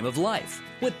in the game of life.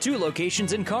 With 2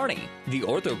 locations in Kearney, the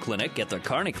Ortho Clinic at the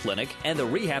Kearney Clinic and the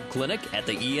Rehab Clinic at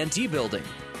the ENT Building.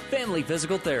 Family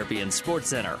Physical Therapy and Sports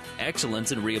Center,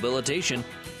 excellence in rehabilitation.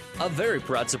 A very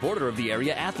proud supporter of the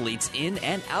area athletes in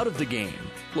and out of the game.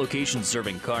 Locations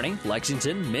serving Kearney,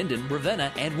 Lexington, Minden,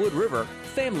 Ravenna, and Wood River.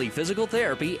 Family Physical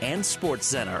Therapy and Sports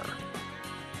Center.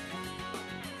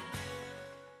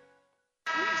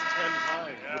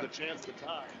 With a chance to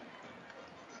tie.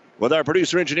 With our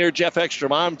producer-engineer Jeff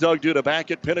Ekstrom, I'm Doug Duda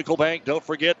back at Pinnacle Bank. Don't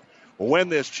forget, when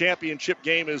this championship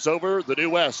game is over, the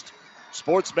New West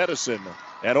Sports Medicine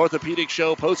and Orthopedic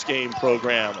Show postgame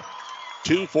program.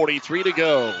 2:43 to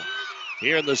go.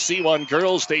 Here in the C1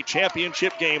 Girls State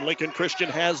Championship game, Lincoln Christian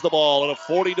has the ball in a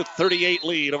 40-38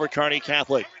 lead over Kearney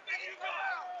Catholic.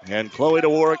 And Chloe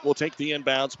DeWarrick will take the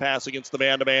inbounds pass against the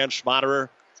man-to-man. Schmaderer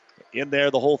in there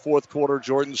the whole fourth quarter.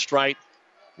 Jordan Strite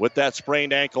with that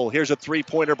sprained ankle. Here's a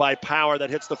three-pointer by Power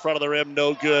that hits the front of the rim.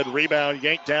 No good. Rebound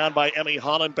yanked down by Emmy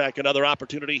Hollenbeck. Another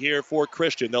opportunity here for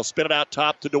Christian. They'll spin it out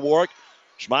top to DeWarrick.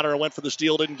 Schmaderer went for the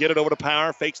steal, didn't get it over to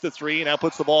Power. Fakes the three, now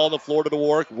puts the ball on the floor to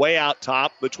DeWarrick. Way out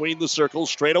top, between the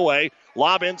circles, straight away.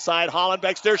 Lob inside,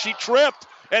 Hollenbeck's there. She tripped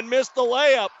and missed the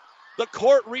layup. The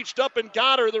court reached up and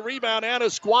got her. The rebound, Anna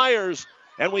Squires.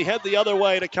 And we head the other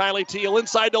way to Kylie Teal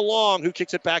inside to Long, who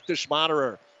kicks it back to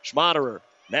Schmaderer. Schmaderer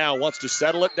now wants to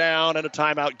settle it down, and a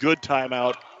timeout, good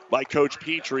timeout by Coach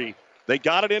Petrie. They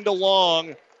got it into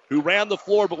Long, who ran the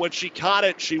floor, but when she caught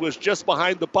it, she was just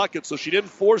behind the bucket, so she didn't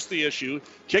force the issue.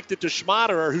 Kicked it to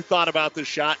Schmaderer, who thought about the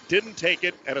shot, didn't take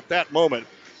it, and at that moment,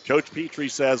 Coach Petrie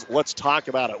says, let's talk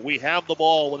about it. We have the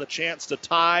ball with a chance to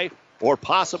tie or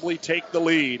possibly take the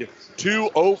lead.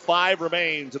 2:05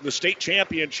 remains in the state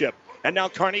championship, and now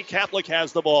Kearney Catholic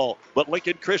has the ball, but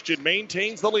Lincoln Christian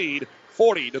maintains the lead,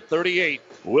 40-38.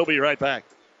 We'll be right back.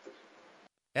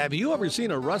 Have you ever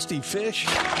seen a rusty fish?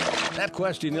 That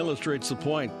question illustrates the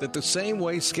point that the same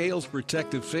way scales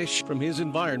protect a fish from his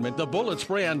environment, the bullet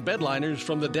spray on bed liners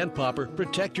from the Dent Popper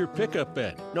protect your pickup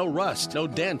bed. No rust, no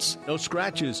dents, no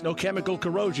scratches, no chemical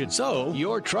corrosion. So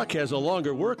your truck has a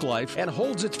longer work life and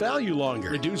holds its value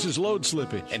longer, reduces load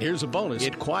slippage. And here's a bonus,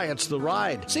 it quiets the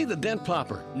ride. See the Dent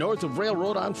Popper north of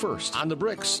Railroad on First, on the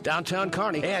Bricks, downtown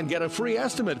Kearney, and get a free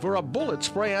estimate for a bullet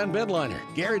spray on bed liner.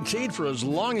 Guaranteed for as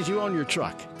long as you own your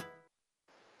truck.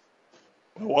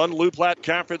 One Lou Platte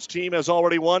Conference team has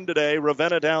already won today.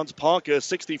 Ravenna downs Ponca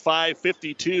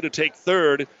 65-52 to take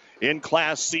third in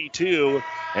Class C2.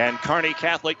 And Kearney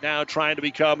Catholic now trying to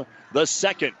become the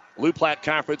second Lou Platte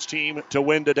Conference team to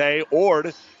win today.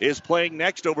 Ord is playing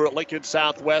next over at Lincoln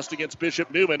Southwest against Bishop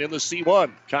Newman in the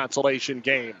C1 consolation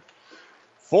game.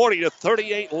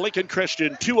 40-38 Lincoln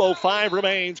Christian. 2:05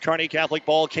 remains. Kearney Catholic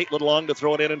ball. Caitlin Long to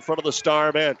throw it in front of the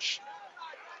Star bench.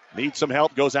 Needs some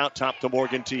help. Goes out top to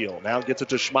Morgan Teal. Now gets it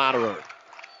to Schmaderer.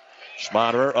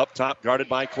 Schmaderer up top, guarded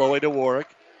by Chloe DeWarrick.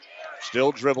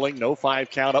 Still dribbling. No 5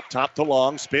 count up top to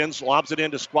Long. Spins, lobs it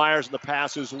into Squires, and the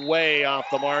pass is way off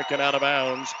the mark and out of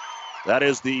bounds. That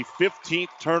is the 15th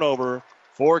turnover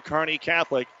for Kearney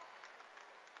Catholic.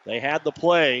 They had the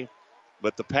play,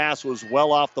 but the pass was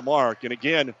well off the mark. And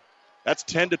again, that's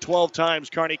 10 to 12 times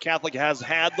Kearney Catholic has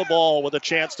had the ball with a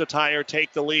chance to tie or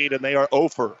take the lead, and they are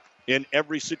over in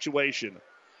every situation.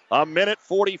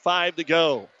 1:45 to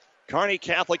go. Kearney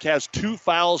Catholic has 2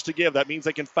 fouls to give. That means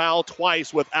they can foul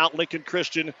twice without Lincoln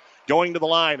Christian going to the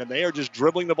line, and they are just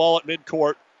dribbling the ball at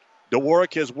midcourt.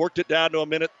 DeWarrick has worked it down to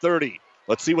 1:30.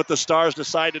 Let's see what the Stars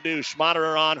decide to do.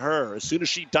 Schmaderer on her. As soon as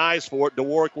she dives for it,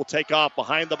 DeWarrick will take off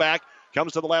behind the back.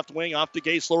 Comes to the left wing, off to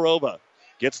Gaislerova.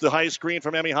 Gets the high screen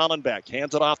from Emmy Hollenbeck.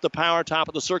 Hands it off to Power, top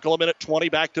of the circle, 1:20,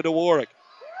 back to DeWarrick.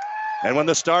 And when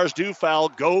the Stars do foul,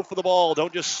 go for the ball.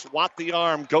 Don't just swat the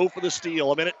arm. Go for the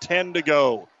steal. 1:10 to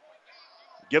go.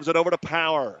 Gives it over to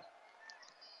Power.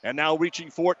 And now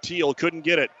reaching for it, Teal. Couldn't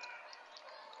get it.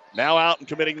 Now out and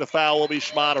committing the foul will be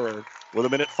Schmaderer with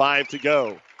 1:05 to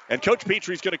go. And Coach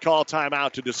Petrie's going to call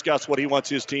timeout to discuss what he wants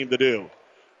his team to do.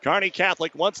 Kearney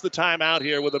Catholic wants the timeout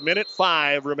here with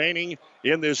 1:05 remaining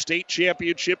in this state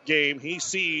championship game. He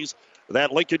sees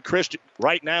that Lincoln Christian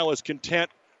right now is content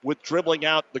with dribbling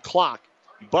out the clock.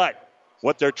 But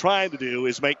what they're trying to do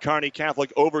is make Kearney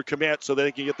Catholic overcommit so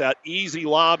they can get that easy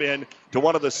lob in to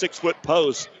one of the 6-foot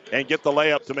posts and get the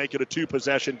layup to make it a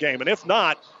 2-possession game. And if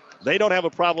not, they don't have a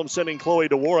problem sending Chloe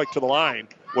DeWarrick to the line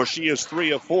where she is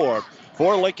 3 of 4.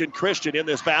 For Lincoln Christian in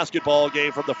this basketball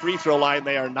game from the free throw line,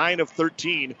 they are 9 of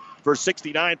 13 for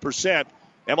 69%.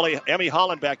 Emmy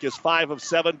Hollenbeck is 5 of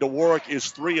 7. DeWarrick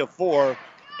is 3 of 4.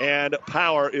 And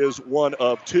Power is 1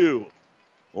 of 2.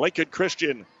 Lincoln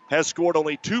Christian has scored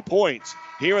only 2 points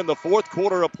here in the fourth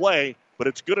quarter of play, but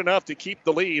it's good enough to keep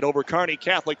the lead over Kearney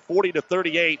Catholic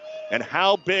 40-38. And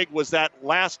how big was that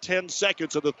last 10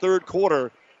 seconds of the third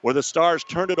quarter where the Stars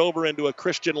turned it over into a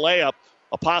Christian layup,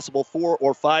 a possible 4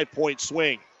 or 5 point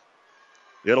swing.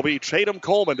 It'll be Tatum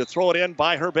Coleman to throw it in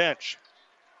by her bench.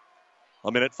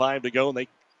 1:05 to go, and they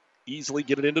easily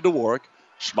get it into DeWarrick.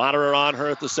 Schmaderer on her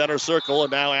at the center circle,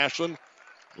 and now Ashland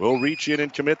will reach in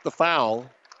and commit the foul.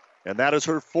 And that is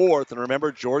her 4th. And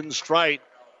remember, Jordan Strite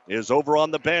is over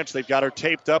on the bench. They've got her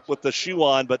taped up with the shoe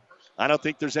on, but I don't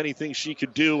think there's anything she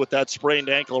could do with that sprained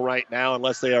ankle right now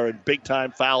unless they are in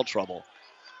big-time foul trouble.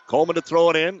 Coleman to throw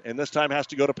it in, and this time has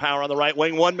to go to Power on the right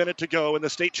wing. 1 minute to go in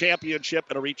the state championship,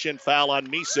 and a reach-in foul on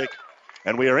Misick.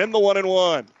 And we are in the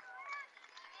 1-1.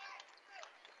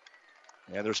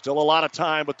 And there's still a lot of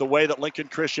time, but the way that Lincoln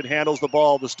Christian handles the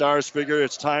ball, the Stars figure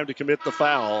it's time to commit the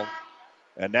foul.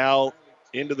 And now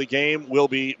into the game will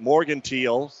be Morgan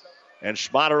Teal, and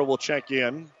Schmaderer will check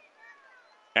in.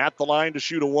 At the line to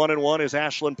shoot a 1-1 is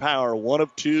Ashlyn Power. 1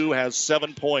 of 2, has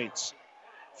 7 points.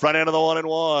 Front end of the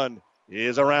 1-1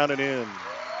 is around and in.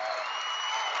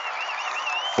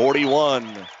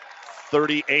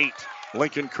 41-38,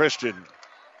 Lincoln Christian.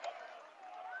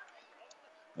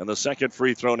 And the second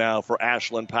free throw now for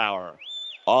Ashlyn Power.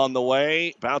 On the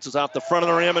way, bounces off the front of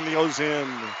the rim and goes in.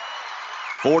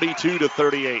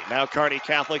 42-38. Now Kearney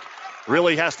Catholic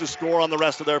really has to score on the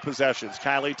rest of their possessions.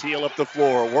 Kylie Teal up the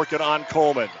floor, working on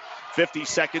Coleman. 50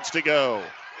 seconds to go.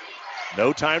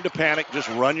 No time to panic, just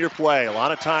run your play. A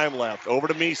lot of time left. Over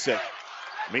to Misick.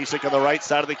 Misick on the right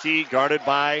side of the key, guarded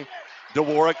by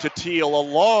DeWarrick to Teal. A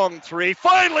long 3.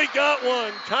 Finally got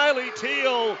one. Kylie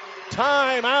Teal.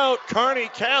 Timeout, Kearney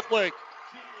Catholic.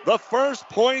 The first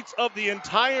points of the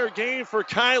entire game for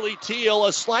Kylie Teal.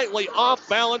 A slightly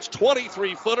off-balance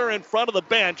 23-footer in front of the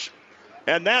bench.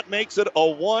 And that makes it a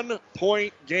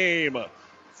 1-point game.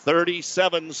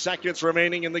 37 seconds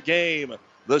remaining in the game.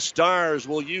 The Stars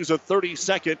will use a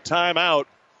 30-second timeout.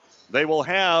 They will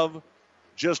have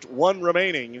just 1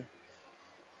 remaining.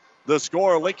 The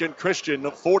score, Lincoln Christian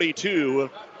 42,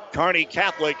 Kearney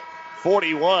Catholic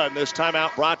 41. This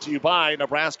timeout brought to you by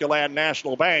Nebraska Land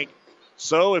National Bank.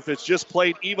 So if it's just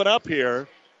played even up here,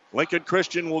 Lincoln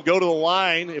Christian will go to the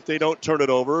line if they don't turn it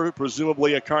over.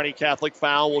 Presumably a Kearney Catholic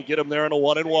foul will get them there in a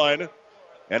 1-1.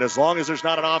 And as long as there's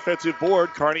not an offensive board,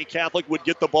 Kearney Catholic would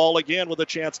get the ball again with a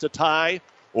chance to tie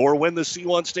or win the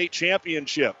C-1 state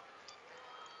championship.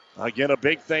 Again, a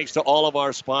big thanks to all of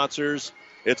our sponsors.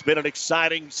 It's been an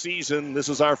exciting season. This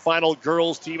is our final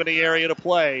girls team in the area to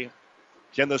play.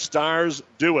 Can the Stars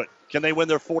do it? Can they win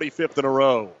their 45th in a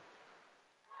row?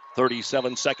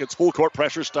 37 seconds, full court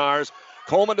pressure, Stars.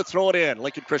 Coleman to throw it in.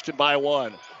 Lincoln Christian by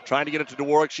 1. Trying to get it to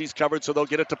DeWarrick. She's covered, so they'll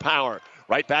get it to Power.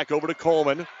 Right back over to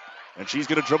Coleman. And she's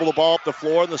going to dribble the ball up the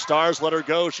floor, and the Stars let her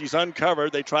go. She's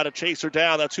uncovered. They try to chase her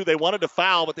down. That's who they wanted to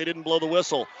foul, but they didn't blow the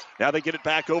whistle. Now they get it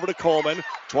back over to Coleman.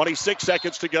 26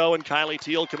 seconds to go, and Kylie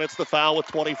Teal commits the foul with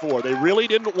 24. They really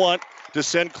didn't want to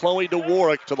send Chloe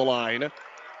DeWarrick to the line.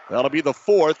 That'll be the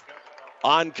 4th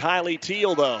on Kylie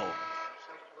Teal, though.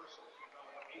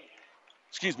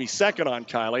 Excuse me, 2nd on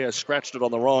Kylie. I scratched it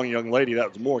on the wrong young lady. That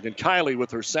was Morgan. Kylie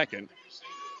with her 2nd.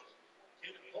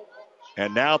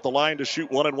 And now at the line to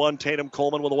shoot 1-1, Tatum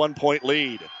Coleman with a 1-point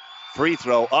lead. Free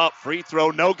throw up, free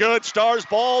throw, no good. Stars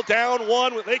ball down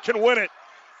 1. They can win it.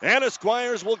 Anna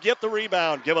Squires will get the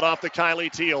rebound. Give it off to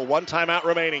Kylie Teal. 1 timeout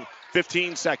remaining.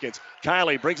 15 seconds.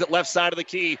 Kylie brings it left side of the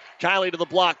key. Kylie to the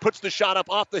block. Puts the shot up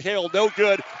off the hill. No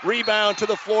good. Rebound to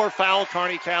the floor. Foul,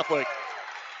 Kearney Catholic.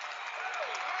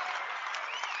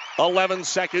 11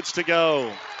 seconds to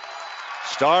go.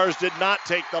 Stars did not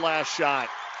take the last shot.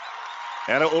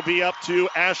 And it will be up to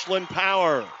Ashlyn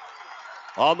Power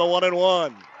on the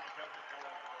 1-1.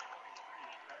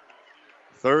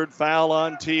 3rd foul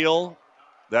on Teal.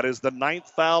 That is the 9th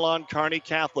foul on Kearney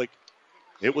Catholic.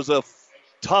 It was a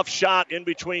tough shot in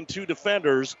between 2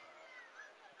 defenders.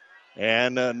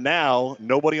 And now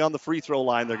nobody on the free throw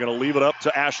line. They're going to leave it up to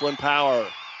Ashlyn Power.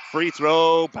 Free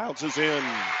throw bounces in.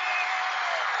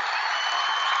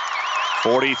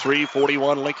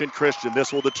 43-41 Lincoln Christian.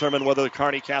 This will determine whether the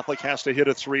Kearney Catholic has to hit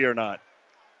a 3 or not.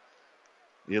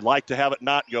 You'd like to have it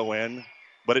not go in,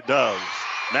 but it does.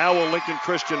 Now will Lincoln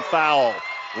Christian foul.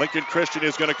 Lincoln Christian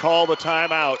is going to call the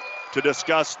timeout to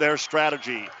discuss their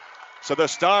strategy. So the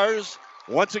Stars,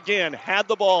 once again, had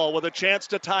the ball with a chance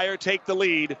to tie or take the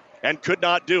lead and could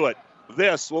not do it.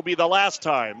 This will be the last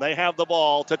time they have the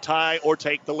ball to tie or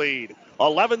take the lead.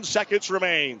 11 seconds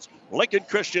remains. Lincoln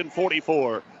Christian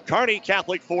 44, Kearney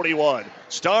Catholic 41.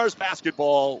 Stars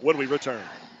basketball when we return.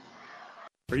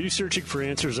 Are you searching for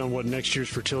answers on what next year's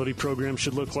fertility program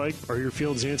should look like? Are your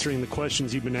fields answering the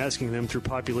questions you've been asking them through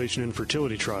population and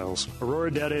fertility trials?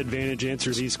 Aurora Data Advantage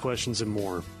answers these questions and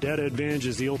more. Data Advantage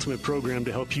is the ultimate program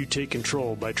to help you take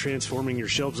control by transforming your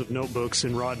shelves of notebooks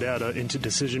and raw data into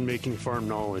decision-making farm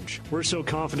knowledge. We're so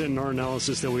confident in our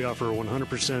analysis that we offer a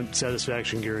 100%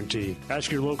 satisfaction guarantee. Ask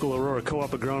your local Aurora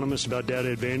Co-op agronomist about Data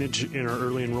Advantage and our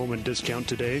early enrollment discount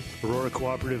today. Aurora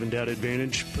Cooperative and Data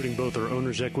Advantage, putting both our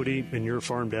owner's equity and your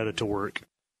farm data to work.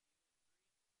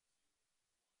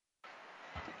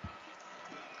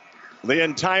 The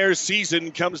entire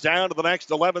season comes down to the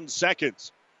next 11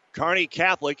 seconds. Kearney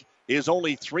Catholic is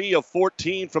only 3 of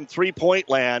 14 from three-point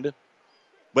land,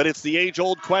 but it's the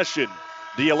age-old question.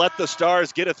 Do you let the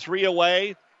Stars get a 3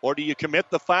 away, or do you commit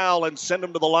the foul and send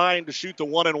them to the line to shoot the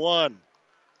 1-1?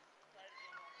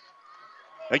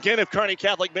 Again, if Kearney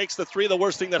Catholic makes the 3, the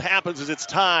worst thing that happens is it's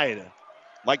tied.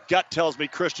 My gut tells me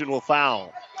Christian will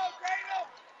foul.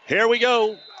 Here we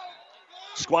go.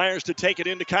 Squires to take it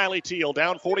into Kylie Teal.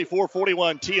 Down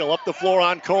 44-41. Teal up the floor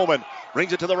on Coleman.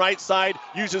 Brings it to the right side.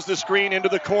 Uses the screen into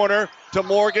the corner to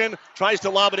Morgan. Tries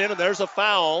to lob it in, and there's a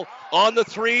foul. On the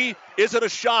 3, is it a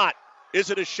shot?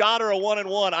 Is it a shot or a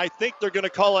 1-1? I think they're going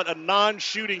to call it a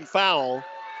non-shooting foul.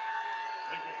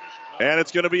 And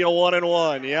it's going to be a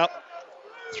 1-1. Yep.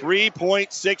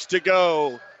 3.6 to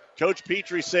go. Coach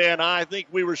Petrie saying, I think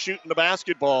we were shooting the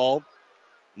basketball.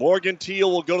 Morgan Teal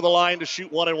will go to the line to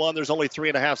shoot 1-1. There's only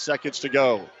 3.5 seconds to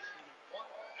go.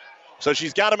 So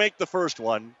she's got to make the first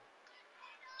one.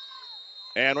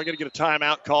 And we're going to get a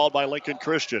timeout called by Lincoln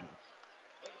Christian.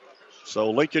 So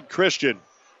Lincoln Christian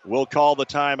will call the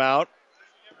timeout.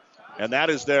 And that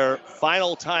is their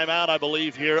final timeout, I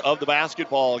believe, here of the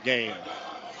basketball game.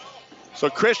 So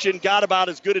Christian got about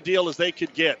as good a deal as they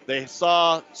could get. They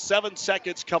saw 7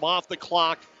 seconds come off the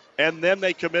clock, and then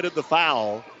they committed the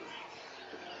foul.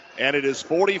 And it is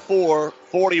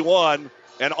 44-41.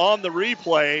 And on the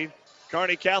replay,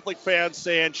 Kearney Catholic fans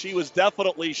saying she was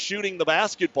definitely shooting the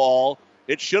basketball.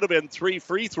 It should have been 3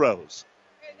 free throws.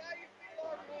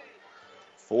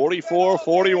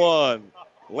 44-41.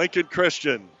 Lincoln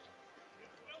Christian.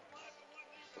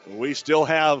 We still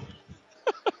have...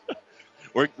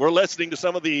 We're listening to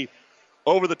some of the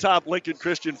over-the-top Lincoln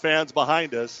Christian fans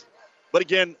behind us. But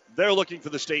again, they're looking for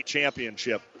the state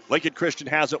championship. Lincoln Christian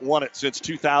hasn't won it since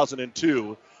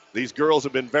 2002. These girls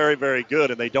have been very, very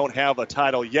good, and they don't have a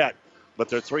title yet. But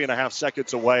they're 3.5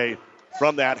 seconds away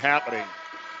from that happening.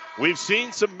 We've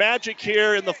seen some magic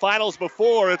here in the finals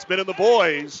before. It's been in the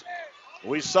boys.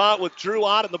 We saw it with Drew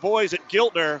Ott and the boys at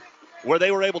Giltner, where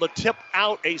they were able to tip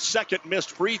out a second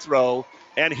missed free throw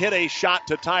and hit a shot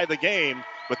to tie the game,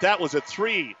 but that was a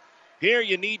 3. Here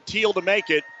you need Teal to make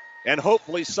it. and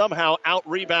hopefully somehow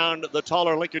out-rebound the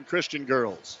taller Lincoln Christian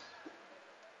girls.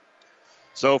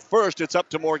 So first, it's up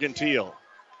to Morgan Teal,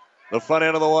 the front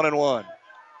end of the 1-and-1.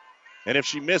 And if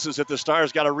she misses it, the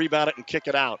Stars got to rebound it and kick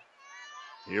it out.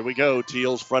 Here we go.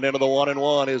 Teal's front end of the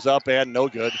 1-and-1 is up and no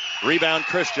good. Rebound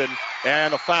Christian,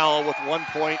 and a foul with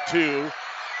 1.2.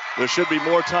 There should be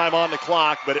more time on the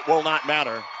clock, but it will not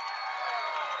matter.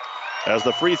 As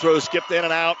the free throw skipped in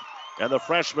and out, and the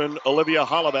freshman Olivia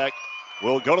Hollebeck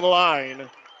will go to the line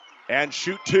and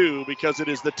shoot 2 because it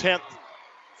is the 10th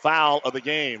foul of the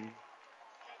game.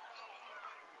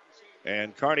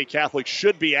 And Kearney Catholic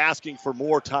should be asking for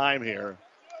more time here.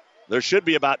 There should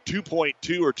be about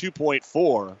 2.2 or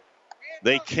 2.4.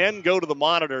 They can go to the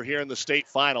monitor here in the state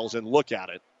finals and look at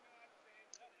it.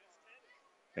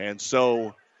 And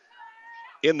so,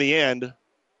 in the end,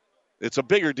 it's a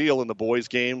bigger deal in the boys'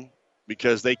 game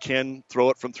because they can throw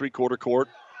it from three-quarter court.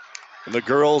 And the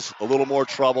girls, a little more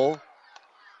trouble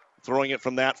throwing it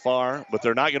from that far, but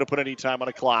they're not going to put any time on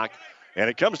the clock. And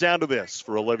it comes down to this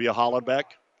for Olivia Hollenbeck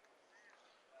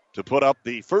to put up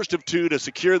the first of 2 to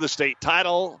secure the state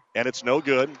title, and it's no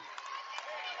good.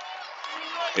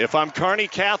 If I'm Kearney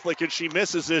Catholic and she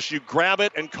misses this, you grab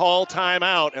it and call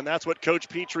timeout, and that's what Coach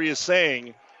Petrie is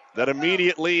saying, that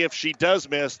immediately if she does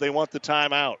miss, they want the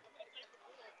timeout.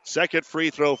 Second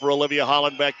free throw for Olivia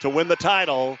Hollenbeck to win the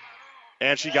title,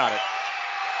 and she got it.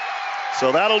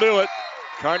 So that'll do it.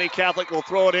 Kearney Catholic will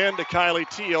throw it in to Kylie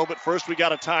Teal, but first we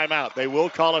got a timeout. They will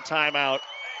call a timeout.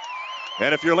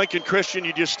 And if you're Lincoln Christian,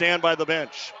 you just stand by the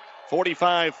bench.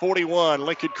 45-41,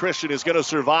 Lincoln Christian is going to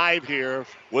survive here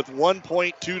with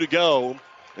 1.2 to go.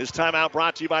 This timeout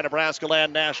brought to you by Nebraska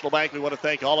Land National Bank. We want to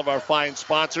thank all of our fine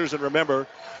sponsors. And remember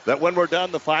that when we're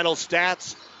done, the final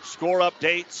stats, score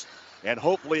updates, and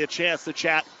hopefully a chance to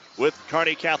chat with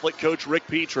Kearney Catholic coach Rick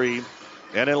Petrie.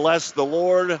 And unless the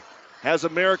Lord has a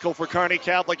miracle for Kearney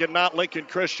Catholic and not Lincoln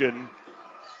Christian,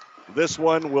 this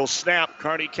one will snap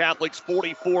Kearney Catholic's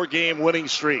 44-game winning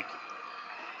streak.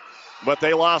 But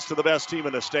they lost to the best team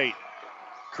in the state.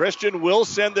 Christian will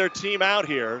send their team out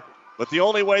here, but the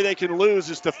only way they can lose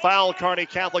is to foul Kearney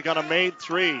Catholic on a made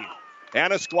 3.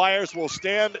 Anna Squires will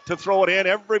stand to throw it in.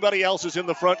 Everybody else is in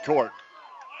the front court.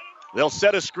 They'll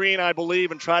set a screen, I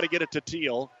believe, and try to get it to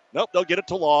Teal. Nope, they'll get it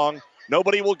to Long.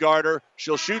 Nobody will guard her.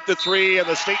 She'll shoot the 3, and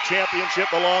the state championship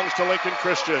belongs to Lincoln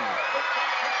Christian.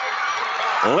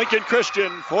 Lincoln Christian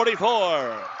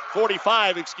 45,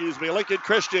 Lincoln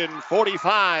Christian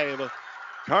 45.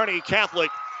 Kearney Catholic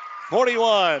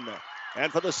 41.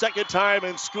 And for the second time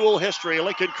in school history,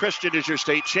 Lincoln Christian is your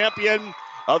state champion,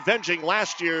 avenging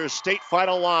last year's state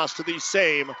final loss to these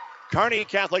same Kearney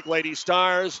Catholic Lady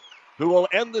Stars, who will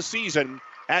end the season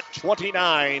at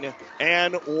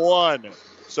 29-1.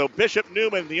 So Bishop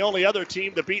Neumann, the only other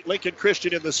team to beat Lincoln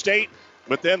Christian in the state,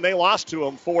 but then they lost to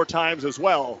them 4 times as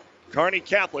well. Kearney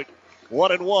Catholic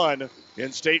 1-1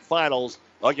 in state finals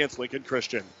against Lincoln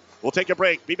Christian. We'll take a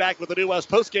break. Be back with the New West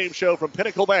postgame show from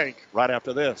Pinnacle Bank right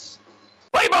after this.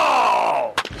 Play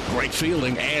ball! Great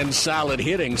fielding and solid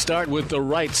hitting start with the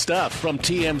right stuff from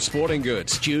TM Sporting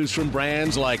Goods. Choose from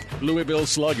brands like Louisville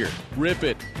Slugger, Rip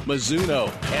It,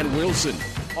 Mizuno, and Wilson.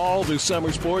 All the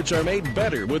summer sports are made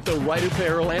better with the right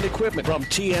apparel and equipment from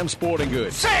TM Sporting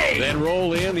Goods. Say! Then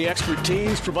roll in the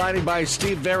expertise provided by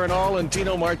Steve Veronal and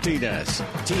Tino Martinez.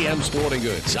 TM Sporting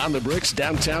Goods on the bricks,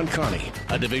 downtown Kearney,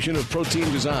 a division of Protein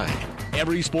Design.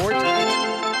 Every sport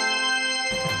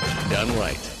done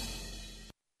right.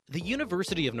 The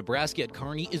University of Nebraska at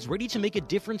Kearney is ready to make a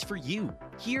difference for you.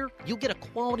 Here, you'll get a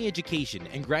quality education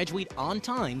and graduate on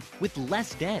time with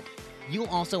less debt. You'll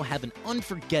also have an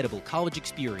unforgettable college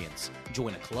experience.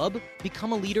 Join a club,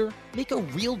 become a leader, make a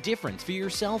real difference for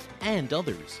yourself and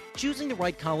others. Choosing the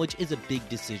right college is a big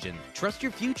decision. Trust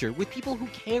your future with people who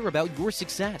care about your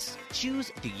success.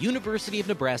 Choose the University of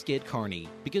Nebraska at Kearney,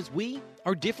 because we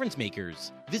are difference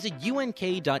makers. Visit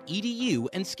unk.edu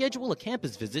and schedule a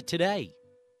campus visit today.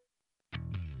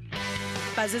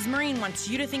 Buzz's Marine wants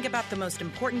you to think about the most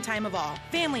important time of all,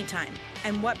 family time,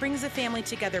 and what brings a family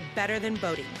together better than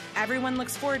boating. Everyone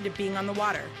looks forward to being on the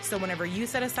water, so whenever you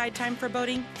set aside time for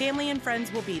boating, family and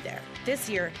friends will be there. This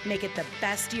year, make it the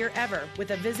best year ever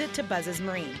with a visit to Buzz's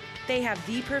Marine. They have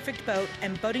the perfect boat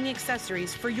and boating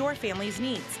accessories for your family's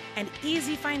needs, and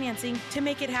easy financing to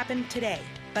make it happen today.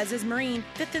 Buzz's Marine,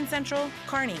 5th and Central,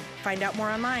 Kearney. Find out more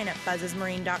online at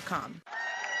buzzesmarine.com.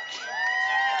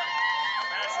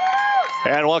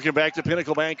 And welcome back to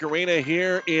Pinnacle Bank Arena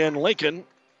here in Lincoln,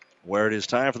 where it is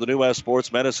time for the New West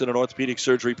Sports Medicine and Orthopedic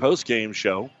Surgery postgame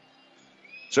show.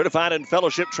 Certified and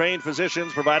fellowship-trained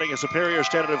physicians providing a superior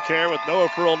standard of care with no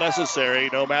referral necessary.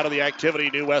 No matter the activity,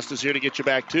 New West is here to get you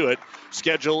back to it.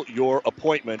 Schedule your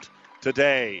appointment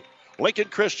today. Lincoln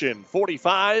Christian,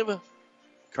 45.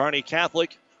 Kearney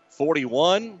Catholic,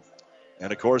 41.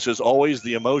 And, of course, as always,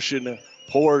 the emotion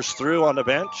pours through on the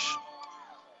bench.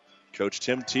 Coach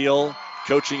Tim Teal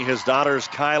coaching his daughters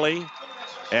Kylie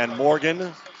and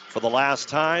Morgan for the last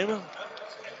time.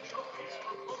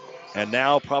 And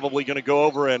now probably going to go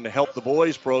over and help the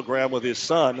boys program with his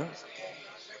son.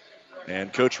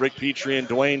 And Coach Rick Petrie and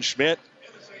Dwayne Schmidt.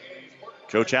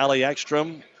 Coach Allie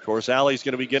Ekstrom. Of course, Allie's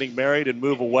going to be getting married and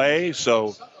move away,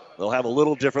 so they'll have a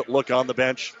little different look on the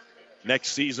bench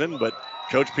next season. But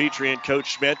Coach Petrie and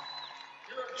Coach Schmidt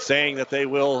saying that they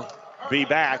will be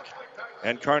back.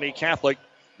 And Kearney Catholic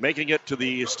making it to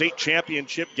the state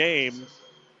championship game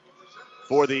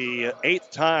for the 8th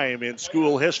time in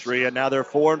school history, and now they're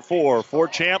 4-4. 4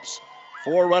 champs,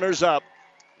 4 runners-up.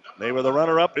 They were the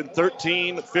runner-up in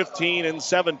 13, 15, and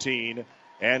 17,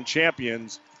 and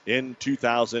champions in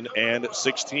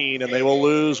 2016. And they will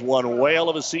lose one whale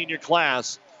of a senior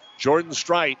class. Jordan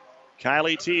Strite,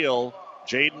 Kylie Teal,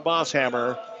 Jaden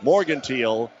Bosshammer, Morgan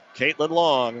Teal, Caitlin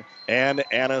Long, and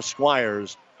Anna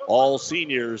Squires, all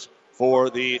seniors for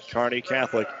the Kearney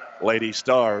Catholic Lady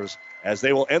Stars, as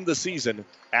they will end the season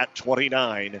at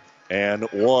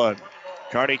 29-1.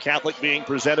 Kearney Catholic being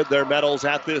presented their medals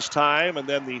at this time, and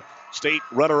then the state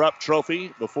runner-up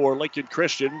trophy before Lincoln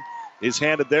Christian is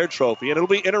handed their trophy. And it'll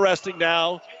be interesting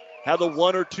now how the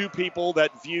 1 or 2 people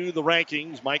that view the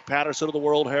rankings, Mike Patterson of the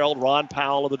World Herald, Ron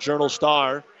Powell of the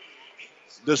Journal-Star,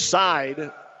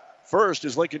 decide first,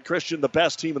 is Lincoln Christian the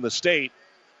best team in the state?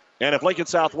 And if Lincoln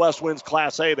Southwest wins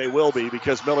Class A, they will be,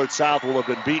 because Millard South will have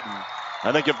been beaten.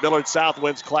 I think if Millard South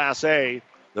wins Class A,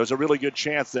 there's a really good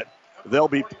chance that they'll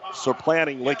be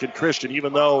supplanting Lincoln Christian,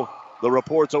 even though the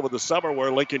reports over the summer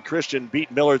were Lincoln Christian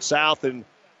beat Millard South in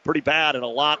pretty bad, and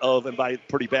by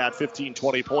pretty bad, 15,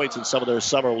 20 points in some of their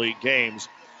summer league games.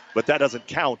 But that doesn't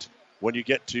count when you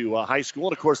get to high school.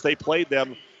 And, of course, they played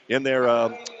them in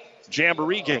their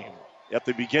jamboree game at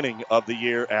the beginning of the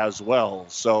year as well.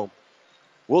 So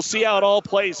we'll see how it all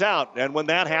plays out. And when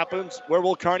that happens, where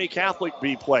will Kearney Catholic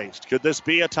be placed? Could this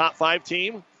be a top 5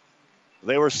 team?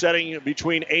 They were setting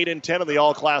between 8 and 10 in the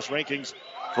all-class rankings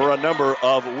for a number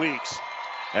of weeks.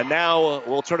 And now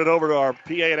we'll turn it over to our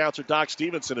PA announcer, Doc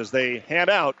Stevenson, as they hand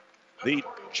out the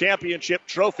championship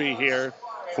trophy here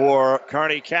for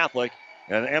Kearney Catholic.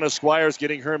 And Anna Squires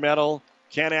getting her medal.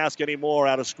 Can't ask any more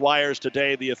out of Squires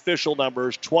today. The official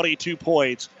numbers, 22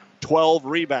 points, 12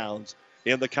 rebounds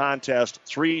in the contest,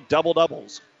 3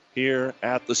 double-doubles here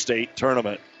at the state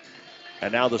tournament.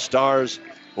 And now the Stars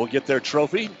will get their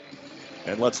trophy,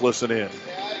 and let's listen in.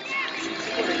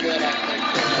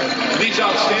 These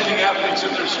outstanding athletes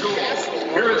in their school.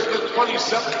 Here is the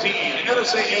 2017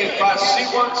 NSAA Class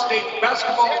C-1 State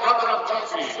Basketball Runner-Up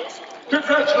Trophy.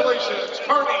 Congratulations,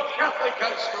 Kearney Catholic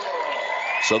High School.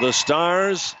 So the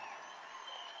Stars,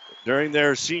 during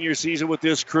their senior season with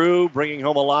this crew, bringing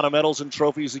home a lot of medals and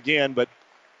trophies again, but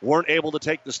weren't able to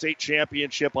take the state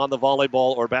championship on the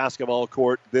volleyball or basketball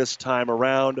court this time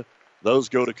around. Those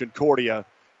go to Concordia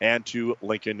and to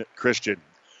Lincoln Christian.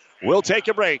 We'll take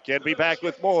a break and be back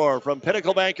with more from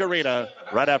Pinnacle Bank Arena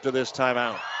right after this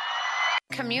timeout.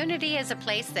 Community is a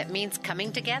place that means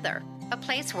coming together, a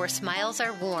place where smiles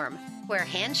are warm, where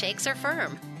handshakes are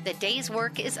firm, the day's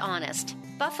work is honest.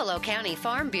 Buffalo County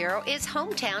Farm Bureau is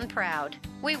hometown proud.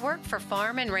 We work for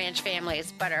farm and ranch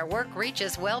families, but our work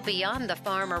reaches well beyond the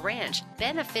farm or ranch,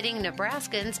 benefiting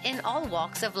Nebraskans in all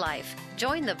walks of life.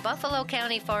 Join the Buffalo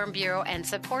County Farm Bureau and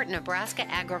support Nebraska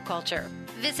agriculture.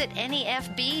 Visit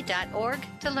nefb.org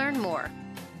to learn more.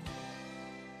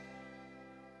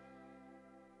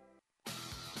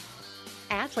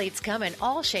 Athletes come in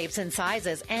all shapes and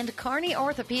sizes, and Kearney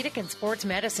Orthopedic and Sports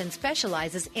Medicine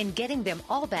specializes in getting them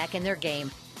all back in their game.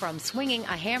 From swinging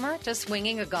a hammer to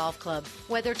swinging a golf club,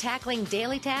 whether tackling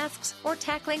daily tasks or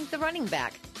tackling the running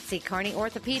back. See Kearney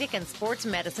Orthopedic and Sports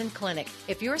Medicine Clinic.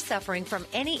 If you're suffering from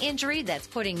any injury that's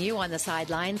putting you on the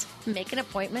sidelines, make an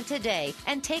appointment today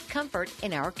and take comfort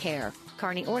in our care.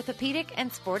 Kearney Orthopedic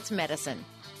and Sports Medicine.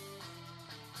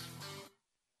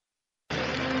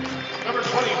 Number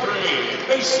 23,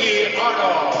 Macy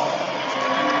Arnold.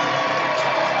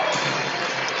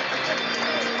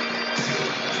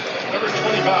 Number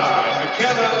 25,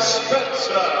 McKenna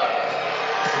Spencer.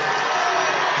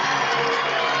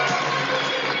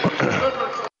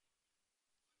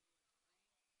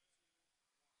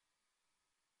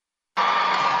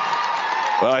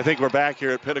 I think we're back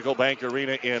here at Pinnacle Bank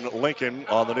Arena in Lincoln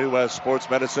on the New West Sports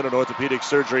Medicine and Orthopedic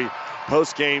Surgery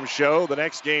post-game show. The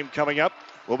next game coming up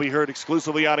will be heard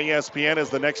exclusively on ESPN, as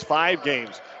the next 5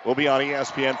 games will be on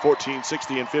ESPN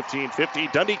 1460 and 1550.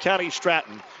 Dundee County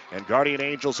Stratton and Guardian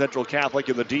Angel Central Catholic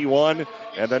in the D1.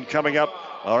 And then coming up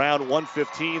around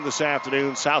 1:15 this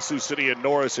afternoon, South Sioux City and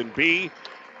Norris in B.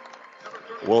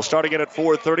 We'll start again at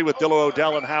 4:30 with Dillon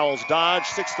Odell and Howells Dodge.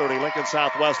 6:30 Lincoln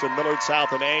Southwest and Millard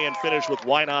South in A, and finish with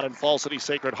Wynot and Fall City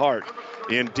Sacred Heart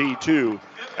in D2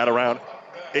 at around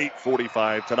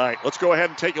 8:45 tonight. Let's go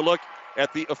ahead and take a look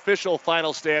at the official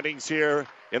final standings here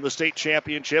in the state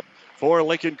championship for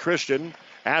Lincoln Christian.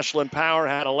 Ashlyn Power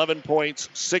had 11 points,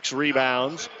 6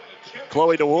 rebounds.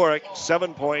 Chloe DeWarrick,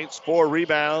 7 points, 4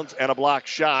 rebounds, and a block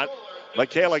shot.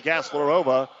 Michaela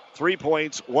Gaslarova, 3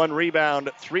 points, 1 rebound,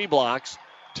 3 blocks.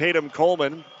 Tatum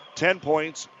Coleman, 10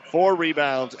 points, 4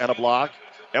 rebounds, and a block.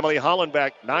 Emily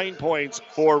Hollenbeck, 9 points,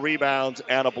 4 rebounds,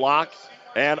 and a block.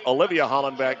 And Olivia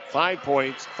Hollenbeck, 5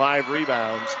 points, 5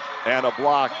 rebounds, and a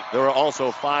block. There are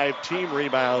also 5 team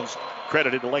rebounds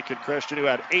credited to Lincoln Christian, who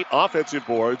had 8 offensive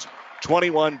boards,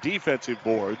 21 defensive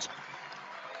boards.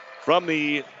 From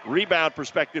the rebound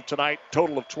perspective tonight,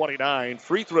 total of 29.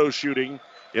 Free throw shooting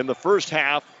in the first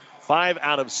half, 5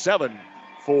 out of 7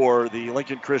 for the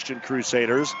Lincoln Christian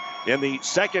Crusaders. In the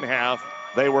second half,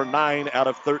 they were 9 out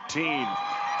of 13.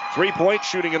 3-point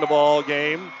shooting in the ball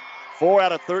game, 4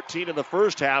 out of 13 in the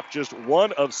first half, just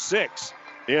 1 of 6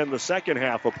 in the second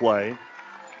half of play.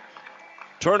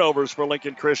 Turnovers for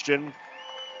Lincoln Christian,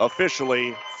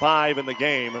 officially 5 in the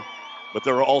game, but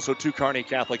there are also 2 Kearney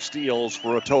Catholic steals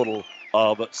for a total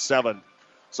of 7.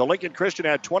 So Lincoln Christian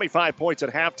had 25 points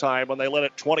at halftime when they led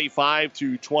it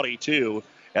 25-22,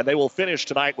 and they will finish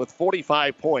tonight with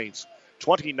 45 points,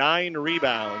 29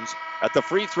 rebounds. At the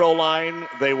free throw line,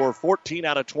 they were 14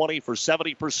 out of 20 for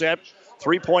 70%.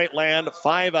 3-point land,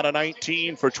 5 out of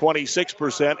 19 for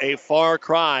 26%, a far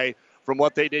cry from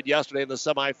what they did yesterday in the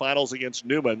semifinals against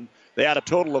Newman. They had a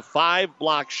total of 5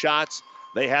 block shots.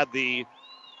 They had the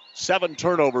 7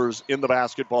 turnovers in the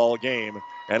basketball game.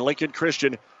 And Lincoln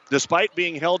Christian, despite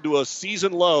being held to a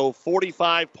season low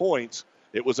 45 points,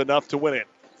 it was enough to win it,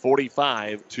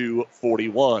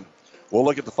 45-41. We'll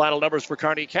look at the final numbers for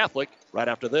Kearney Catholic right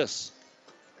after this.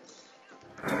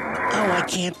 Oh, I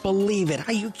can't believe it.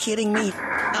 Are you kidding me?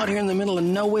 Out here in the middle of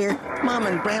nowhere, Mom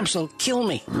and Bramps will kill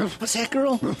me. What's that,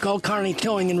 girl? Call Kearney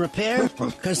Towing and Repair?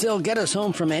 Because they'll get us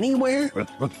home from anywhere?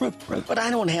 But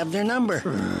I don't have their number.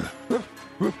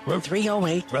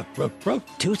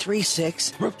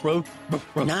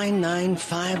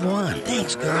 308-236-9951.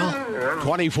 Thanks, girl.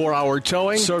 24-hour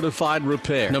towing, certified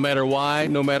repair. No matter why,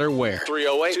 no matter where.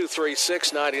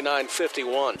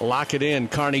 308-236-9951. Lock it in,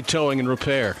 Kearney Towing and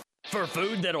Repair. For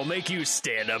food that'll make you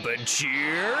stand up and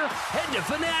cheer, head to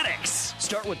Fanatics.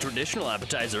 Start with traditional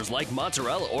appetizers like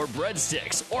mozzarella or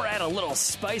breadsticks, or add a little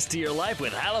spice to your life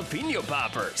with jalapeno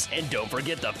poppers. And don't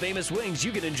forget the famous wings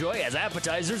you can enjoy as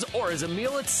appetizers or as a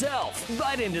meal itself.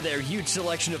 Bite into their huge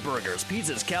selection of burgers,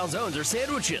 pizzas, calzones, or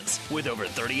sandwiches. With over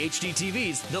 30 HD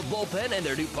TVs, the bullpen, and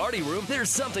their new party room, there's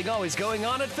something always going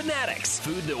on at Fanatics.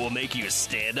 Food that will make you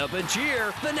stand up and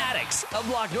cheer. Fanatics, a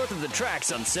block north of the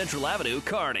tracks on Central Avenue,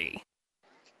 Kearney.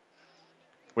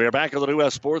 We are back on the New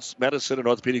West Sports Medicine and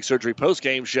Orthopedic Surgery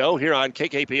postgame show here on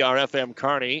KKPR-FM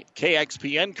Kearney,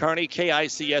 KXPN Kearney,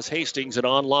 KICS Hastings, and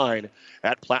online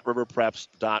at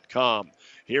PlatteRiverPreps.com.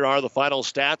 Here are the final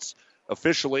stats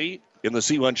officially in the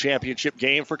C1 championship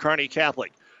game for Kearney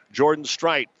Catholic. Jordan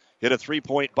Strite hit a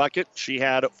 3-point bucket. She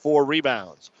had 4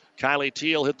 rebounds. Kylie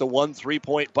Teal hit the 1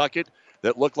 3-point bucket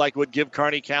that looked like would give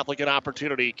Kearney Catholic an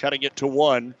opportunity, cutting it to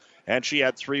 1, and she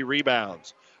had 3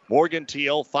 rebounds. Morgan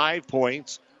Teal, 5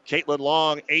 points. Caitlin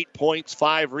Long, 8 points,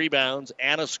 5 rebounds.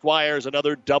 Anna Squires,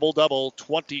 another double-double,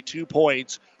 22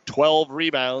 points, 12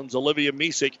 rebounds. Olivia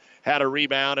Misek had a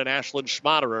rebound, and Ashlyn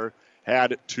Schmaderer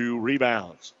had 2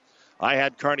 rebounds. I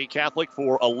had Kearney Catholic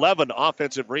for 11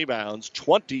 offensive rebounds,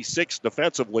 26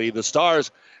 defensively. The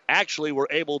Stars actually were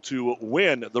able to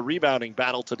win the rebounding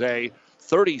battle today,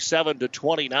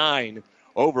 37-29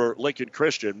 over Lincoln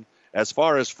Christian. As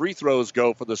far as free throws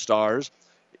go for the Stars,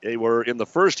 they were in the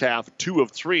first half 2 of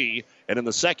 3, and in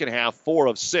the second half 4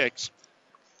 of 6.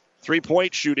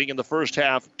 3-point shooting in the first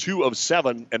half 2 of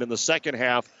 7, and in the second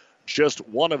half just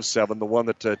 1 of 7, the one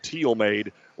that Teal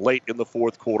made late in the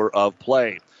fourth quarter of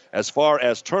play. As far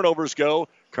as turnovers go,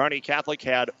 Kearney Catholic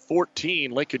had 14.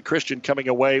 Lincoln Christian coming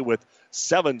away with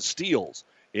 7 steals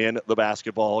in the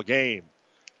basketball game.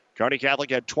 Kearney Catholic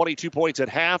had 22 points at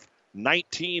half,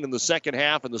 19 in the second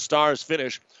half, and the Stars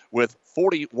finish with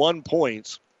 41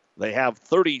 points. They have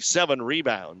 37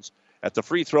 rebounds, At the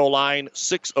free throw line,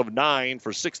 6 of 9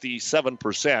 for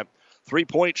 67%.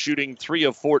 3-point shooting, 3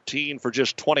 of 14 for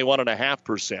just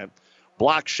 21.5%.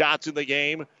 Block shots in the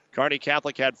game, Kearney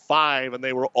Catholic had 5, and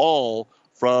they were all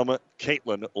from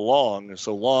Caitlin Long.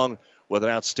 So Long with an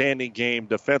outstanding game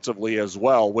defensively as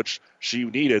well, which she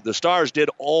needed. The Stars did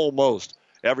almost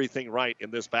everything right in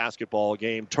this basketball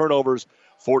game. Turnovers,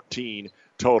 14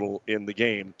 total in the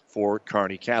game for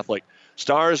Kearney Catholic.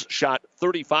 Stars shot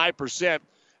 35%.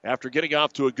 After getting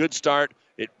off to a good start,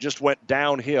 it just went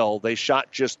downhill. They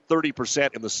shot just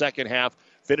 30% in the second half,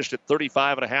 finished at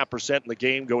 35.5% in the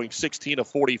game, going 16 of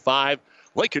 45.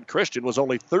 Lincoln Christian was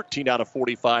only 13 out of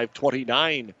 45,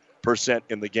 29%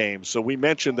 in the game. So we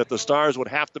mentioned that the Stars would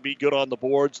have to be good on the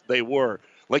boards. They were.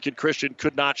 Lincoln Christian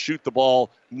could not shoot the ball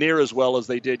near as well as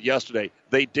they did yesterday.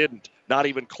 They didn't, not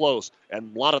even close.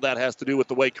 And a lot of that has to do with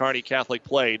the way Kearney Catholic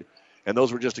played. And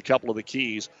those were just a couple of the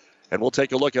keys. And we'll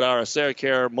take a look at our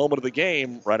AseraCare moment of the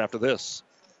game right after this.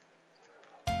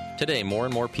 Today, more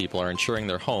and more people are insuring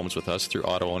their homes with us through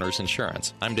Auto Owners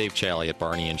Insurance. I'm Dave Challey at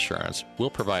Barney Insurance. We'll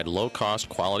provide low-cost,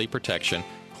 quality protection,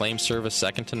 claim service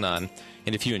second to none,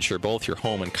 and if you insure both your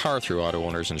home and car through Auto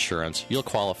Owners Insurance, you'll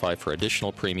qualify for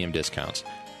additional premium discounts.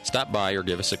 Stop by or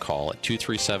give us a call at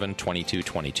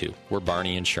 237-2222. We're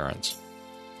Barney Insurance.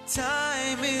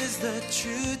 Time is the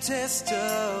true test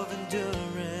of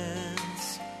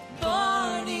endurance.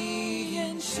 Barney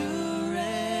Insurance.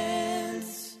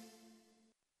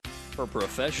 For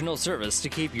professional service to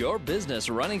keep your business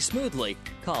running smoothly,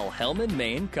 call Hellman,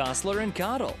 Maine, Kostler, and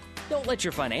Cottle. Don't let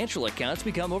your financial accounts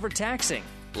become overtaxing.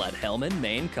 Let Hellman,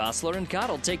 Maine, Kostler, and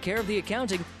Cottle take care of the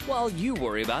accounting while you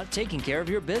worry about taking care of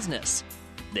your business.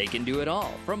 They can do it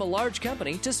all, from a large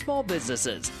company to small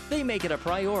businesses. They make it a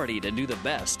priority to do the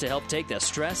best to help take the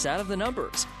stress out of the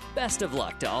numbers. Best of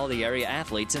luck to all the area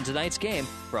athletes in tonight's game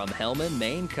from Hellman,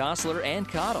 Maine, Kostler, and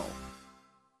Cottle.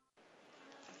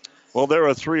 Well, there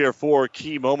are 3 or 4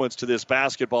 key moments to this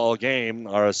basketball game.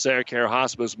 Our AseraCare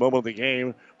Hospice moment of the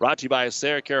game brought to you by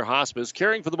AseraCare Hospice,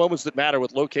 caring for the moments that matter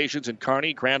with locations in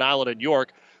Kearney, Grand Island, and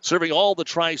York, serving all the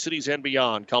Tri-Cities and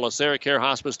beyond. Call AseraCare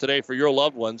Hospice today for your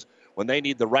loved ones when they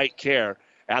need the right care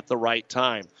at the right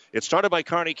time. It started by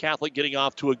Kearney Catholic getting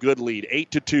off to a good lead,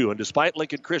 8-2, and despite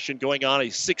Lincoln Christian going on a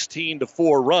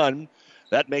 16-4 run,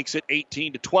 that makes it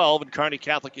 18-12, and Kearney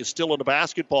Catholic is still in a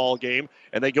basketball game,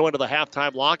 and they go into the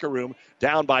halftime locker room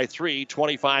down by 3,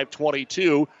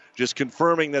 25-22, just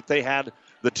confirming that they had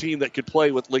the team that could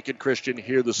play with Lincoln Christian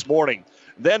here this morning.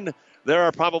 Then there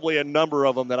are probably a number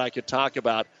of them that I could talk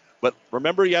about, but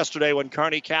remember yesterday when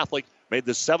Kearney Catholic made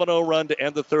the 7-0 run to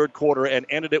end the third quarter and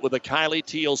ended it with a Kylie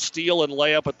Teal steal and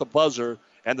layup at the buzzer,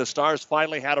 and the Stars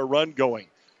finally had a run going.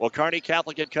 Well, Kearney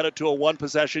Catholic had cut it to a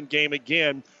one-possession game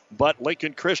again, but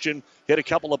Lincoln Christian hit a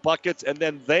couple of buckets, and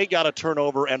then they got a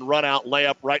turnover and run-out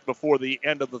layup right before the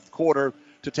end of the quarter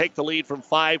to take the lead from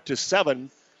 5-7.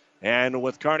 And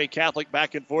with Kearney Catholic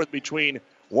back and forth between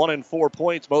 1 and 4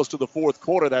 points most of the fourth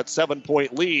quarter, that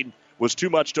 7-point lead was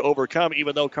too much to overcome,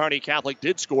 even though Kearney Catholic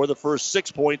did score the first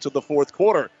 6 points of the fourth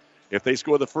quarter. If they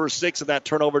score the first 6 and that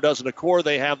turnover doesn't occur,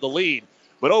 they have the lead.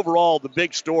 But overall, the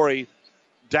big story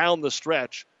down the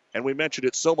stretch, and we mentioned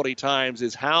it so many times,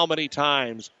 is how many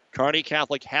times Kearney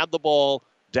Catholic had the ball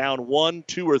down 1,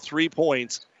 2, or 3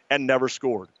 points and never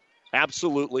scored.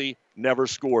 Absolutely never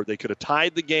scored. They could have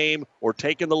tied the game or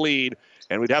taken the lead,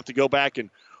 and we'd have to go back and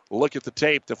look at the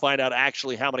tape to find out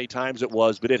actually how many times it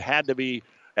was, but it had to be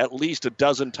at least a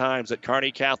dozen times that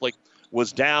Kearney Catholic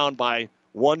was down by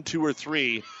 1, 2, or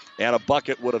 3, and a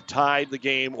bucket would have tied the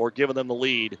game or given them the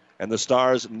lead, and the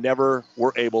Stars never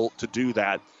were able to do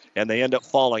that. And they end up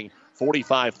falling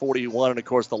 45-41, and of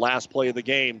course the last play of the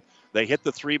game, they hit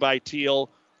the 3 by Teal.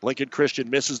 Lincoln Christian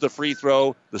misses the free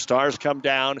throw. The Stars come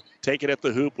down, take it at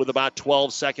the hoop with about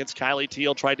 12 seconds. Kylie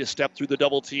Teal tried to step through the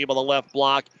double team on the left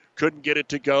block. Couldn't get it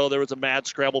to go. There was a mad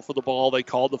scramble for the ball. They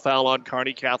called the foul on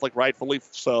Kearney Catholic, rightfully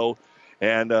so.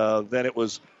 And then it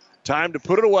was time to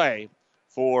put it away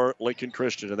for Lincoln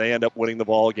Christian, and they end up winning the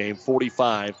ball game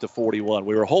 45-41.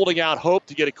 We were holding out hope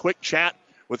to get a quick chat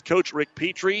with Coach Rick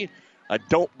Petrie. I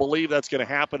don't believe that's going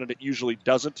to happen, and it usually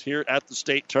doesn't here at the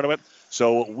state tournament.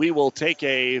 So we will take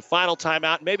a final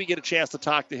timeout and maybe get a chance to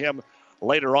talk to him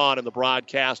later on in the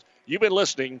broadcast. You've been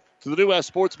listening to the New West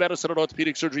Sports Medicine and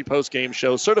Orthopedic Surgery postgame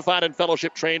show. Certified and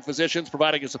fellowship-trained physicians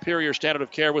providing a superior standard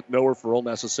of care with no referral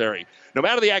necessary. No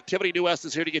matter the activity, New West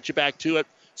is here to get you back to it.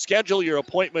 Schedule your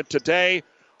appointment today.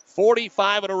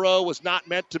 45 in a row was not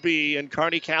meant to be, and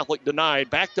Kearney Catholic denied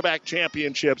back-to-back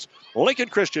championships. Lincoln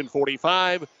Christian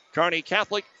 45, Kearney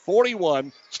Catholic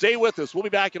 41. Stay with us. We'll be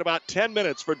back in about 10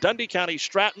 minutes for Dundee County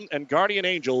Stratton and Guardian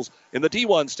Angels in the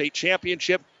D1 State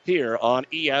Championship here on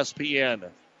ESPN.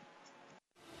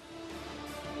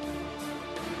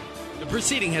 The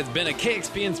proceeding has been a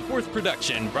KXPN Sports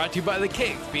production brought to you by the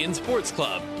KXPN Sports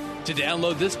Club. To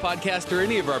download this podcast or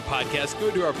any of our podcasts, go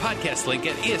to our podcast link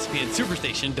at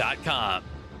ESPNSuperstation.com.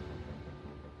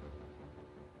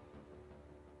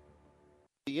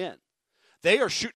 The end. They are shooting.